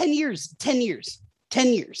 Like 10 years,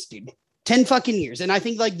 dude. 10 fucking years. And I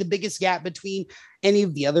think like the biggest gap between any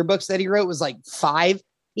of the other books that he wrote was like 5.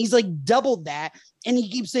 He's like doubled that. And he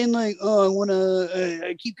keeps saying like, oh, I want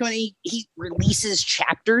to keep coming. He releases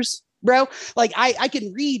chapters, bro. Like I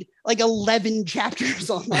can read like 11 chapters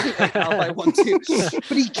online right now if I want to,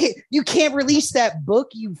 but you can't release that book,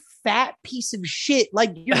 you fat piece of shit.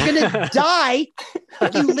 Like you're going to die.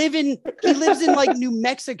 He lives in like New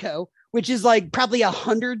Mexico, which is like probably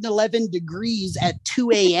 111 degrees at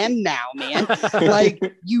 2 a.m. now, man. Like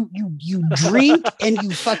you drink and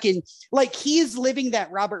you fucking, like he is living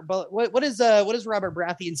that Robert, what does Robert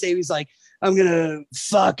Baratheon say? He's like, I'm gonna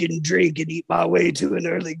fucking drink and eat my way to an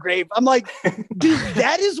early grave. I'm like, dude,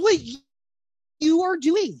 that is what you are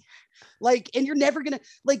doing. Like, and you're never gonna,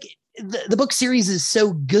 like, the book series is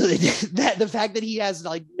so good that the fact that he has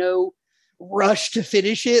like no rush to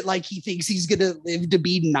finish it, like he thinks he's gonna live to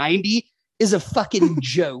be 90, is a fucking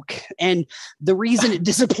joke. And the reason it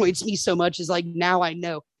disappoints me so much is like, now I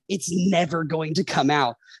know it's never going to come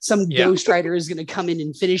out. Some ghostwriter is going to come in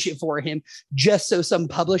and finish it for him just so some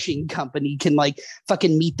publishing company can like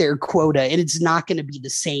fucking meet their quota, and it's not going to be the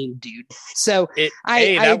same, dude. So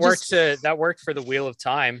that worked for the Wheel of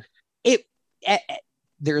Time.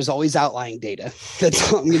 There's always outlying data.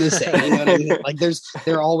 That's all I'm going to say. You know what I mean? Like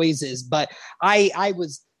there always is. But I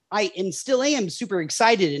and still am super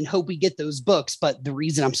excited and hope we get those books. But the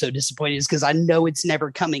reason I'm so disappointed is because I know it's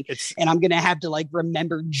never coming. And I'm going to have to like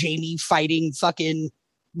remember Jamie fighting fucking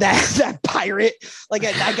that pirate. Like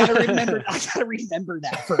I got to remember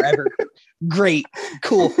that forever. Great.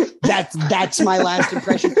 Cool. That's my last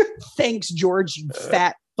impression. Thanks, George, you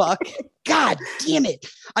fat fuck. God damn it.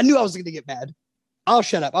 I knew I was going to get mad. I'll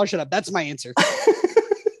shut up. That's my answer.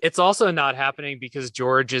 It's also not happening because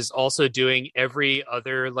George is also doing every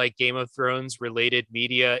other like Game of Thrones related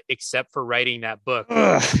media except for writing that book.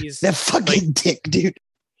 He's that fucking dick, dude.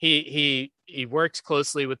 He works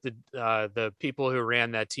closely with the people who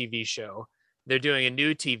ran that TV show. They're doing a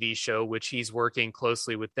new TV show which he's working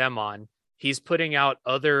closely with them on. He's putting out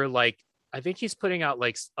other like he's putting out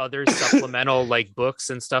like other supplemental like books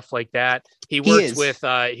and stuff like that. He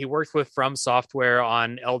worked with From Software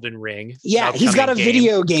on Elden Ring. Yeah, he's got a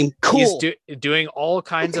video game. Cool. He's doing all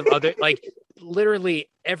kinds of other like literally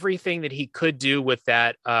everything that he could do with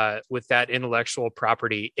that intellectual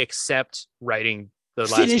property except writing the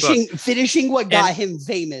last book. Finishing what got him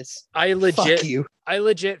famous. I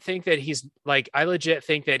legit think that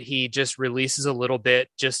he just releases a little bit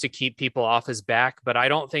just to keep people off his back, but I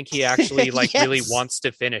don't think he actually really wants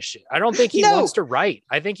to finish it. I don't think he wants to write.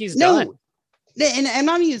 I think he's done. And I'm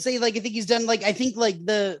not even saying like I think he's done. Like I think like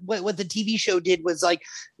what the TV show did was like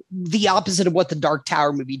the opposite of what the Dark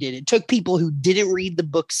Tower movie did. It took people who didn't read the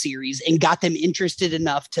book series and got them interested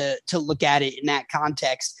enough to look at it in that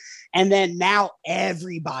context. And then now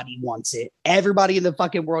everybody wants it. Everybody in the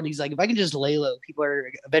fucking world. He's like, if I can just lay low, people are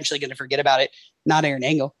eventually going to forget about it. Not Aaron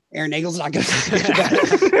Engel. Aaron Engel's not going to forget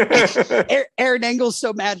about it. Aaron Engel's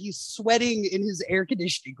so mad he's sweating in his air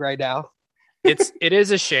conditioning right now. It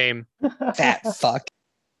is a shame. Fat fuck.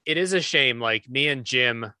 It is a shame. Like me and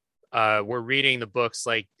Jim were reading the books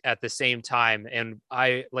like at the same time, and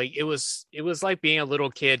I like it was like being a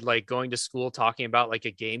little kid, like going to school talking about like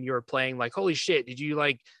a game you were playing. Like, holy shit, did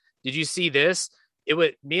you see this?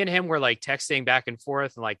 Me and him were like texting back and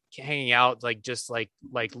forth and like hanging out, like just like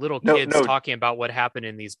little kids talking about what happened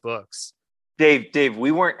in these books. Dave,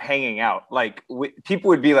 we weren't hanging out. Like people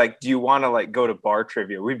would be like, do you want to like go to bar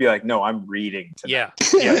trivia? We'd be like, no, I'm reading tonight.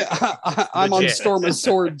 Yeah. I'm on Storm of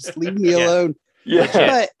Swords. Leave me alone. Yeah.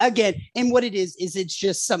 But again, and what it is it's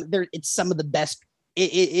just it's some of the best.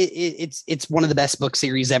 It's one of the best book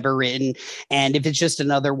series ever written. And if it's just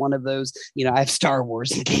another one of those, I have Star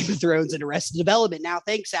Wars and Game of Thrones and Arrested Development now,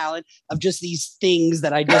 thanks Alan, of just these things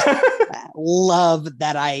that I just love,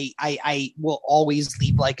 that I will always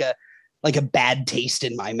leave like a bad taste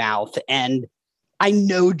in my mouth. And I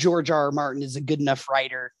know George R.R. Martin is a good enough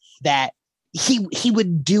writer that he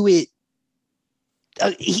would do it.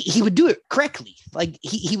 He would do it correctly. Like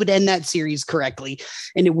he would end that series correctly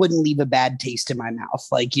and it wouldn't leave a bad taste in my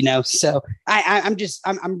mouth. So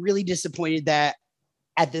I'm really disappointed that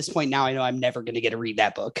at this point now I know I'm never going to get to read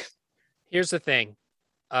that book. Here's the thing.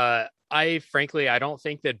 I frankly don't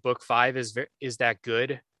think that book 5 is that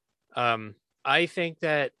good. I think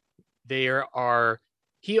that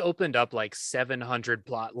he opened up like 700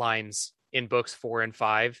 plot lines in books 4 and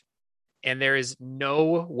 5. And there is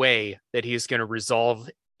no way that he's going to resolve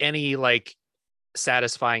any like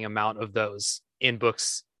satisfying amount of those in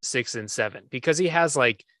books 6 and 7, because he has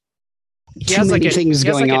too many things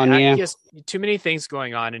going on. He has too many things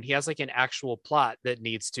going on, and he has like an actual plot that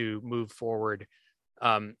needs to move forward.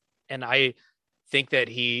 And I think that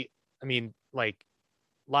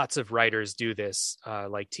lots of writers do this,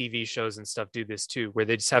 like TV shows and stuff do this too, where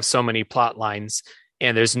they just have so many plot lines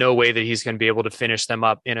and there's no way that he's going to be able to finish them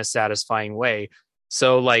up in a satisfying way.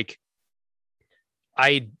 So like,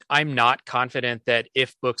 I'm not confident that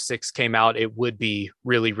if book 6 came out, it would be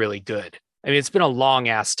really, really good. I mean, it's been a long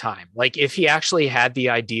ass time. Like if he actually had the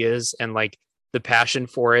ideas and like the passion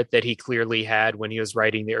for it that he clearly had when he was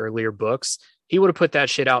writing the earlier books, he would have put that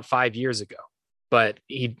shit out 5 years ago. But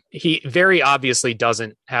he very obviously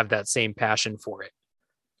doesn't have that same passion for it.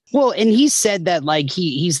 Well, and he said that like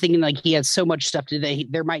he's thinking like he has so much stuff today,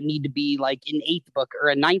 there might need to be like an 8th book or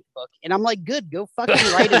a 9th book. And I'm like, good, go fucking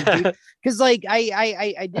write it, dude. Because like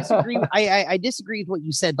I disagree. I disagree with what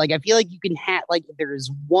you said. Like I feel like you can have like if there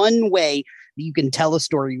is one way that you can tell a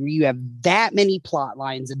story where you have that many plot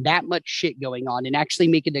lines and that much shit going on and actually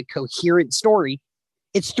make it a coherent story,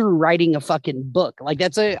 it's through writing a fucking book. Like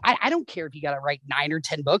I don't care if you got to write 9 or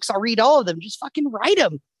 10 books. I'll read all of them. Just fucking write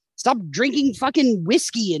them. Stop drinking fucking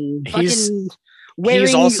whiskey and fucking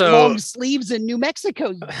wearing long sleeves in New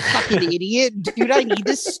Mexico, you fucking idiot. Dude, I need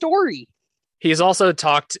this story. He's also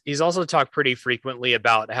talked pretty frequently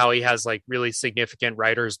about how he has like really significant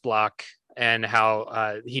writer's block and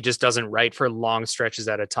how he just doesn't write for long stretches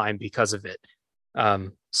at a time because of it.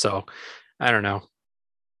 So I don't know.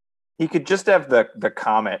 He could just have the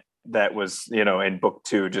comet that was, in book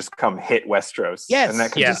 2 just come hit Westeros. Yes. And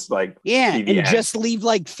that could just like and just leave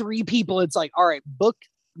like 3 people. It's like, all right, book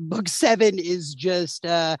 7 is just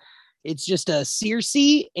it's just a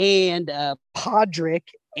Cersei and Podrick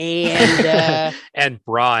and and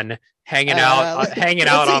Bronn hanging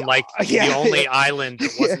out on like the only island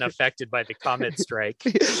that wasn't affected by the comet strike.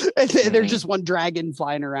 And there's just one dragon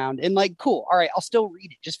flying around and like, cool. All right, I'll still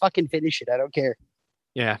read it. Just fucking finish it. I don't care.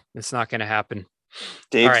 Yeah, it's not going to happen.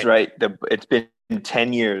 Dave's right. It's been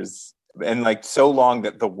 10 years and like so long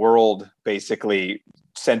that the world basically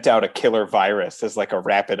sent out a killer virus as like a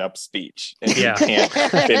wrap it up speech and you can't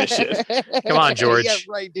finish it. Come on, George. Yeah,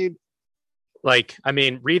 right, dude. Like, I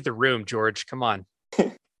mean, read the room, George. Come on.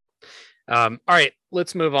 All right,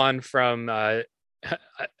 let's move on from.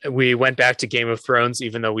 We went back to Game of Thrones,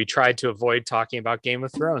 even though we tried to avoid talking about Game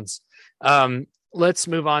of Thrones. Let's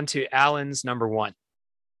move on to Alan's number one.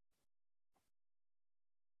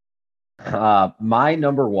 My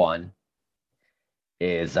number one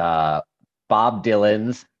is Bob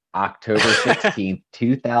Dylan's October 16th,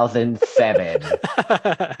 2007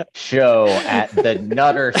 show at the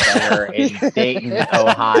Nutter Center in Dayton,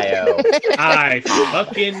 Ohio. I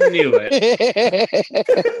fucking knew it.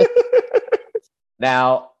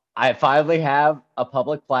 Now, I finally have a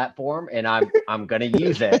public platform and I'm going to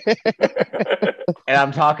use it. And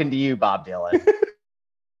I'm talking to you, Bob Dylan.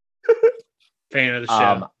 Fan of the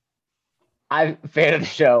show. I'm fan of the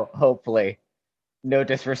show, hopefully. No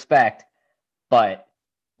disrespect, but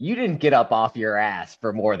you didn't get up off your ass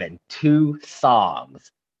for more than 2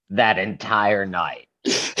 songs that entire night.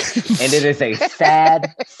 And it is a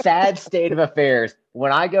sad, sad state of affairs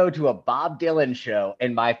when I go to a Bob Dylan show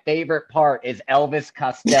and my favorite part is Elvis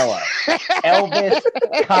Costello. Elvis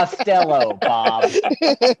Costello, Bob.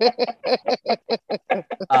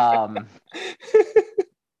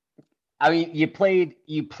 I mean, you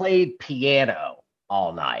played piano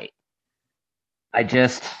all night. I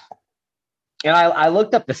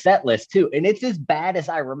looked up the set list too, and it's as bad as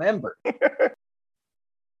I remember.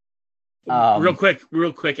 Real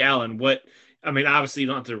quick, Alan. Obviously you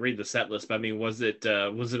don't have to read the set list, but I mean, was it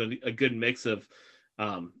a good mix of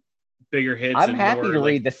bigger hits? I'm and happy more, to like,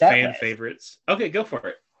 read the set fan list. favorites. Okay, go for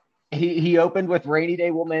it. He opened with Rainy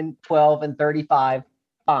Day Woman 12 and 35,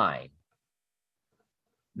 fine.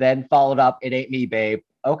 Then followed up It Ain't Me, Babe.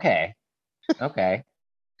 Okay.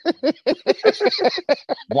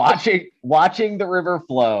 watching the river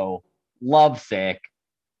flow, Lovesick,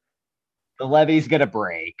 The Levee's Gonna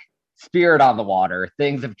Break, Spirit on the Water,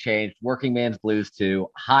 Things Have Changed, Working Man's Blues 2,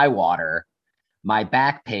 High Water, My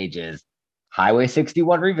Back Pages, Highway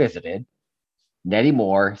 61 Revisited, Nettie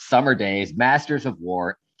Moore, Summer Days, Masters of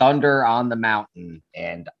War, Thunder on the Mountain,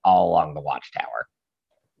 and All Along the Watchtower.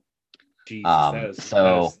 Jesus,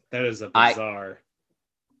 that is a bizarre.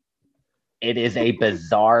 It is a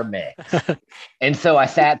bizarre mix. And so I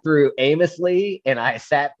sat through Amosley and I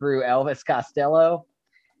sat through Elvis Costello,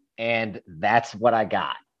 and that's what I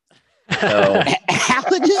got. So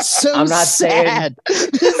Alan is so I'm not sad.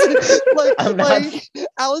 saying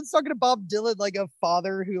Alan's talking to Bob Dylan like a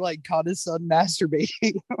father who like caught his son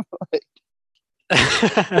masturbating.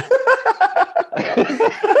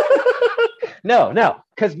 No,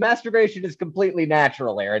 because masturbation is completely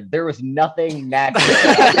natural, Aaron. There was nothing natural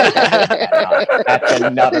at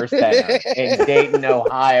the Nutter Center in Dayton,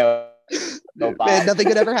 Ohio. Man, nothing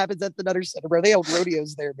good ever happens at the Nutter Center, bro. They hold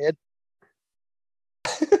rodeos there, man.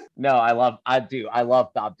 No, I love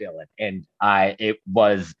Bob Dylan, and it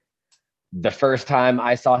was the first time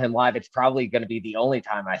I saw him live. It's probably going to be the only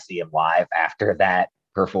time I see him live after that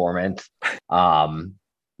performance.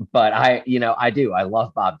 But I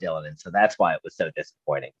love Bob Dylan, and so that's why it was so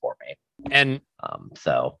disappointing for me. And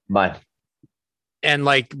my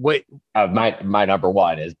number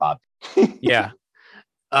one is Bob. Yeah.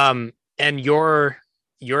 And your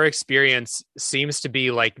experience seems to be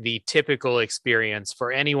like the typical experience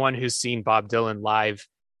for anyone who's seen Bob Dylan live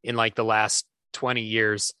in like the last 20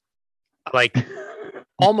 years. Like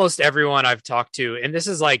almost everyone I've talked to, and this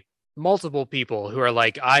is like multiple people who are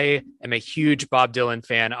like, I am a huge Bob Dylan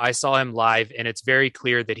fan. I saw him live, and it's very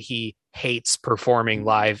clear that he hates performing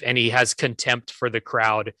live, and he has contempt for the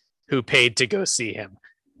crowd who paid to go see him.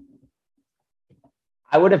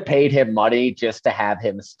 I would have paid him money just to have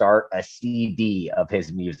him start a CD of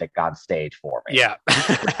his music on stage for me. Yeah.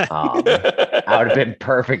 I would have been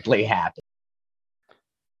perfectly happy.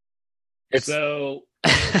 So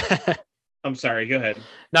I'm sorry, go ahead.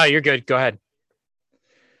 No, you're good. Go ahead.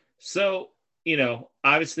 So,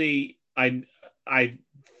 obviously I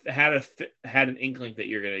had an inkling that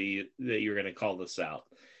you're gonna call this out.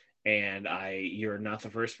 And you're not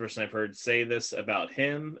the first person I've heard say this about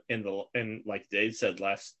him in like Dave said,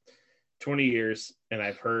 last 20 years. And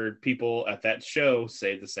I've heard people at that show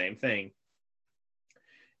say the same thing.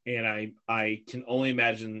 And I can only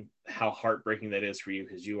imagine how heartbreaking that is for you,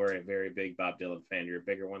 because you are a very big Bob Dylan fan. You're a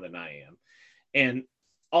bigger one than I am. And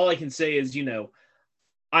all I can say is,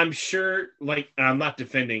 I'm sure, like, I'm not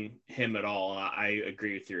defending him at all. I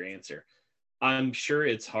agree with your answer. I'm sure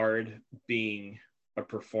it's hard being a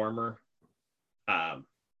performer and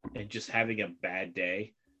just having a bad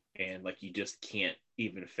day, and like you just can't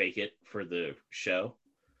even fake it for the show.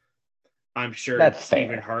 I'm sure That's it's fair.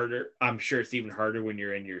 even harder. I'm sure it's even harder when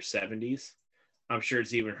you're in your 70s. I'm sure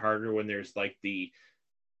it's even harder when there's like the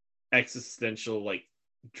existential like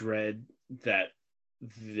dread that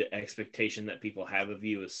the expectation that people have of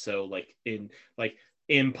you is so like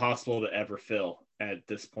impossible to ever fill at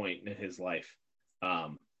this point in his life.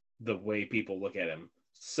 The way people look at him.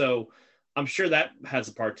 So I'm sure that has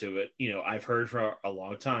a part to it. I've heard for a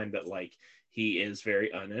long time that like he is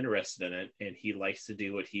very uninterested in it and he likes to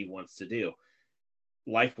do what he wants to do.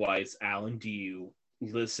 Likewise, Alan, do you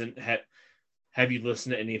listen? Have you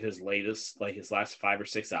listened to any of his latest, like his last 5 or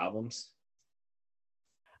 6 albums?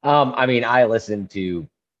 I mean, I listen to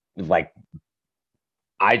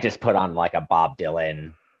I just put on like a Bob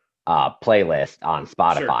Dylan playlist on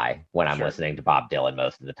Spotify when I'm listening to Bob Dylan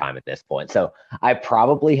most of the time at this point. So I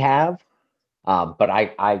probably have, but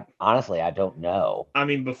I honestly, I don't know. I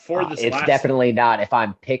mean, before this, it's definitely not. If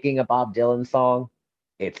I'm picking a Bob Dylan song,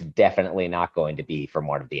 it's definitely not going to be from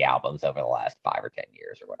one of the albums over the last 5 or 10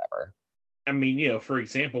 years or whatever. I mean, for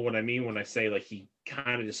example, what I mean when I say like he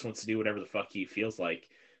kind of just wants to do whatever the fuck he feels like.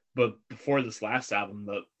 But before this last album,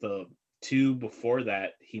 the 2 before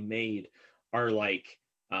that he made are like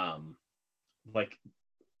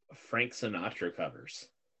Frank Sinatra covers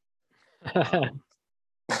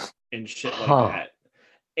and shit like that.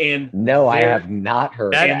 And no, I have not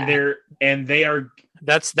heard that.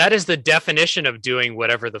 That is the definition of doing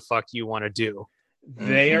whatever the fuck you want to do.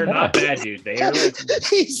 They are not bad, dude. They are like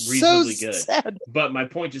reasonably good. Sad. But my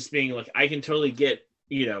point just being like, I can totally get,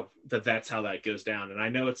 that's how that goes down. And I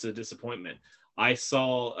know it's a disappointment. I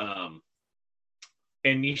saw,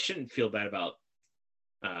 and you shouldn't feel bad about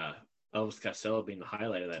Elvis Costello being the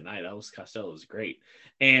highlight of that night. Elvis Costello was great.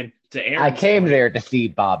 And to Aaron's I came there to see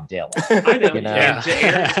Bob Dylan. I know.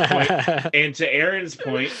 And to Aaron's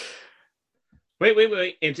point,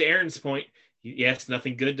 wait. And to Aaron's point, yes,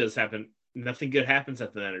 nothing good does happen. Nothing good happens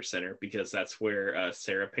at the Nenter Center because that's where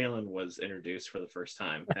Sarah Palin was introduced for the first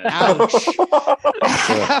time. Ouch!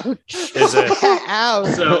 Ouch!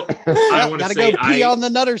 So I want to say, go pee on the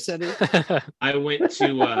Nutter Center. I went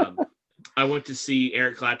to see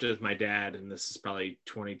Eric Clapton with my dad, and this is probably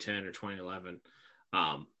 2010 or 2011.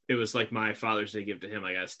 It was like my Father's Day gift to him.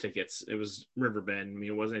 I got his tickets. It was Riverbend. I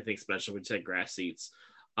mean, it wasn't anything special. We just had grass seats.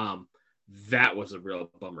 That was a real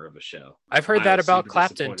bummer of a show. I've heard that about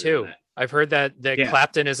Clapton too. I've heard that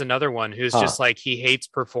Clapton is another one who's just like, he hates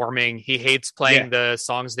performing. He hates playing the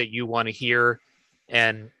songs that you want to hear.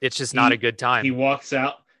 And it's just not a good time. He walks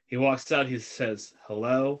out. He says,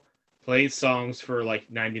 hello, plays songs for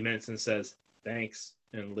like 90 minutes and says, thanks,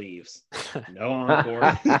 and leaves. No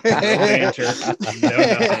encore, no banter, no nothing.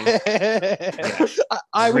 Yeah.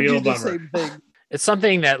 I would do the same thing. It's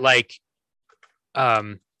something that like,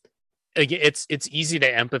 it's easy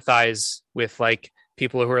to empathize with like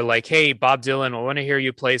people who are like, hey, Bob Dylan, I want to hear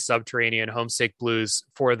you play Subterranean Homesick Blues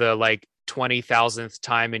for the like 20,000th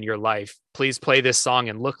time in your life. Please play this song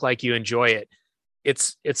and look like you enjoy it.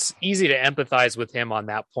 It's easy to empathize with him on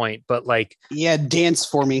that point, but like, dance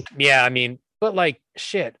for me. Yeah, I mean, but like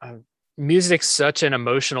shit, music's such an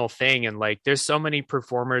emotional thing, and like there's so many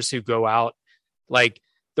performers who go out, like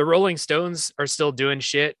the Rolling Stones are still doing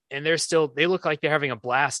shit, and they look like they're having a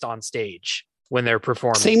blast on stage when they're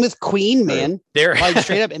performing. Same with Queen, man. They're like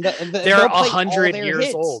straight up, and they're 100 years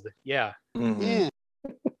hits. old. Yeah. Mm-hmm. Yeah.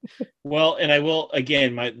 Well, and I will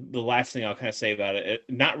again. The last thing I'll kind of say about it,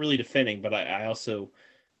 not really defending, but I also,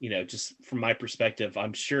 just from my perspective,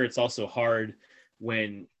 I'm sure it's also hard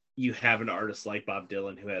when you have an artist like Bob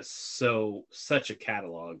Dylan who has such a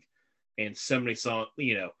catalog and so many songs.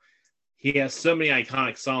 He has so many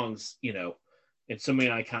iconic songs, and so many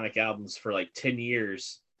iconic albums for like 10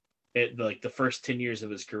 years, like the first 10 years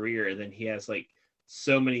of his career. And then he has like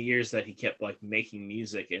so many years that he kept like making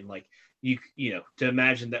music, and like, to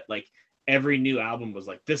imagine that like every new album was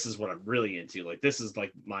like, this is what I'm really into. Like, this is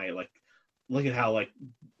like my, like, look at how like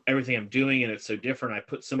everything I'm doing, and it's so different. I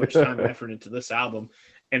put so much time and effort into this album,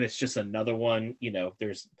 and it's just another one,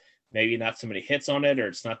 there's maybe not so many hits on it, or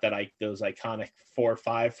it's not that those iconic 4 or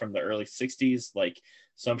 5 from the early 60s. Like,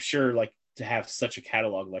 so I'm sure like to have such a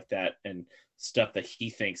catalog like that and stuff that he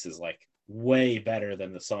thinks is like way better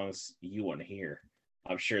than the songs you want to hear,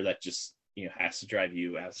 I'm sure that just, has to drive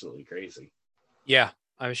you absolutely crazy. Yeah,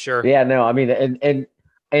 I'm sure. Yeah, no, I mean,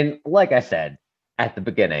 and like I said at the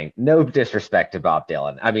beginning, no disrespect to Bob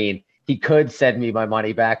Dylan. I mean, he could send me my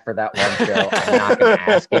money back for that one show. I'm not going to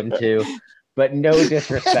ask him to. But no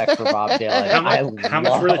disrespect for Bob Dylan. How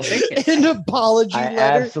much were the tickets? An apology letter. I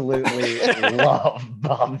absolutely love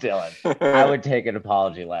Bob Dylan. I would take an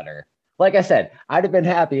apology letter. Like I said, I'd have been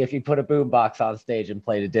happy if you put a boombox on stage and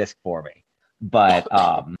played a disc for me. But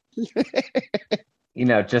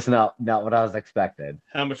just not what I was expecting.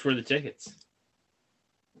 How much were the tickets?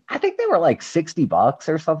 I think they were like $60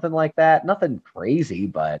 or something like that. Nothing crazy,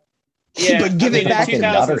 but Yeah, But give I it mean, back in to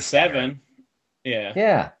the Nutter 2007. Yeah,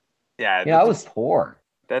 yeah. Yeah, I was poor.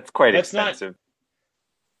 that's quite that's not. expensive.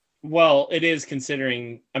 Well, it is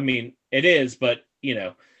considering. I mean, it is, but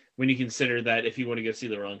when you consider that if you want to go see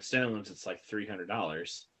the Rolling Stones, it's like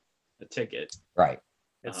 $300 a ticket. Right.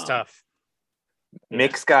 It's Um, tough.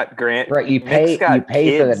 Mick's got Right. You Mick's got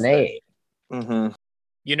pay for the kids name. Mhm.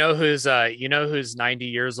 You know who's 90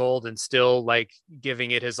 years old and still like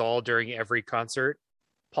giving it his all during every concert?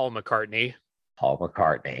 Paul McCartney. Paul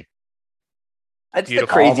McCartney. That's the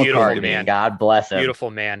Beautiful, crazy beautiful part. man. God bless him.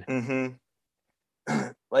 Beautiful man.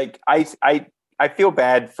 Like I feel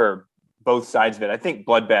bad for both sides of it. I think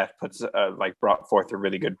Bloodbath brought forth a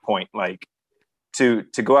really good point. Like to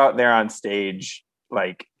go out there on stage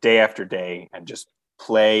like day after day and just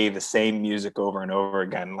play the same music over and over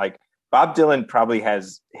again. Like Bob Dylan probably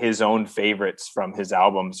has his own favorites from his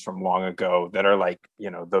albums from long ago that are like,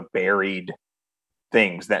 the buried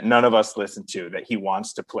things that none of us listen to that he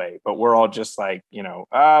wants to play, but we're all just like,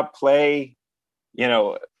 play,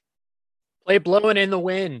 Play Blowing in the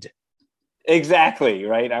Wind. exactly.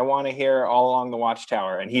 Right. I want to hear All Along the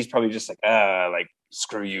Watchtower. And he's probably just like,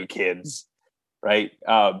 screw you kids. Right.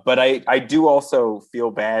 But I do also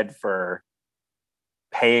feel bad for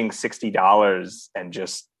paying $60 and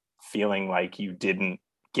just feeling like you didn't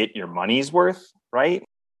get your money's worth. Right.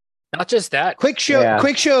 Not just that. Quick show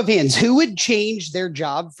of hands. Who would change their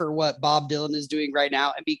job for what Bob Dylan is doing right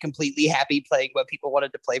now and be completely happy playing what people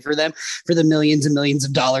wanted to play for them for the millions and millions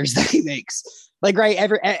of dollars that he makes? Like, right,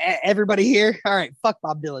 everybody here? All right, fuck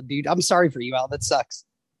Bob Dylan, dude. I'm sorry for you, Al. That sucks.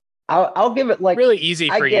 I'll give it like really easy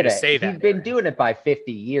for you to say that. He's been doing it by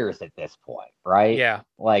 50 years at this point, right? Yeah.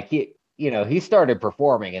 Like he started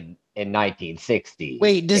performing in 1960.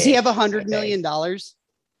 Wait, does he have $100 million?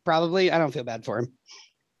 Probably. I don't feel bad for him.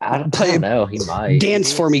 I don't know. He might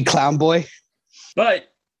dance for me, clown boy. But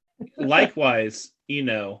likewise,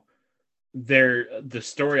 the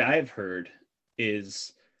story I've heard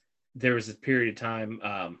is there was a period of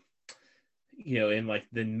time, in like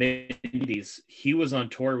the mid-80s, he was on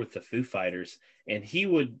tour with the Foo Fighters, and he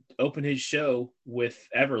would open his show with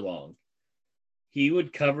Everlong. He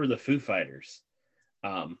would cover the Foo Fighters.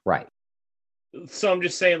 Right. So I'm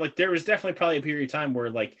just saying, like, there was definitely probably a period of time where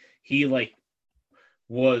like he like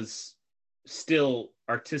was still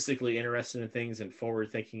artistically interested in things and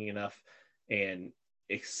forward thinking enough and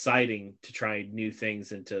exciting to try new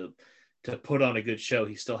things and to put on a good show.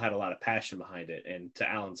 He still had a lot of passion behind it. And to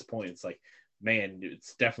Alan's point, it's like, man,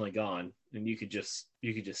 it's definitely gone. And you could just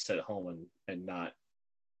sit at home and not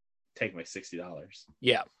take my $60.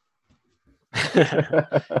 Yeah.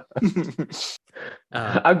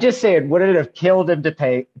 I'm just saying, would it have killed him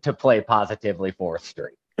to play Positively 4th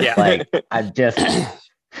Street? Yeah. Like, I'm just.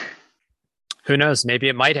 Who knows? Maybe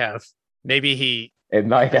it might have. Maybe It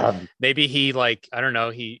might have. Maybe he like, I don't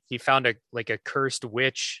know. He found a cursed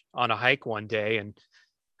witch on a hike one day, and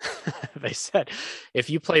they said, if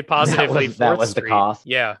you play Positively, that was Street, the cost.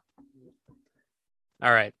 Yeah.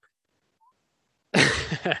 All right.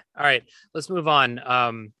 All right. Let's move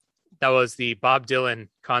on. That was the Bob Dylan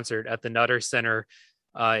concert at the Nutter Center.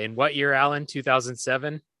 In what year, Alan?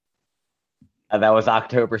 2007. That was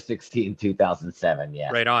October 16, 2007.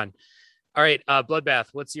 Yeah. Right on. All right. Bloodbath,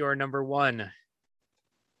 what's your number one?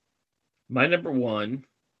 My number one,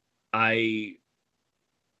 I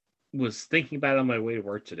was thinking about it on my way to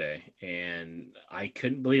work today, and I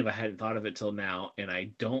couldn't believe I hadn't thought of it till now, and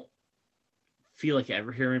I don't feel like I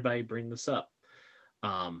ever hear anybody bring this up.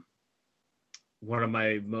 One of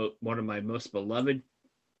my most beloved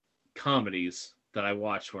comedies that I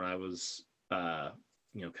watched when I was kind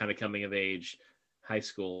of coming of age, high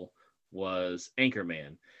school, was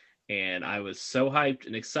Anchorman. And I was so hyped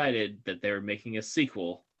and excited that they were making a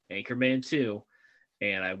sequel, Anchorman 2.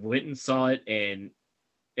 And I went and saw it, and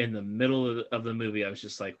in the middle of the movie, I was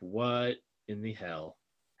just like, what in the hell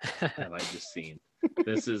have I just seen?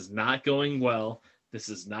 This is not going well. This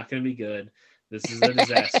is not going to be good. This is a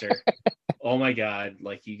disaster. Oh my God.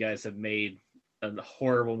 Like, you guys have made a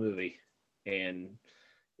horrible movie, and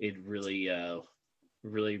it really,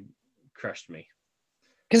 really crushed me.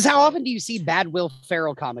 Because how often do you see bad Will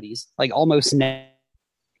Ferrell comedies? Like, almost never.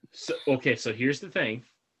 So here's the thing.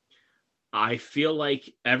 I feel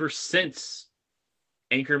like ever since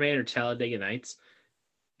Anchorman or Talladega Nights,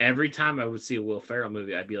 every time I would see a Will Ferrell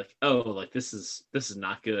movie, I'd be like, oh, like this is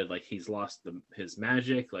not good. Like, he's lost his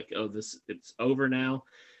magic. Like, oh, it's over now.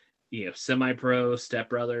 Semi-Pro, Step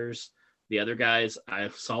Brothers, the other guys, I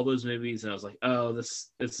saw those movies and I was like, oh,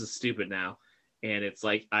 this is stupid now. And it's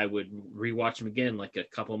like I would rewatch them again like a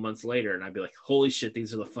couple months later, and I'd be like, holy shit,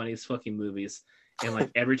 these are the funniest fucking movies. And like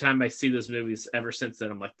every time I see those movies ever since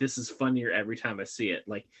then, I'm like, this is funnier every time I see it.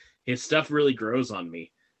 Like his stuff really grows on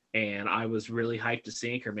me. And I was really hyped to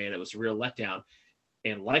see Anchorman. It was a real letdown.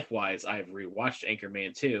 And likewise, I've rewatched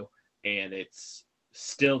Anchorman 2, and it's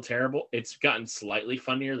still terrible. It's gotten slightly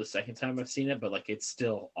funnier the second time I've seen it, but like it's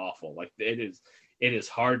still awful. Like it is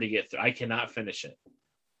hard to get through. I cannot finish it.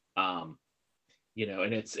 And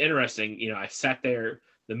it's interesting, I sat there,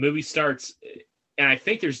 the movie starts, and I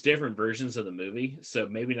think there's different versions of the movie, so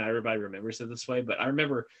maybe not everybody remembers it this way, but I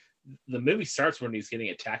remember the movie starts when he's getting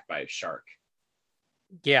attacked by a shark.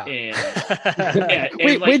 Yeah. And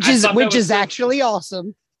which is actually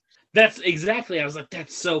awesome. That's exactly, I was like,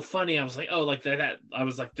 that's so funny. I was like, oh, like that. I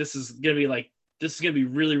was like, this is going to be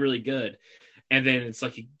really, really good. And then it's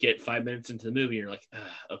like you get 5 minutes into the movie and you're like,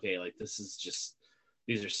 okay, like this is just,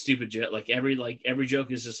 these are stupid jokes. Like every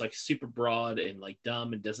joke is just like super broad and like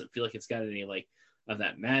dumb and doesn't feel like it's got any like of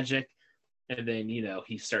that magic. And then,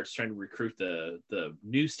 he starts trying to recruit the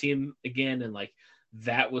news team again. And like,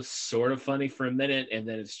 that was sort of funny for a minute. And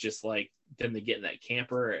then it's just like, then they get in that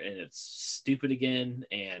camper and it's stupid again.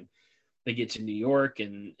 And they get to New York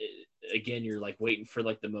and again, you're like waiting for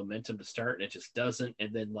like the momentum to start and it just doesn't.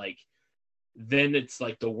 And then then it's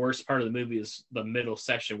like the worst part of the movie is the middle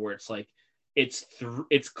section where it's like, it's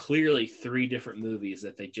clearly 3 different movies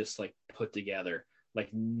that they just like put together.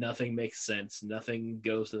 Like nothing makes sense. Nothing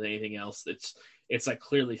goes with anything else. It's like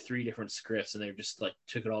clearly 3 different scripts and they just like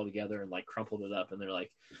took it all together and like crumpled it up and they're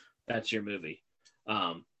like, that's your movie.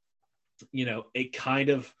 It kind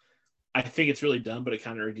of, I think it's really done, but it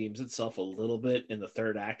kind of redeems itself a little bit in the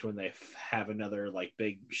third act when they have another like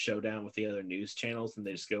big showdown with the other news channels and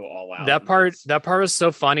they just go all out. That part was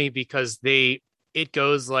so funny because it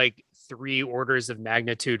goes like 3 orders of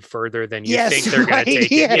magnitude further than you think they're going to take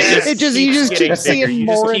it. You just keep seeing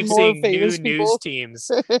more and more famous new people. News teams.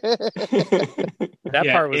 That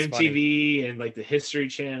part was MTV funny. and like the History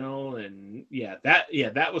Channel and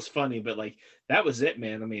that was funny, but like that was it,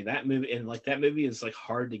 man. I mean, that movie is like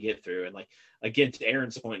hard to get through. And like again, to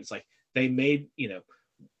Aaron's point, it's like they made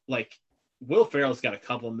like Will Ferrell's got a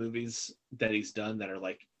couple of movies that he's done that are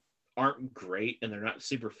like aren't great and they're not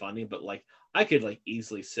super funny, but like I could like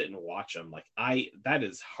easily sit and watch them. Like that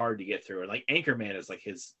is hard to get through. And like Anchorman is like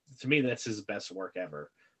to me, that's his best work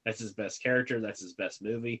ever. That's his best character. That's his best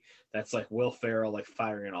movie. That's like Will Ferrell, like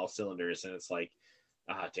firing on all cylinders. And it's like,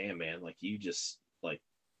 damn, man, like you just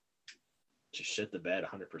shit the bed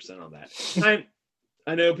 100% on that.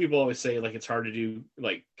 I know people always say like, it's hard to do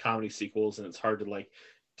like comedy sequels and it's hard to like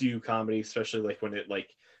do comedy, especially like when it like,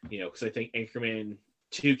 cause I think Anchorman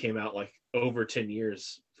 2 came out like over 10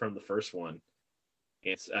 years from the first one.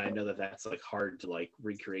 I know that's like hard to like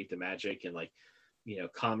recreate the magic and like,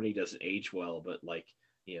 comedy doesn't age well, but like,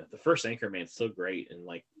 the first Anchorman's still great. And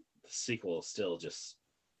like the sequel is still just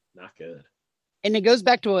not good. And it goes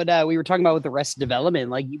back to what we were talking about with Arrested Development.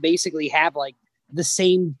 Like you basically have like the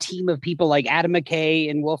same team of people, like Adam McKay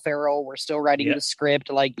and Will Ferrell were still writing the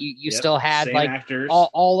script. Like you still had same like actors.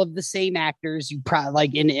 All of the same actors. You probably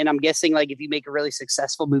like, and I'm guessing like if you make a really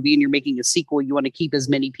successful movie and you're making a sequel, you want to keep as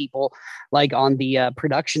many people like on the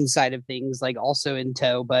production side of things, like also in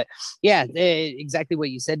tow. But yeah, exactly what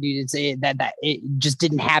you said, dude. It's that it just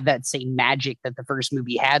didn't have that same magic that the first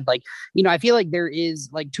movie had. Like, I feel like there is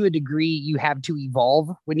like to a degree you have to evolve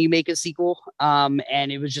when you make a sequel.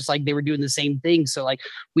 And it was just like they were doing the same thing. So like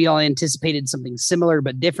we all anticipated something similar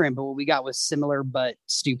but different, but what we got was similar but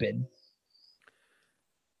stupid.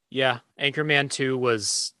 Yeah, Anchorman 2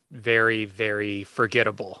 was very, very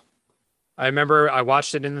forgettable. I remember I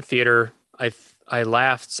watched it in the theater. I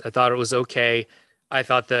laughed. I thought it was okay. I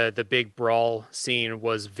thought the big brawl scene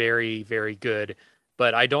was very, very good,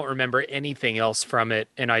 but I don't remember anything else from it,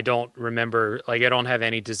 and I don't remember, like, I don't have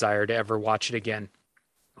any desire to ever watch it again.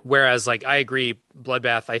 Whereas, like, I agree,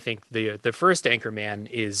 Bloodbath, I think the first Anchorman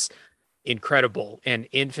is incredible and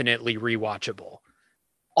infinitely rewatchable.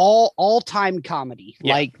 All-time comedy,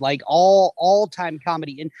 like all-time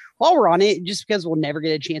comedy. And while we're on it, just because we'll never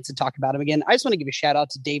get a chance to talk about him again, I just want to give a shout out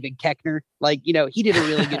to David Koechner. Like, he did a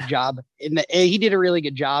really good job he did a really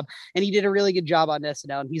good job, and he did a really good job on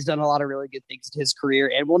SNL, and he's done a lot of really good things in his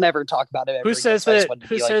career, and we'll never talk about it. Who says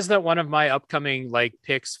that one of my upcoming like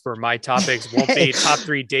picks for my topics won't be top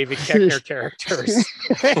 3 David Koechner characters?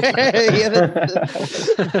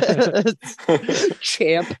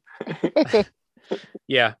 Champ.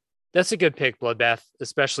 Yeah, that's a good pick, Bloodbath,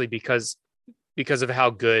 especially because of how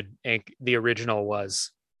good the original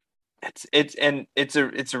was. It's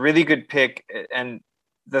a really good pick. And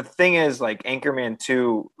the thing is, like, Anchorman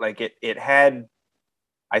 2, like it had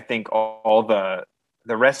I think all the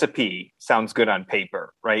recipe sounds good on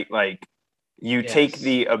paper, right? Like you take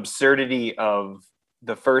the absurdity of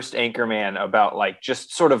the first Anchorman about like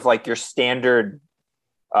just sort of like your standard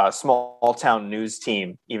small town news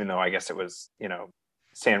team, even though I guess it was,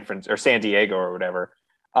 San Diego or whatever.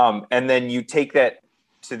 And then you take that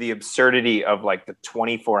to the absurdity of like the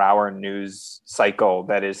 24-hour news cycle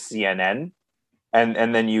that is CNN.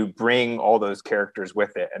 And then you bring all those characters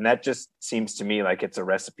with it. And that just seems to me like it's a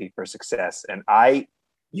recipe for success. And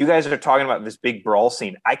you guys are talking about this big brawl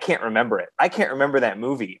scene. I can't remember it. I can't remember that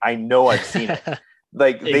movie. I know I've seen it.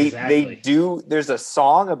 Like they do, there's a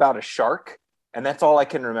song about a shark, and that's all I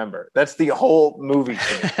can remember. That's the whole movie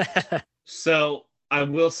to me. So I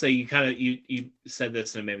will say you said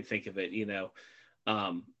this and it made me think of it,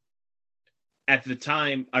 at the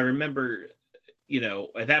time, I remember,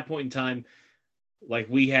 at that point in time, like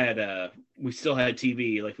we still had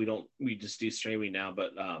TV, like we just do streaming now,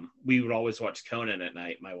 but we would always watch Conan at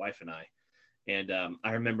night, my wife and I. And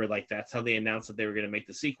I remember like that's how they announced that they were going to make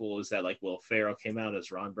the sequel, is that like Will Ferrell came out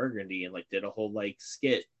as Ron Burgundy and like did a whole like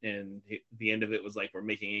skit, and the end of it was like, we're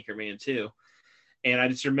making Anchorman 2. And I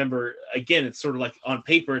just remember, again, it's sort of like on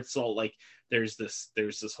paper, it's all like there's this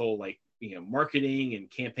whole like, marketing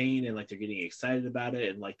and campaign, and like they're getting excited about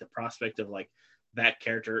it, and like the prospect of like that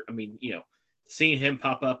character. I mean, seeing him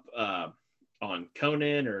pop up on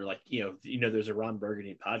Conan, or like, there's a Ron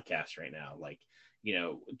Burgundy podcast right now, like,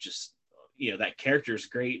 just, that character is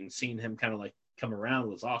great, and seeing him kind of like come around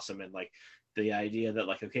was awesome. And like the idea that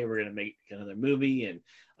like, okay, we're going to make another movie. And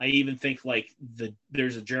I even think like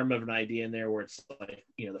there's a germ of an idea in there where it's like,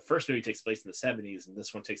 the first movie takes place in the 70s and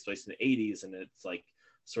this one takes place in the 80s, and it's like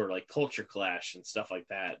sort of like culture clash and stuff like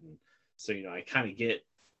that. And so, I kind of get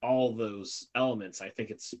all those elements. I think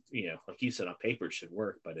it's, like you said, on paper it should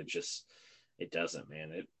work, but it doesn't,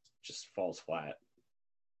 man. It just falls flat.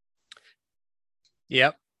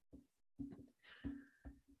 Yep.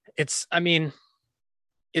 It's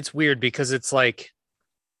weird because it's like,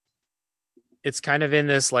 it's kind of in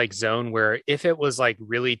this like zone where if it was like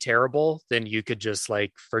really terrible, then you could just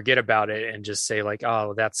like forget about it and just say like,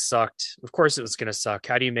 oh, that sucked. Of course it was going to suck.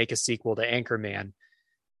 How do you make a sequel to Anchorman?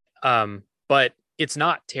 But it's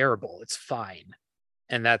not terrible. It's fine.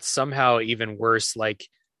 And that's somehow even worse. Like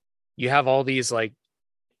you have all these like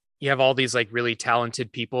really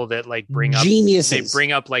talented people that like bring up geniuses. They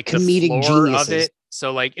bring up like comedic the floor geniuses of it.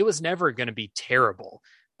 So like it was never going to be terrible,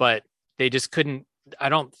 but they just couldn't. I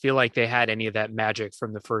don't feel like they had any of that magic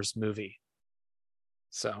from the first movie.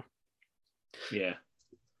 So, yeah.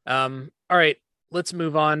 All right, let's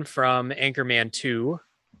move on from Anchorman 2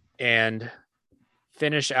 and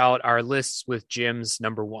finish out our lists with Jim's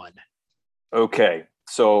number 1. Okay,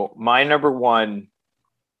 so my number 1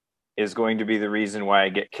 is going to be the reason why I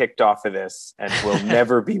get kicked off of this and will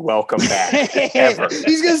never be welcome back ever.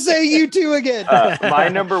 He's gonna say you too again. My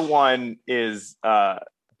number 1 is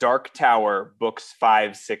Dark Tower books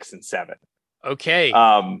 5, 6, and 7. Okay.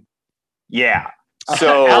 Yeah.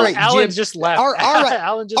 So Alan just left. All right.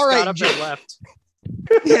 Alan just got up and left.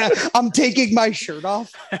 Yeah, I'm taking my shirt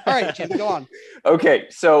off. All right, Jim, go on. Okay,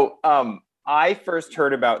 so I first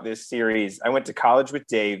heard about this series. I went to college with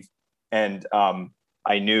Dave, and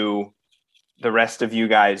I knew the rest of you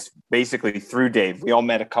guys basically through Dave. We all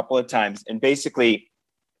met a couple of times, and basically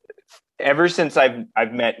ever since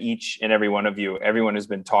I've met each and every one of you, everyone has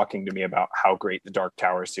been talking to me about how great the Dark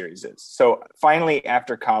Tower series is. So finally,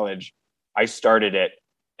 after college, I started it,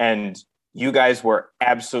 and you guys were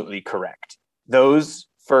absolutely correct. Those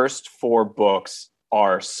first 4 books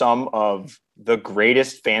are some of the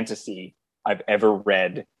greatest fantasy I've ever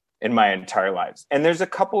read in my entire lives. And there's a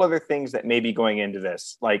couple other things that may be going into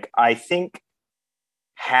this. Like, I think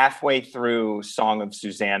halfway through Song of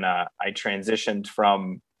Susanna, I transitioned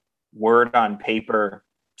from word on paper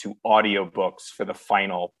to audiobooks for the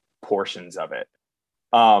final portions of it.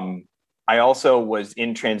 I also was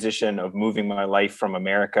in transition of moving my life from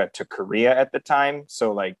America to Korea at the time.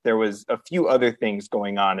 So like there was a few other things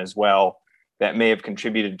going on as well that may have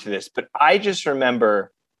contributed to this. But I just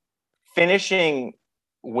remember finishing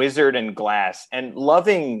Wizard and Glass and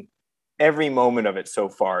loving every moment of it so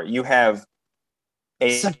far. You have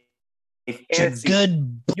a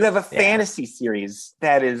fantasy series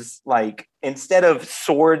that is like, instead of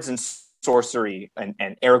swords and sorcery and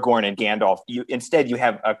Aragorn and Gandalf, you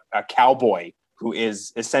have a cowboy who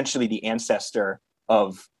is essentially the ancestor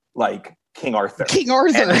of like King Arthur.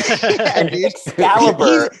 And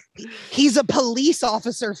Excalibur. He's a police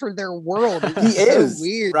officer for their world. He is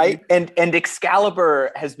weird, right? And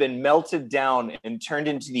Excalibur has been melted down and turned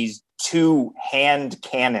into these 2 hand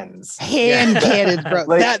cannons. Hand cannons, bro.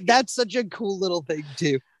 Like- That's such a cool little thing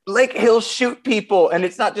too. Like he'll shoot people and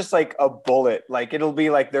it's not just like a bullet, like it'll be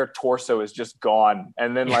like their torso is just gone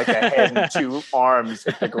and then like a head and 2 arms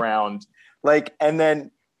hit the ground. Like, and then,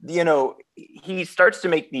 you know, he starts to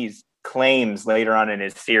make these claims later on in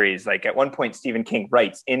his series. Like at one point, Stephen King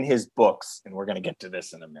writes in his books, and we're going to get to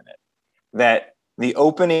this in a minute, that the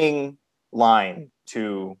opening line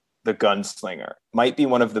to The Gunslinger might be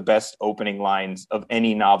one of the best opening lines of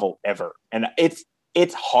any novel ever. And it's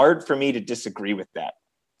hard for me to disagree with that.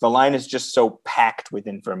 The line is just so packed with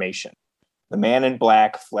information. The man in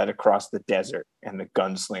black fled across the desert and the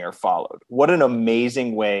gunslinger followed. What an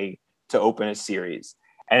amazing way to open a series.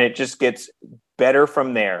 And it just gets better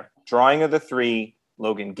from there. Drawing of the 3,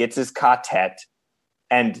 Logan gets his quartet,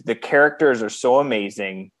 and the characters are so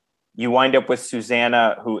amazing. You wind up with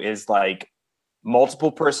Susanna, who is like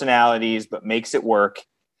multiple personalities, but makes it work.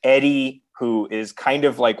 Eddie, who is kind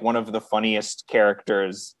of like one of the funniest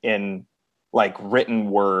characters in like written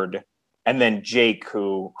word, and then Jake,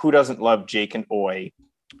 who doesn't love Jake and Oi.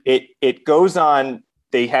 It goes on.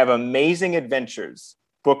 They have amazing adventures.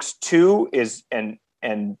 Books 2 is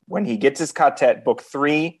and when he gets his quartet, book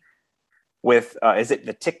 3 with is it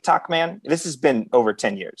the TikTok Man? This has been over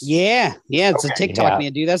 10 years. Yeah, it's a TikTok yeah.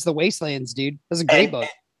 man, dude. That's the Wastelands, dude. That's a great book.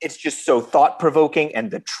 It's just so thought-provoking,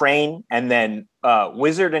 and the train, and then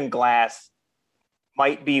Wizard and Glass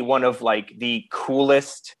might be one of like the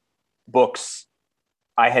coolest books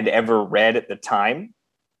I had ever read at the time.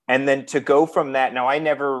 And then to go from that, now I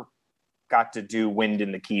never got to do Wind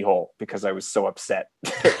in the Keyhole because I was so upset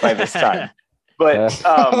by this time. But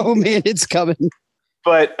oh man, it's coming.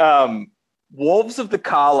 But Wolves of the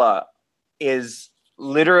Kala is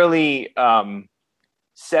literally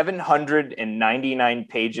 799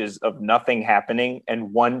 pages of nothing happening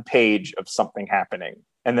and 1 page of something happening,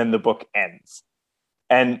 and then the book ends.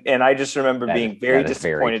 And I just remember being very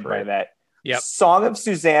disappointed by that. Yep. Song of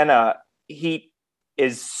Susanna, he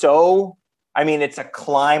is so, I mean, it's a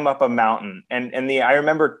climb up a mountain. And I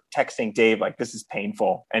remember texting Dave, like, this is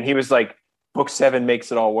painful. And he was like, book 7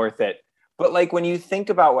 makes it all worth it. But like, when you think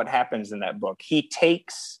about what happens in that book, he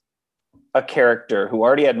takes a character who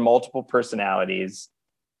already had multiple personalities.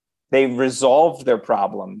 They resolved their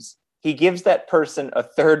problems. He gives that person a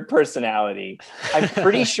 3rd personality. I'm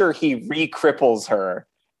pretty sure he re-cripples her.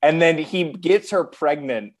 And then he gets her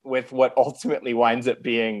pregnant with what ultimately winds up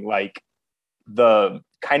being like the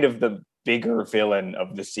kind of the bigger villain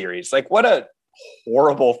of the series. Like, what a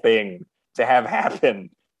horrible thing to have happen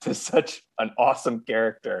to such an awesome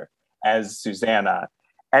character as Susanna.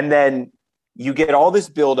 And then you get all this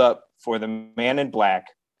buildup for the man in black,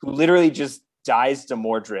 who literally just dies to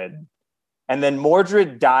Mordred. And then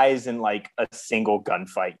Mordred dies in like a single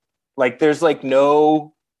gunfight. Like there's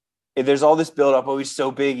all this buildup. Oh, he's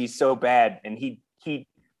so big, he's so bad. And he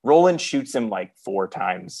Roland shoots him like 4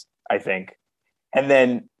 times, I think. And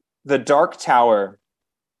then the Dark Tower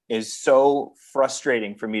is so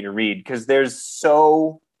frustrating for me to read because there's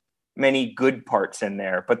so many good parts in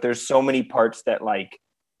there, but there's so many parts that like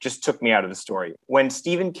just took me out of the story. When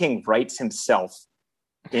Stephen King writes himself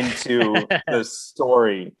into the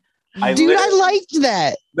story, I liked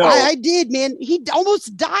that. No. I did, man. He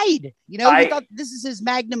almost died. You know, he thought this is his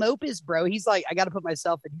magnum opus, bro. He's like, I got to put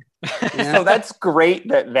myself in here. You know? So that's great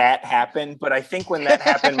that happened. But I think when that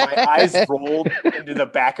happened, my eyes rolled into the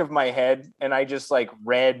back of my head and I just like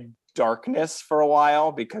read darkness for a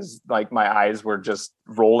while because like my eyes were just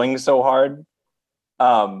rolling so hard.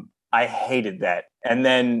 I hated that. And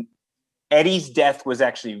then Eddie's death was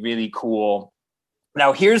actually really cool.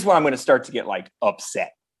 Now here's where I'm going to start to get like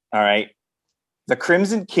upset. All right. The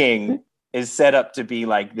Crimson King is set up to be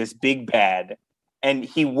like this big bad. And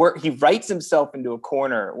he writes himself into a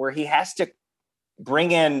corner where he has to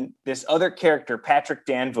bring in this other character, Patrick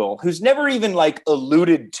Danville, who's never even like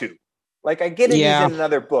alluded to. Like I get it, he's in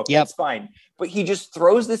another book. Yep. That's fine. But he just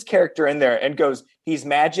throws this character in there and goes, he's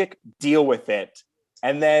magic, deal with it.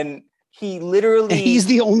 And then he literally... He's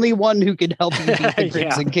the only one who can help you beat the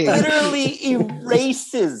Crimson King. Literally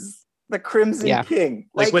erases the Crimson King,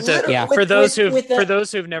 like with a for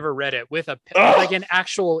those who've never read it, with like an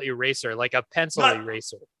actual eraser, like a pencil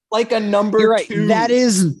eraser, like a number. You're right. 2. That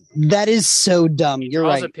is so dumb. He You're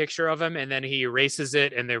draws right. a picture of him and then he erases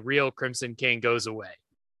it, and the real Crimson King goes away.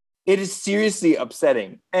 It is seriously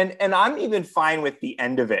upsetting, and I'm even fine with the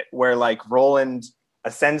end of it, where like Roland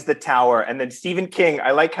ascends the tower, and then Stephen King.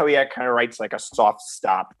 I like how he kind of writes like a soft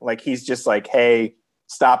stop, like he's just like, hey.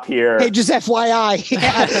 stop here. Hey, just FYI.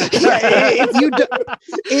 Yeah.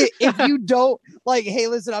 If you don't like, hey,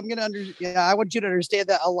 listen, I want you to understand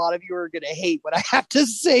that a lot of you are going to hate what I have to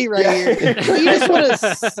say here. If you just want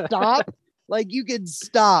to stop, like you can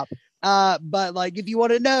stop. But like, if you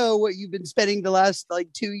want to know what you've been spending the last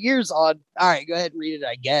like 2 years on, all right, go ahead and read it,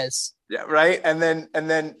 I guess. Yeah. Right. And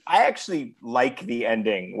then I actually like the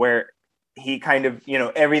ending where he kind of,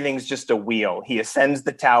 everything's just a wheel. He ascends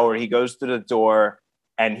the tower, he goes through the door,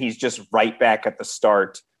 and he's just right back at the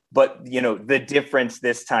start. But, the difference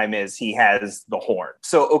this time is he has the horn.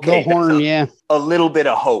 So, okay. The horn, a little bit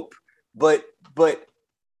of hope. But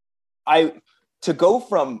to go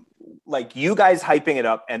from like you guys hyping it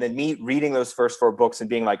up and then me reading those first 4 books and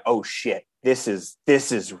being like, oh shit, this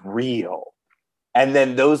is real. And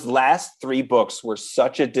then those last 3 books were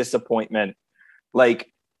such a disappointment. Like,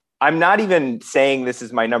 I'm not even saying this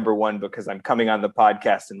is my number one because I'm coming on the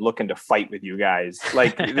podcast and looking to fight with you guys.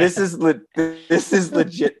 Like this is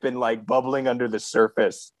legit been like bubbling under the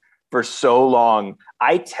surface for so long.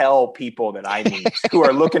 I tell people that I meet who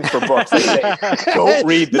are looking for books, they say, don't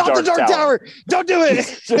read the Dark Tower. Don't do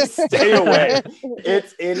it. Just stay away.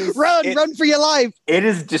 It is run for your life. It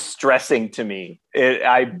is distressing to me.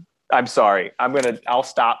 I'm sorry. I'll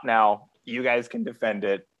stop now. You guys can defend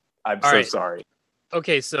it. I'm so sorry.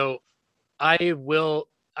 Okay, so I will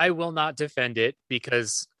not defend it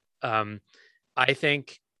because I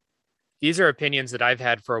think these are opinions that I've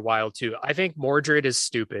had for a while too. I think Mordred is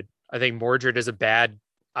stupid. I think Mordred is a bad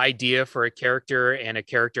idea for a character and a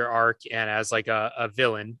character arc and as like a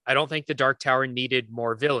villain. I don't think the Dark Tower needed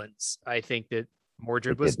more villains. I think that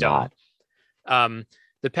Mordred was dumb.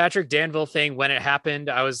 The Patrick Danville thing, when it happened,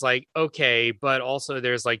 I was like, okay, but also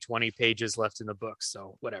there's like 20 pages left in the book,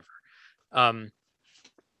 so whatever.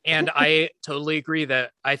 And I totally agree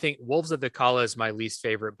that I think Wolves of the Kala is my least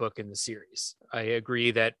favorite book in the series. I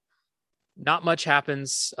agree that not much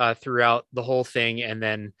happens throughout the whole thing. And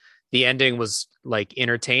then the ending was like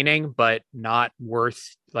entertaining, but not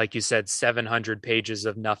worth, like you said, 700 pages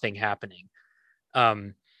of nothing happening.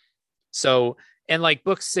 So, and like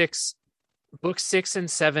book 6 and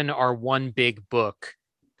 7 are one big book,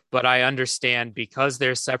 but I understand because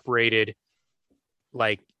they're separated,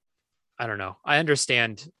 like, I don't know. I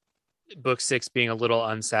understand book 6 being a little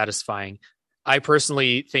unsatisfying. I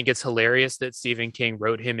personally think it's hilarious that Stephen King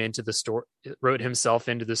wrote himself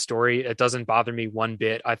into the story. It doesn't bother me one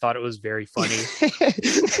bit. I thought it was very funny.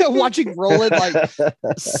 Watching Roland like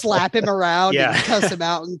slap him around and cuss him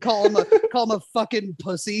out and call him a fucking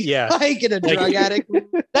pussy. Yeah. Like in a drug addict.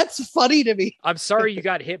 That's funny to me. I'm sorry you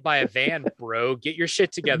got hit by a van, bro. Get your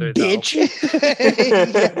shit together, bitch.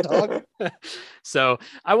 Yeah, dog. So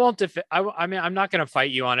I won't I mean, I'm not going to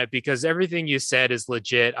fight you on it because everything you said is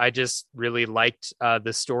legit. I just really liked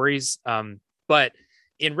the stories. But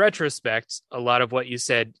in retrospect, a lot of what you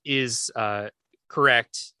said is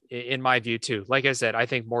correct in my view too. Like I said, I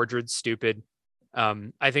think Mordred's stupid.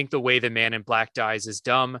 I think the way the Man in Black dies is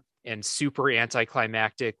dumb and super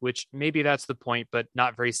anticlimactic, which maybe that's the point, but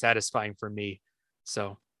not very satisfying for me.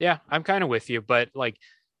 So yeah, I'm kind of with you, but like,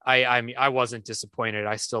 I mean, I wasn't disappointed.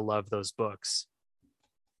 I still love those books.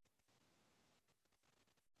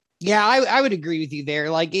 Yeah, I would agree with you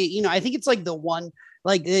there. Like, I think it's like the one,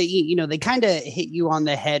 like, they kind of hit you on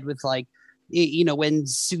the head with like, when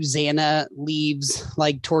Susanna leaves,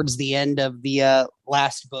 like towards the end of the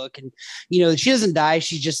last book, and she doesn't die.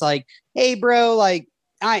 She's just like, hey, bro, like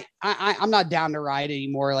I'm not down to ride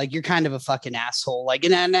anymore. Like you're kind of a fucking asshole. Like,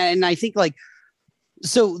 and I think like.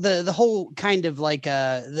 So the whole kind of like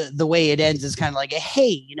the way it ends is kind of like,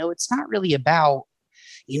 hey, it's not really about,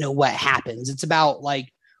 what happens. It's about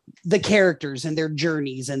like the characters and their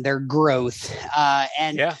journeys and their growth.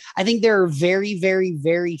 And I think there are very, very,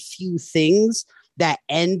 very few things that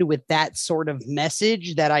end with that sort of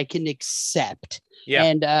message that I can accept. Yeah.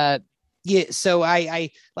 And so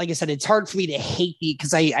I like I said, it's hard for me to hate the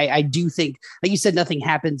because I do think, like you said, nothing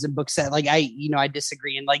happens in book 7. Like I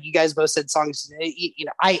disagree, and like you guys both said, songs.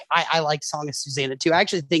 I like Song of Susanna too. I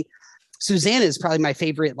actually think Susanna is probably my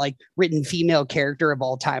favorite like written female character of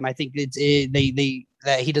all time. I think that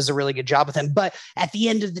he does a really good job with him. But at the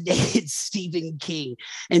end of the day, it's Stephen King,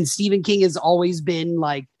 and Stephen King has always been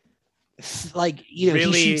like really?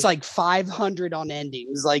 He shoots like 500 on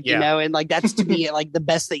endings, like and like that's to me like the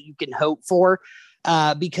best that you can hope for,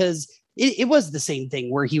 because it was the same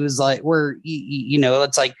thing where he was like, where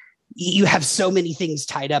it's like you have so many things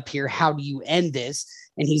tied up here, how do you end this?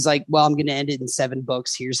 And he's like, well, I'm going to end it in 7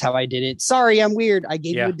 books. Here's how I did it. Sorry, I'm weird. I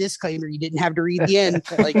gave you a disclaimer. You didn't have to read the end.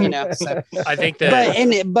 Like, you know, so I think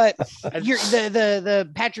that, but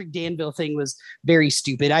the Patrick Danville thing was very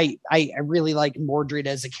stupid. I really like Mordred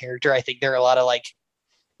as a character. I think there are a lot of like,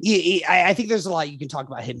 I think there's a lot you can talk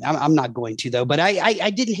about him. I'm not going to though, but I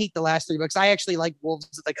didn't hate the last 3 books. I actually like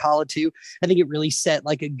Wolves of the Kala too. I think it really set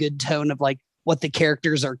like a good tone of like what the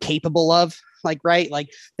characters are capable of. Like, right.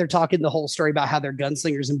 Like they're talking the whole story about how they're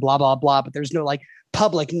gunslingers and blah, blah, blah, but there's no like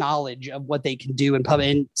public knowledge of what they can do in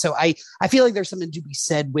public. And so I feel like there's something to be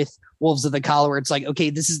said with Wolves of the Kala where it's like,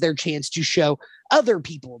 okay, this is their chance to show other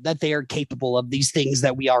people that they are capable of these things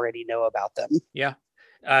that we already know about them. Yeah.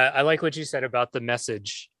 I like what you said about the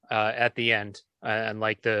message at the end, and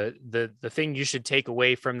like the thing you should take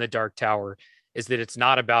away from the Dark Tower is that it's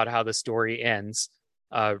not about how the story ends.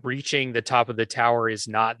 Reaching the top of the tower is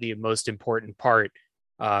not the most important part.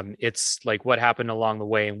 It's like what happened along the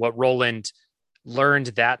way and what Roland learned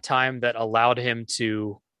that time that allowed him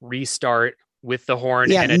to restart with the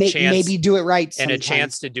horn and a chance, maybe do it right sometime. And a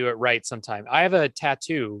chance to do it right sometime. I have a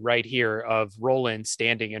tattoo right here of Roland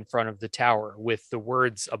standing in front of the tower with the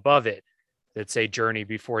words above it that say journey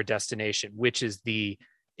before destination, which is the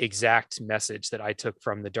exact message that I took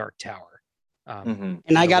from the Dark Tower. And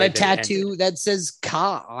I got a tattoo that says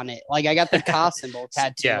Ka on it. Like I got the Ka symbol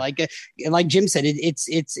tattoo. Yeah. Like Jim said,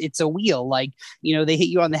 it's a wheel. Like, you know, they hit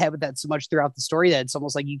you on the head with that so much throughout the story that it's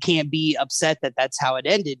almost like you can't be upset that that's how it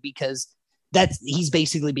ended, because he's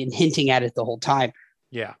basically been hinting at it the whole time.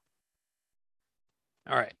 Yeah.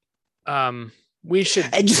 All right. We should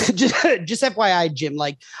just FYI, Jim,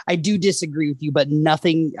 like I do disagree with you, but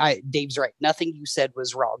Dave's right. Nothing you said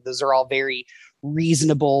was wrong. Those are all very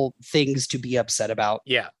reasonable things to be upset about.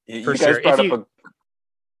 Yeah, for sure. Go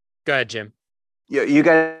ahead, Jim. Yeah, you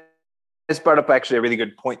guys brought up actually a really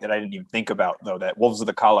good point that I didn't even think about, though, that Wolves of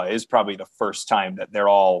the Kala is probably the first time that they're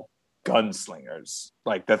all gunslingers,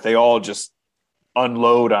 like that they all just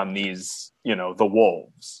unload on these, you know, the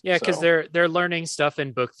wolves. Yeah, because they're learning stuff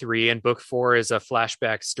in book 3, and book 4 is a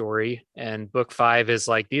flashback story, and book 5 is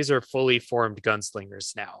like these are fully formed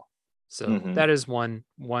gunslingers now. So that is one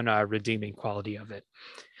redeeming quality of it.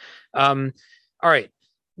 All right,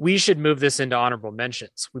 we should move this into honorable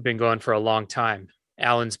mentions. We've been going for a long time.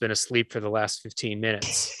 Alan's been asleep for the last 15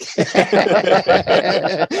 minutes. All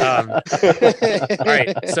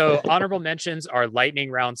right, so honorable mentions are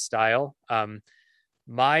lightning round style.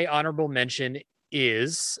 My honorable mention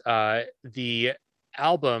is the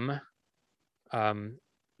album,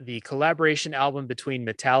 the collaboration album between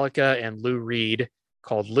Metallica and Lou Reed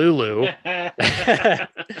called Lulu.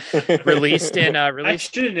 released in I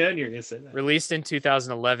should have known you were gonna say that. Released in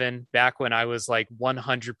 2011, back when I was like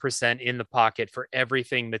 100% in the pocket for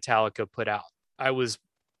everything Metallica put out. I was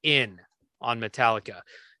in on Metallica.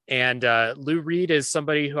 And Lou Reed is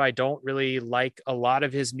somebody who I don't really like a lot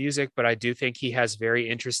of his music, but I do think he has very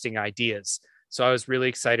interesting ideas. So I was really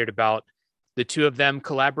excited about the two of them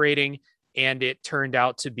collaborating, and it turned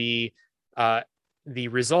out to be the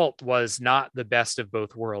result was not the best of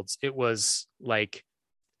both worlds. It was like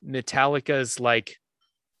Metallica's like,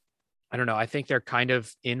 I don't know, I think they're kind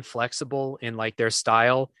of inflexible in like their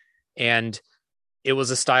style, and it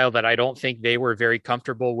was a style that I don't think they were very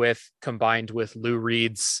comfortable with, combined with Lou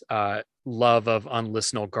Reed's love of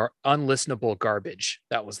unlistenable garbage.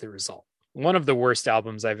 That was the result. One of the worst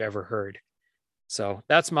albums I've ever heard. So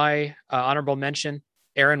that's my honorable mention.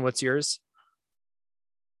 Aaron, what's yours?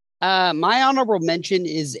 My honorable mention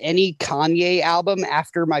is any Kanye album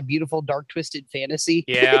after My Beautiful Dark Twisted Fantasy.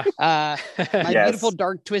 Yeah. My Beautiful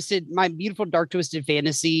Dark Twisted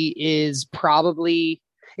Fantasy is probably,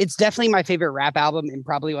 it's definitely my favorite rap album and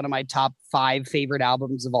probably one of my top 5 favorite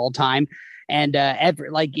albums of all time. And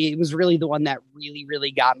it was really the one that really,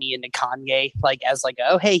 really got me into Kanye, like as like,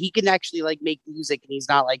 oh, hey, he can actually like make music and he's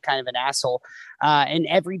not like kind of an asshole. And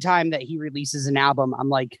every time that he releases an album, I'm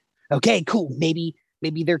like, okay, cool. Maybe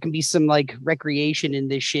there can be some like recreation in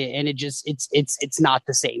this shit. And it's not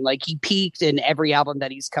the same. Like he peaked, and every album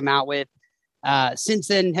that he's come out with since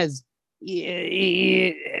then has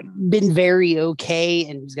been very okay,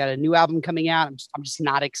 and he's got a new album coming out. I'm just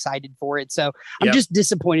not excited for it. So I'm just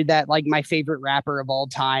disappointed that like my favorite rapper of all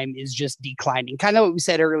time is just declining. Kind of what we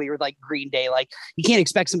said earlier with like Green Day. Like you can't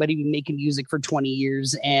expect somebody to be making music for 20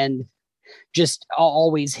 years and just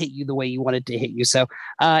always hit you the way you want it to hit you. So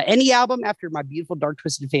any album after My Beautiful Dark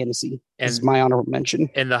Twisted Fantasy is my honorable mention.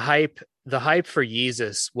 And the hype for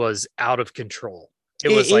Yeezus was out of control. It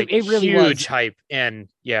was like it really huge hype, and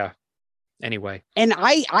yeah. anyway. And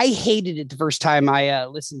I hated it the first time I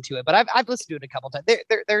listened to it, but I've listened to it a couple times.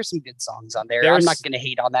 There are some good songs on there. I'm not going to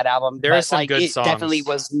hate on that album. There are some good it songs. Definitely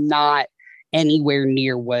was not anywhere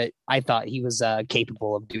near what I thought he was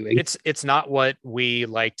capable of doing. It's not what we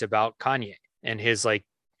liked about Kanye and his like.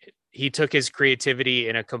 He took his creativity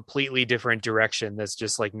in a completely different direction. That's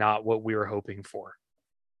just like not what we were hoping for.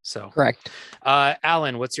 So correct.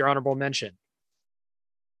 Alan, what's your honorable mention?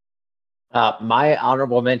 My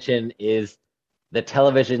honorable mention is the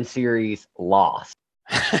television series Lost.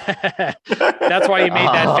 That's why you made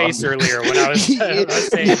that face earlier when I was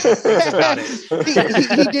saying things about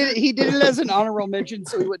it. He did it as an honorable mention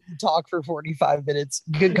so he wouldn't talk for 45 minutes.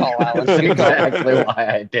 Good call, Alan. That's exactly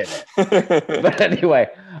why I did it. But anyway,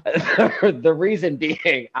 the reason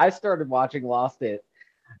being, I started watching Lost at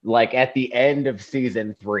the end of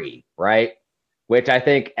season 3, right? Which I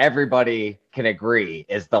think everybody can agree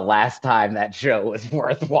is the last time that show was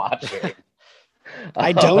worth watching.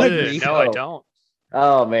 I don't agree. No, I don't.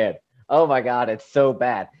 Oh, man. Oh, my God. It's so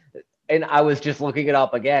bad. And I was just looking it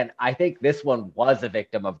up again. I think this one was a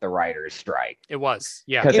victim of the writer's strike. It was.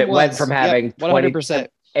 Yeah. Because it went from having 100%.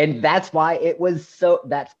 And that's why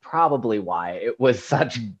that's probably why it was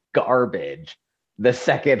such garbage the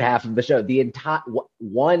second half of the show. The entire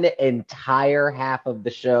one entire half of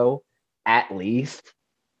the show, at least,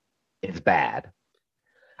 is bad.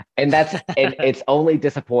 And and it's only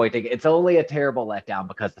disappointing. It's only a terrible letdown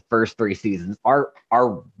because the first 3 seasons are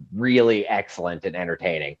really excellent and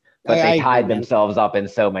entertaining, but they tied themselves up in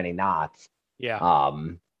so many knots. Yeah.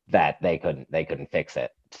 That they couldn't fix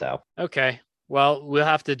it. So okay. Well, we'll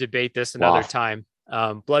have to debate this another time.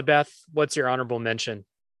 Bloodbath, what's your honorable mention?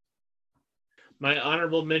 My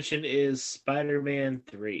honorable mention is Spider-Man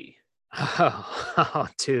 3. Oh,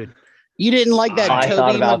 dude. You didn't like that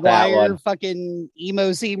Tobey Maguire fucking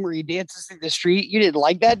emo scene where he dances through the street? You didn't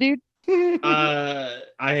like that, dude?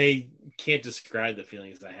 I can't describe the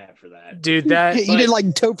feelings I had for that. Dude, that you didn't like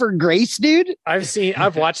Topher Grace, dude?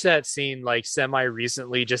 I've watched that scene like semi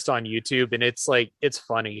recently just on YouTube, and it's like it's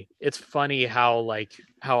funny. It's funny how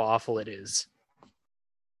awful it is.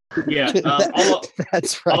 Yeah,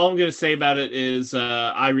 that's right. All I'm gonna say about it is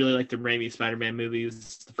I really like the Raimi Spider-Man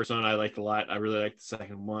movies. The first one I liked a lot. I really liked the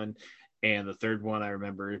second one, and the third one I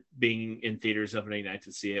remember being in theaters opening night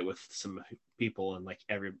to see it with some people, and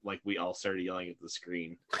we all started yelling at the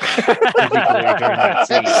screen.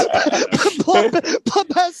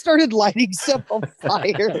 Papa started lighting stuff on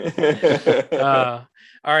fire.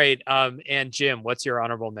 All right, and Jim, what's your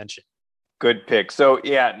honorable mention? Good pick. So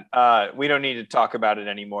yeah, we don't need to talk about it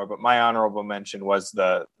anymore, but my honorable mention was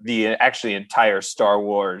the actually entire Star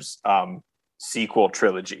Wars sequel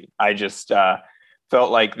trilogy. I just felt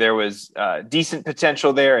like there was decent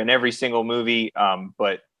potential there in every single movie,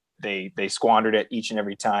 but they squandered it each and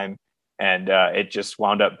every time, and it just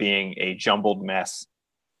wound up being a jumbled mess.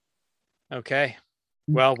 Okay.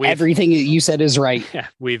 Well, everything you said is right. Yeah,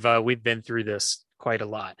 we've been through this quite a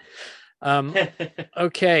lot.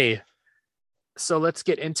 Okay. So let's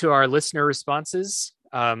get into our listener responses.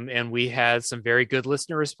 And we had some very good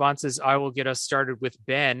listener responses. I will get us started with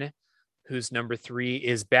Ben, whose number 3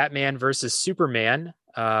 is Batman versus Superman,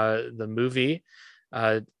 the movie,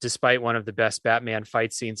 despite one of the best Batman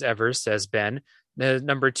fight scenes ever, says Ben. The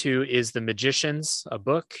number 2 is The Magicians, a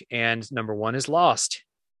book, and number 1 is Lost.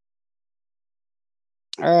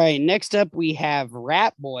 All right. Next up, we have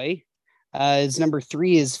Rat Boy. His number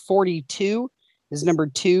 3 is 42. His number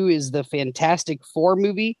 2 is the Fantastic Four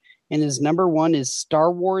movie, and his number 1 is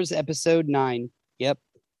Star Wars Episode 9. Yep.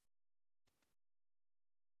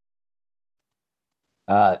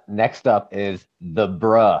 Next up is the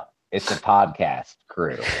Bruh. It's a podcast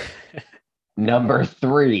crew. Number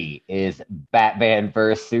 3 is Batman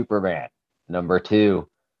vs. Superman. Number 2,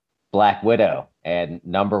 Black Widow. And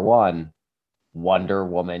number 1, Wonder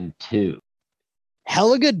Woman 2.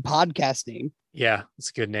 Hella good podcast name. Yeah, it's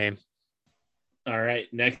a good name. All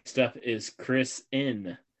right. Next up is Chris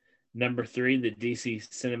N. Number 3, the DC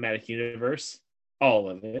Cinematic Universe. All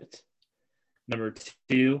of it. Number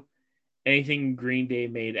 2, anything Green Day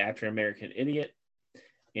made after American Idiot.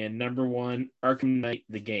 And number 1, Arkham Knight,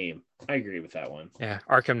 the game. I agree with that one. Yeah,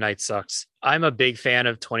 Arkham Knight sucks. I'm a big fan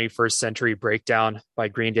of 21st Century Breakdown by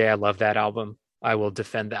Green Day. I love that album. I will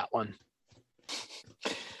defend that one.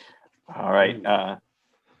 All right.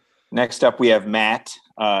 Next up, we have Matt.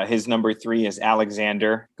 His number 3 is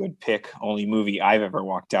Alexander. Good pick. Only movie I've ever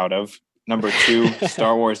walked out of. Number 2,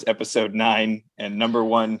 Star Wars Episode 9. And number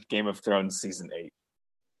 1, Game of Thrones Season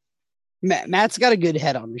 8. Matt's got a good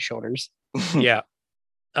head on his shoulders. Yeah.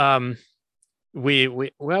 We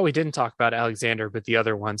didn't talk about Alexander, but the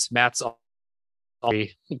other ones. Matt's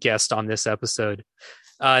guest on this episode.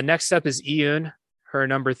 Next up is Iyun. Her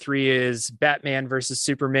number 3 is Batman versus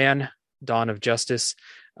Superman, Dawn of Justice.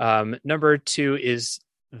 Number 2 is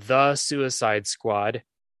The Suicide Squad.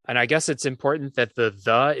 And I guess it's important that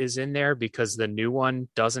the is in there because the new one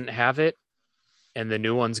doesn't have it. And the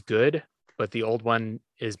new one's good, but the old one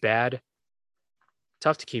is bad.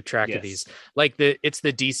 Tough to keep track of these. Like it's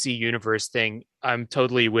the DC universe thing. I'm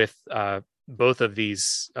totally with both of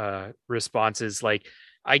these responses. Like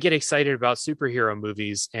I get excited about superhero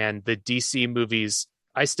movies, and the DC movies,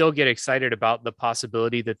 I still get excited about the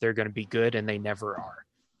possibility that they're going to be good, and they never are.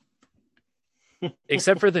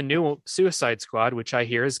 Except for the new Suicide Squad, which I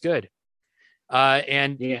hear is good.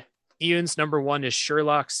 Ian's number 1 is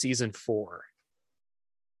Sherlock season 4.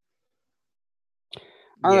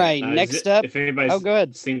 All right, next up. If anybody's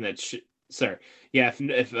good. seen that,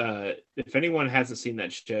 if anyone hasn't seen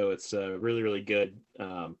that show, it's really, really good.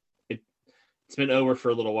 It's been over for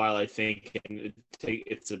a little while, I think, and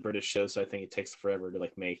it's a British show, so I think it takes forever to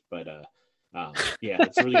make. But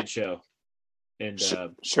it's a really good show. And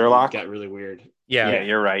Sherlock got really weird. Yeah,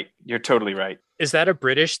 you're right. You're totally right. Is that a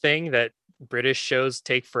British thing that British shows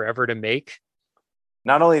take forever to make?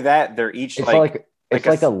 Not only that, they're each it's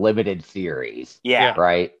like a limited series. Yeah.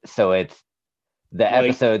 Right. So it's the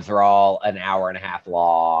episodes are all an hour and a half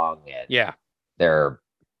long. And they're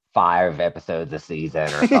 5 episodes a season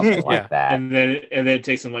or something like that. And then it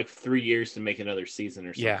takes them 3 years to make another season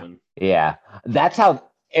or something. Yeah. That's how,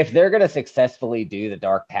 if they're going to successfully do the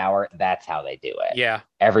Dark Tower, that's how they do it. Yeah.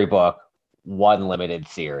 Every book, 1 limited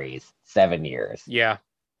series, 7 years. Yeah.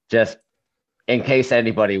 Just in case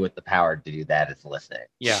anybody with the power to do that is listening.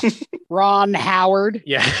 Yeah. Ron Howard.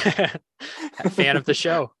 Yeah. Fan of the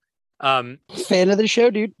show. Fan of the show,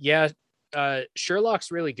 dude. Yeah.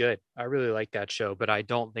 Sherlock's really good. I really like that show, but I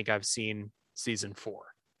don't think I've seen season 4.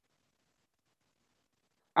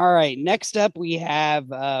 All right. Next up, we have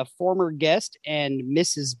former guest and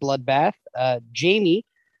Mrs. Bloodbath, Jamie.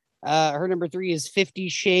 Her number 3 is 50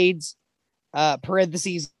 Shades,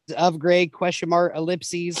 parentheses of gray, question mark,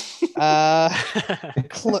 ellipses,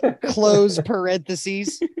 close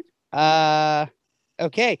parentheses.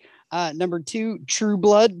 Okay. Number 2, True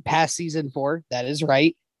Blood, past season 4. That is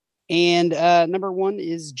right. And number 1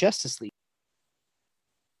 is Justice League.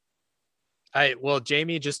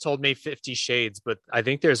 Jamie just told me 50 Shades, but I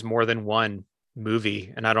think there's more than one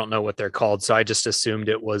movie, and I don't know what they're called, so I just assumed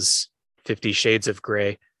it was 50 Shades of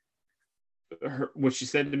Grey. What she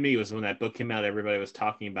said to me was when that book came out, everybody was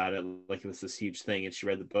talking about it like it was this huge thing, and she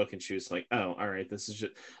read the book and she was like, "Oh, all right, this is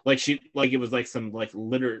just it was some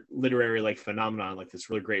literary phenomenon, this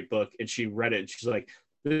really great book." And she read it and she's like,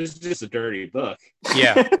 "This is just a dirty book."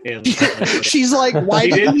 Yeah, and she's like, "Why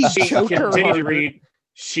didn't he choke her?"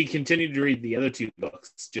 She continued to read the other 2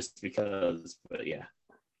 books just because. But yeah,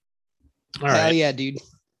 all right, hell yeah, dude.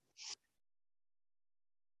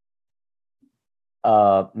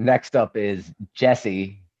 Next up is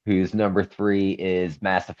Jesse, whose number 3 is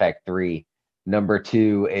Mass Effect 3. Number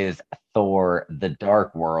 2 is Thor: The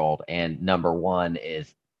Dark World, and number 1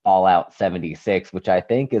 is Fallout 76, which I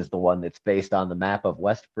think is the one that's based on the map of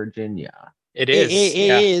West Virginia. It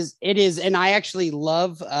is. It is. And I actually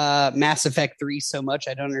love Mass Effect 3 so much.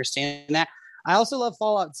 I don't understand that. I also love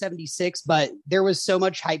Fallout 76, but there was so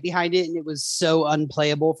much hype behind it, and it was so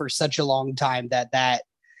unplayable for such a long time that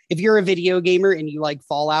if you're a video gamer and you like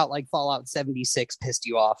Fallout 76 pissed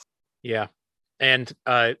you off. Yeah. And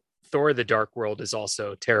Thor: The Dark World is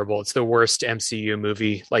also terrible. It's the worst MCU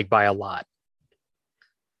movie, by a lot.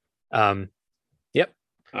 Yep.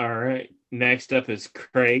 All right. Next up is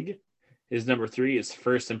Craig. His number 3 is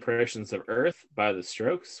First Impressions of Earth by The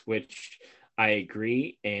Strokes, which I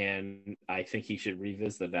agree, and I think he should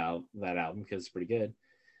revisit that album because it's pretty good.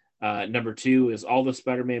 Number 2 is all the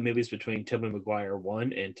Spider-Man movies between Tobey Maguire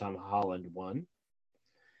 1 and Tom Holland 1.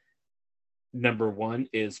 Number 1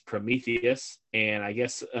 is Prometheus, and I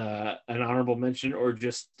guess an honorable mention or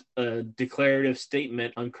just a declarative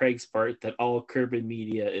statement on Craig's part that all Kerbin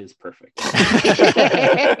media is perfect.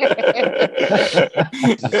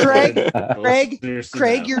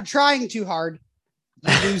 Craig, you're trying too hard.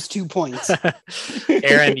 You lose 2 points.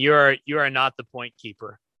 Aaron, you are not the point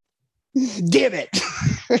keeper. Damn it.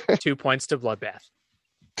 2 points to Bloodbath.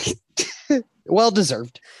 Well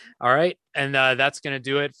deserved. All right. And that's going to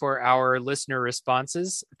do it for our listener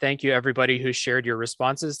responses. Thank you, everybody who shared your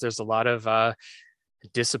responses. There's a lot of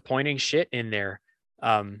disappointing shit in there.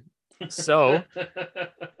 So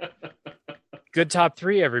good top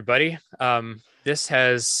 3, everybody. This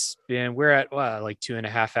has been, we're at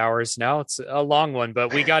 2.5 hours now. It's a long one,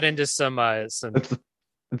 but we got into some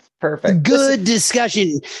It's perfect. Good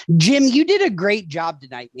discussion. Jim, you did a great job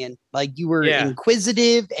tonight, man. Like, you were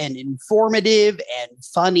inquisitive and informative and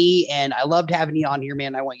funny, and I loved having you on here,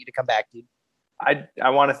 man. I want you to come back, dude. I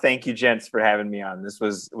want to thank you, gents, for having me on. This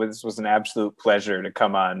was an absolute pleasure to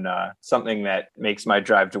come on something that makes my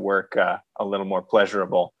drive to work a little more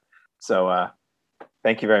pleasurable. So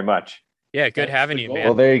thank you very much. Yeah, good having you, man.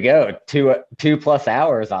 Well, there you go. 2+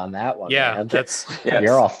 hours on that one. Yeah, man.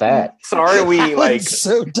 You're all set. Sorry, we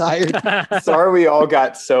so tired. Sorry, we all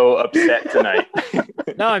got so upset tonight.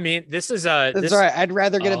 No, I mean, this is that's all right. I'd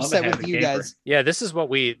rather get upset with you guys. Yeah, this is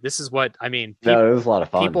what I mean. No, it was a lot of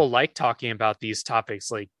fun. People like talking about these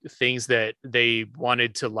topics, like things that they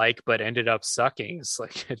wanted to like but ended up sucking. It's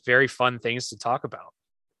like very fun things to talk about.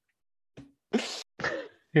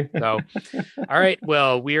 So, all right.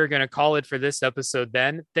 Well, we are going to call it for this episode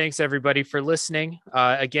then. Thanks everybody for listening.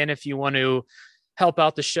 Again, if you want to help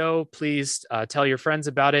out the show, please tell your friends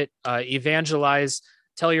about it. Evangelize.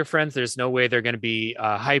 Tell your friends there's no way they're going to be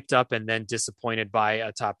hyped up and then disappointed by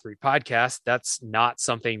a top 3 podcast. That's not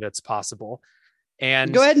something that's possible.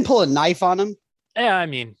 And go ahead and pull a knife on them. Yeah, I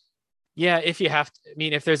mean, yeah, if you have to, I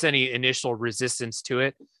mean, if there's any initial resistance to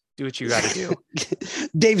it, do what you got to do.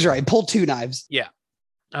 Dave's right. Pull 2 knives. Yeah.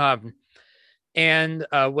 And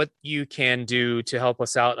what you can do to help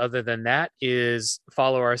us out other than that is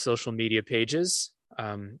follow our social media pages,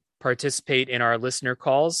 participate in our listener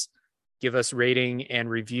calls, give us rating and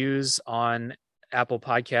reviews on Apple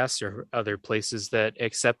Podcasts or other places that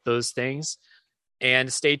accept those things,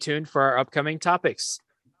 and stay tuned for our upcoming topics.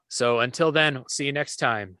 So until then, see you next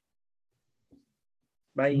time.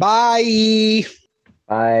 Bye. Bye.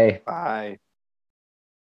 Bye. Bye.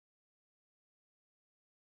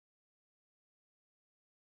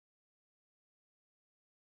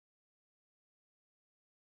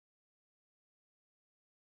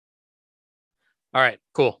 All right,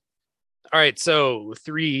 cool. All right, so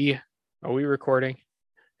 3, are we recording?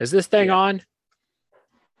 Is this thing on?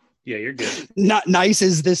 Yeah, you're good. Not nice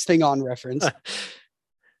is this thing on reference.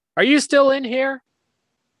 Are you still in here?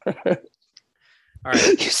 All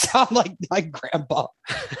right. You sound like my grandpa.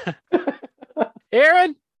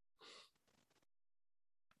 Aaron?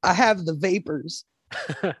 I have the vapors.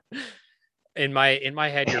 In my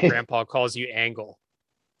head, your grandpa calls you Angle.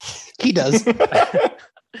 He does.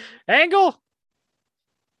 Angle?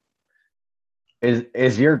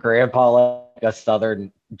 Is your grandpa like a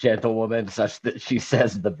Southern gentlewoman such that she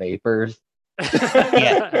says the vapors?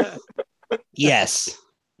 Yeah. Yes.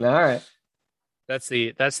 All right. That's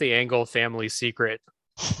the Angle family secret.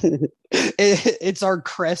 It's our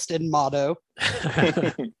crest and motto.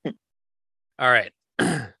 All right.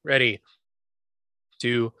 Ready.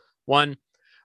 2, 1.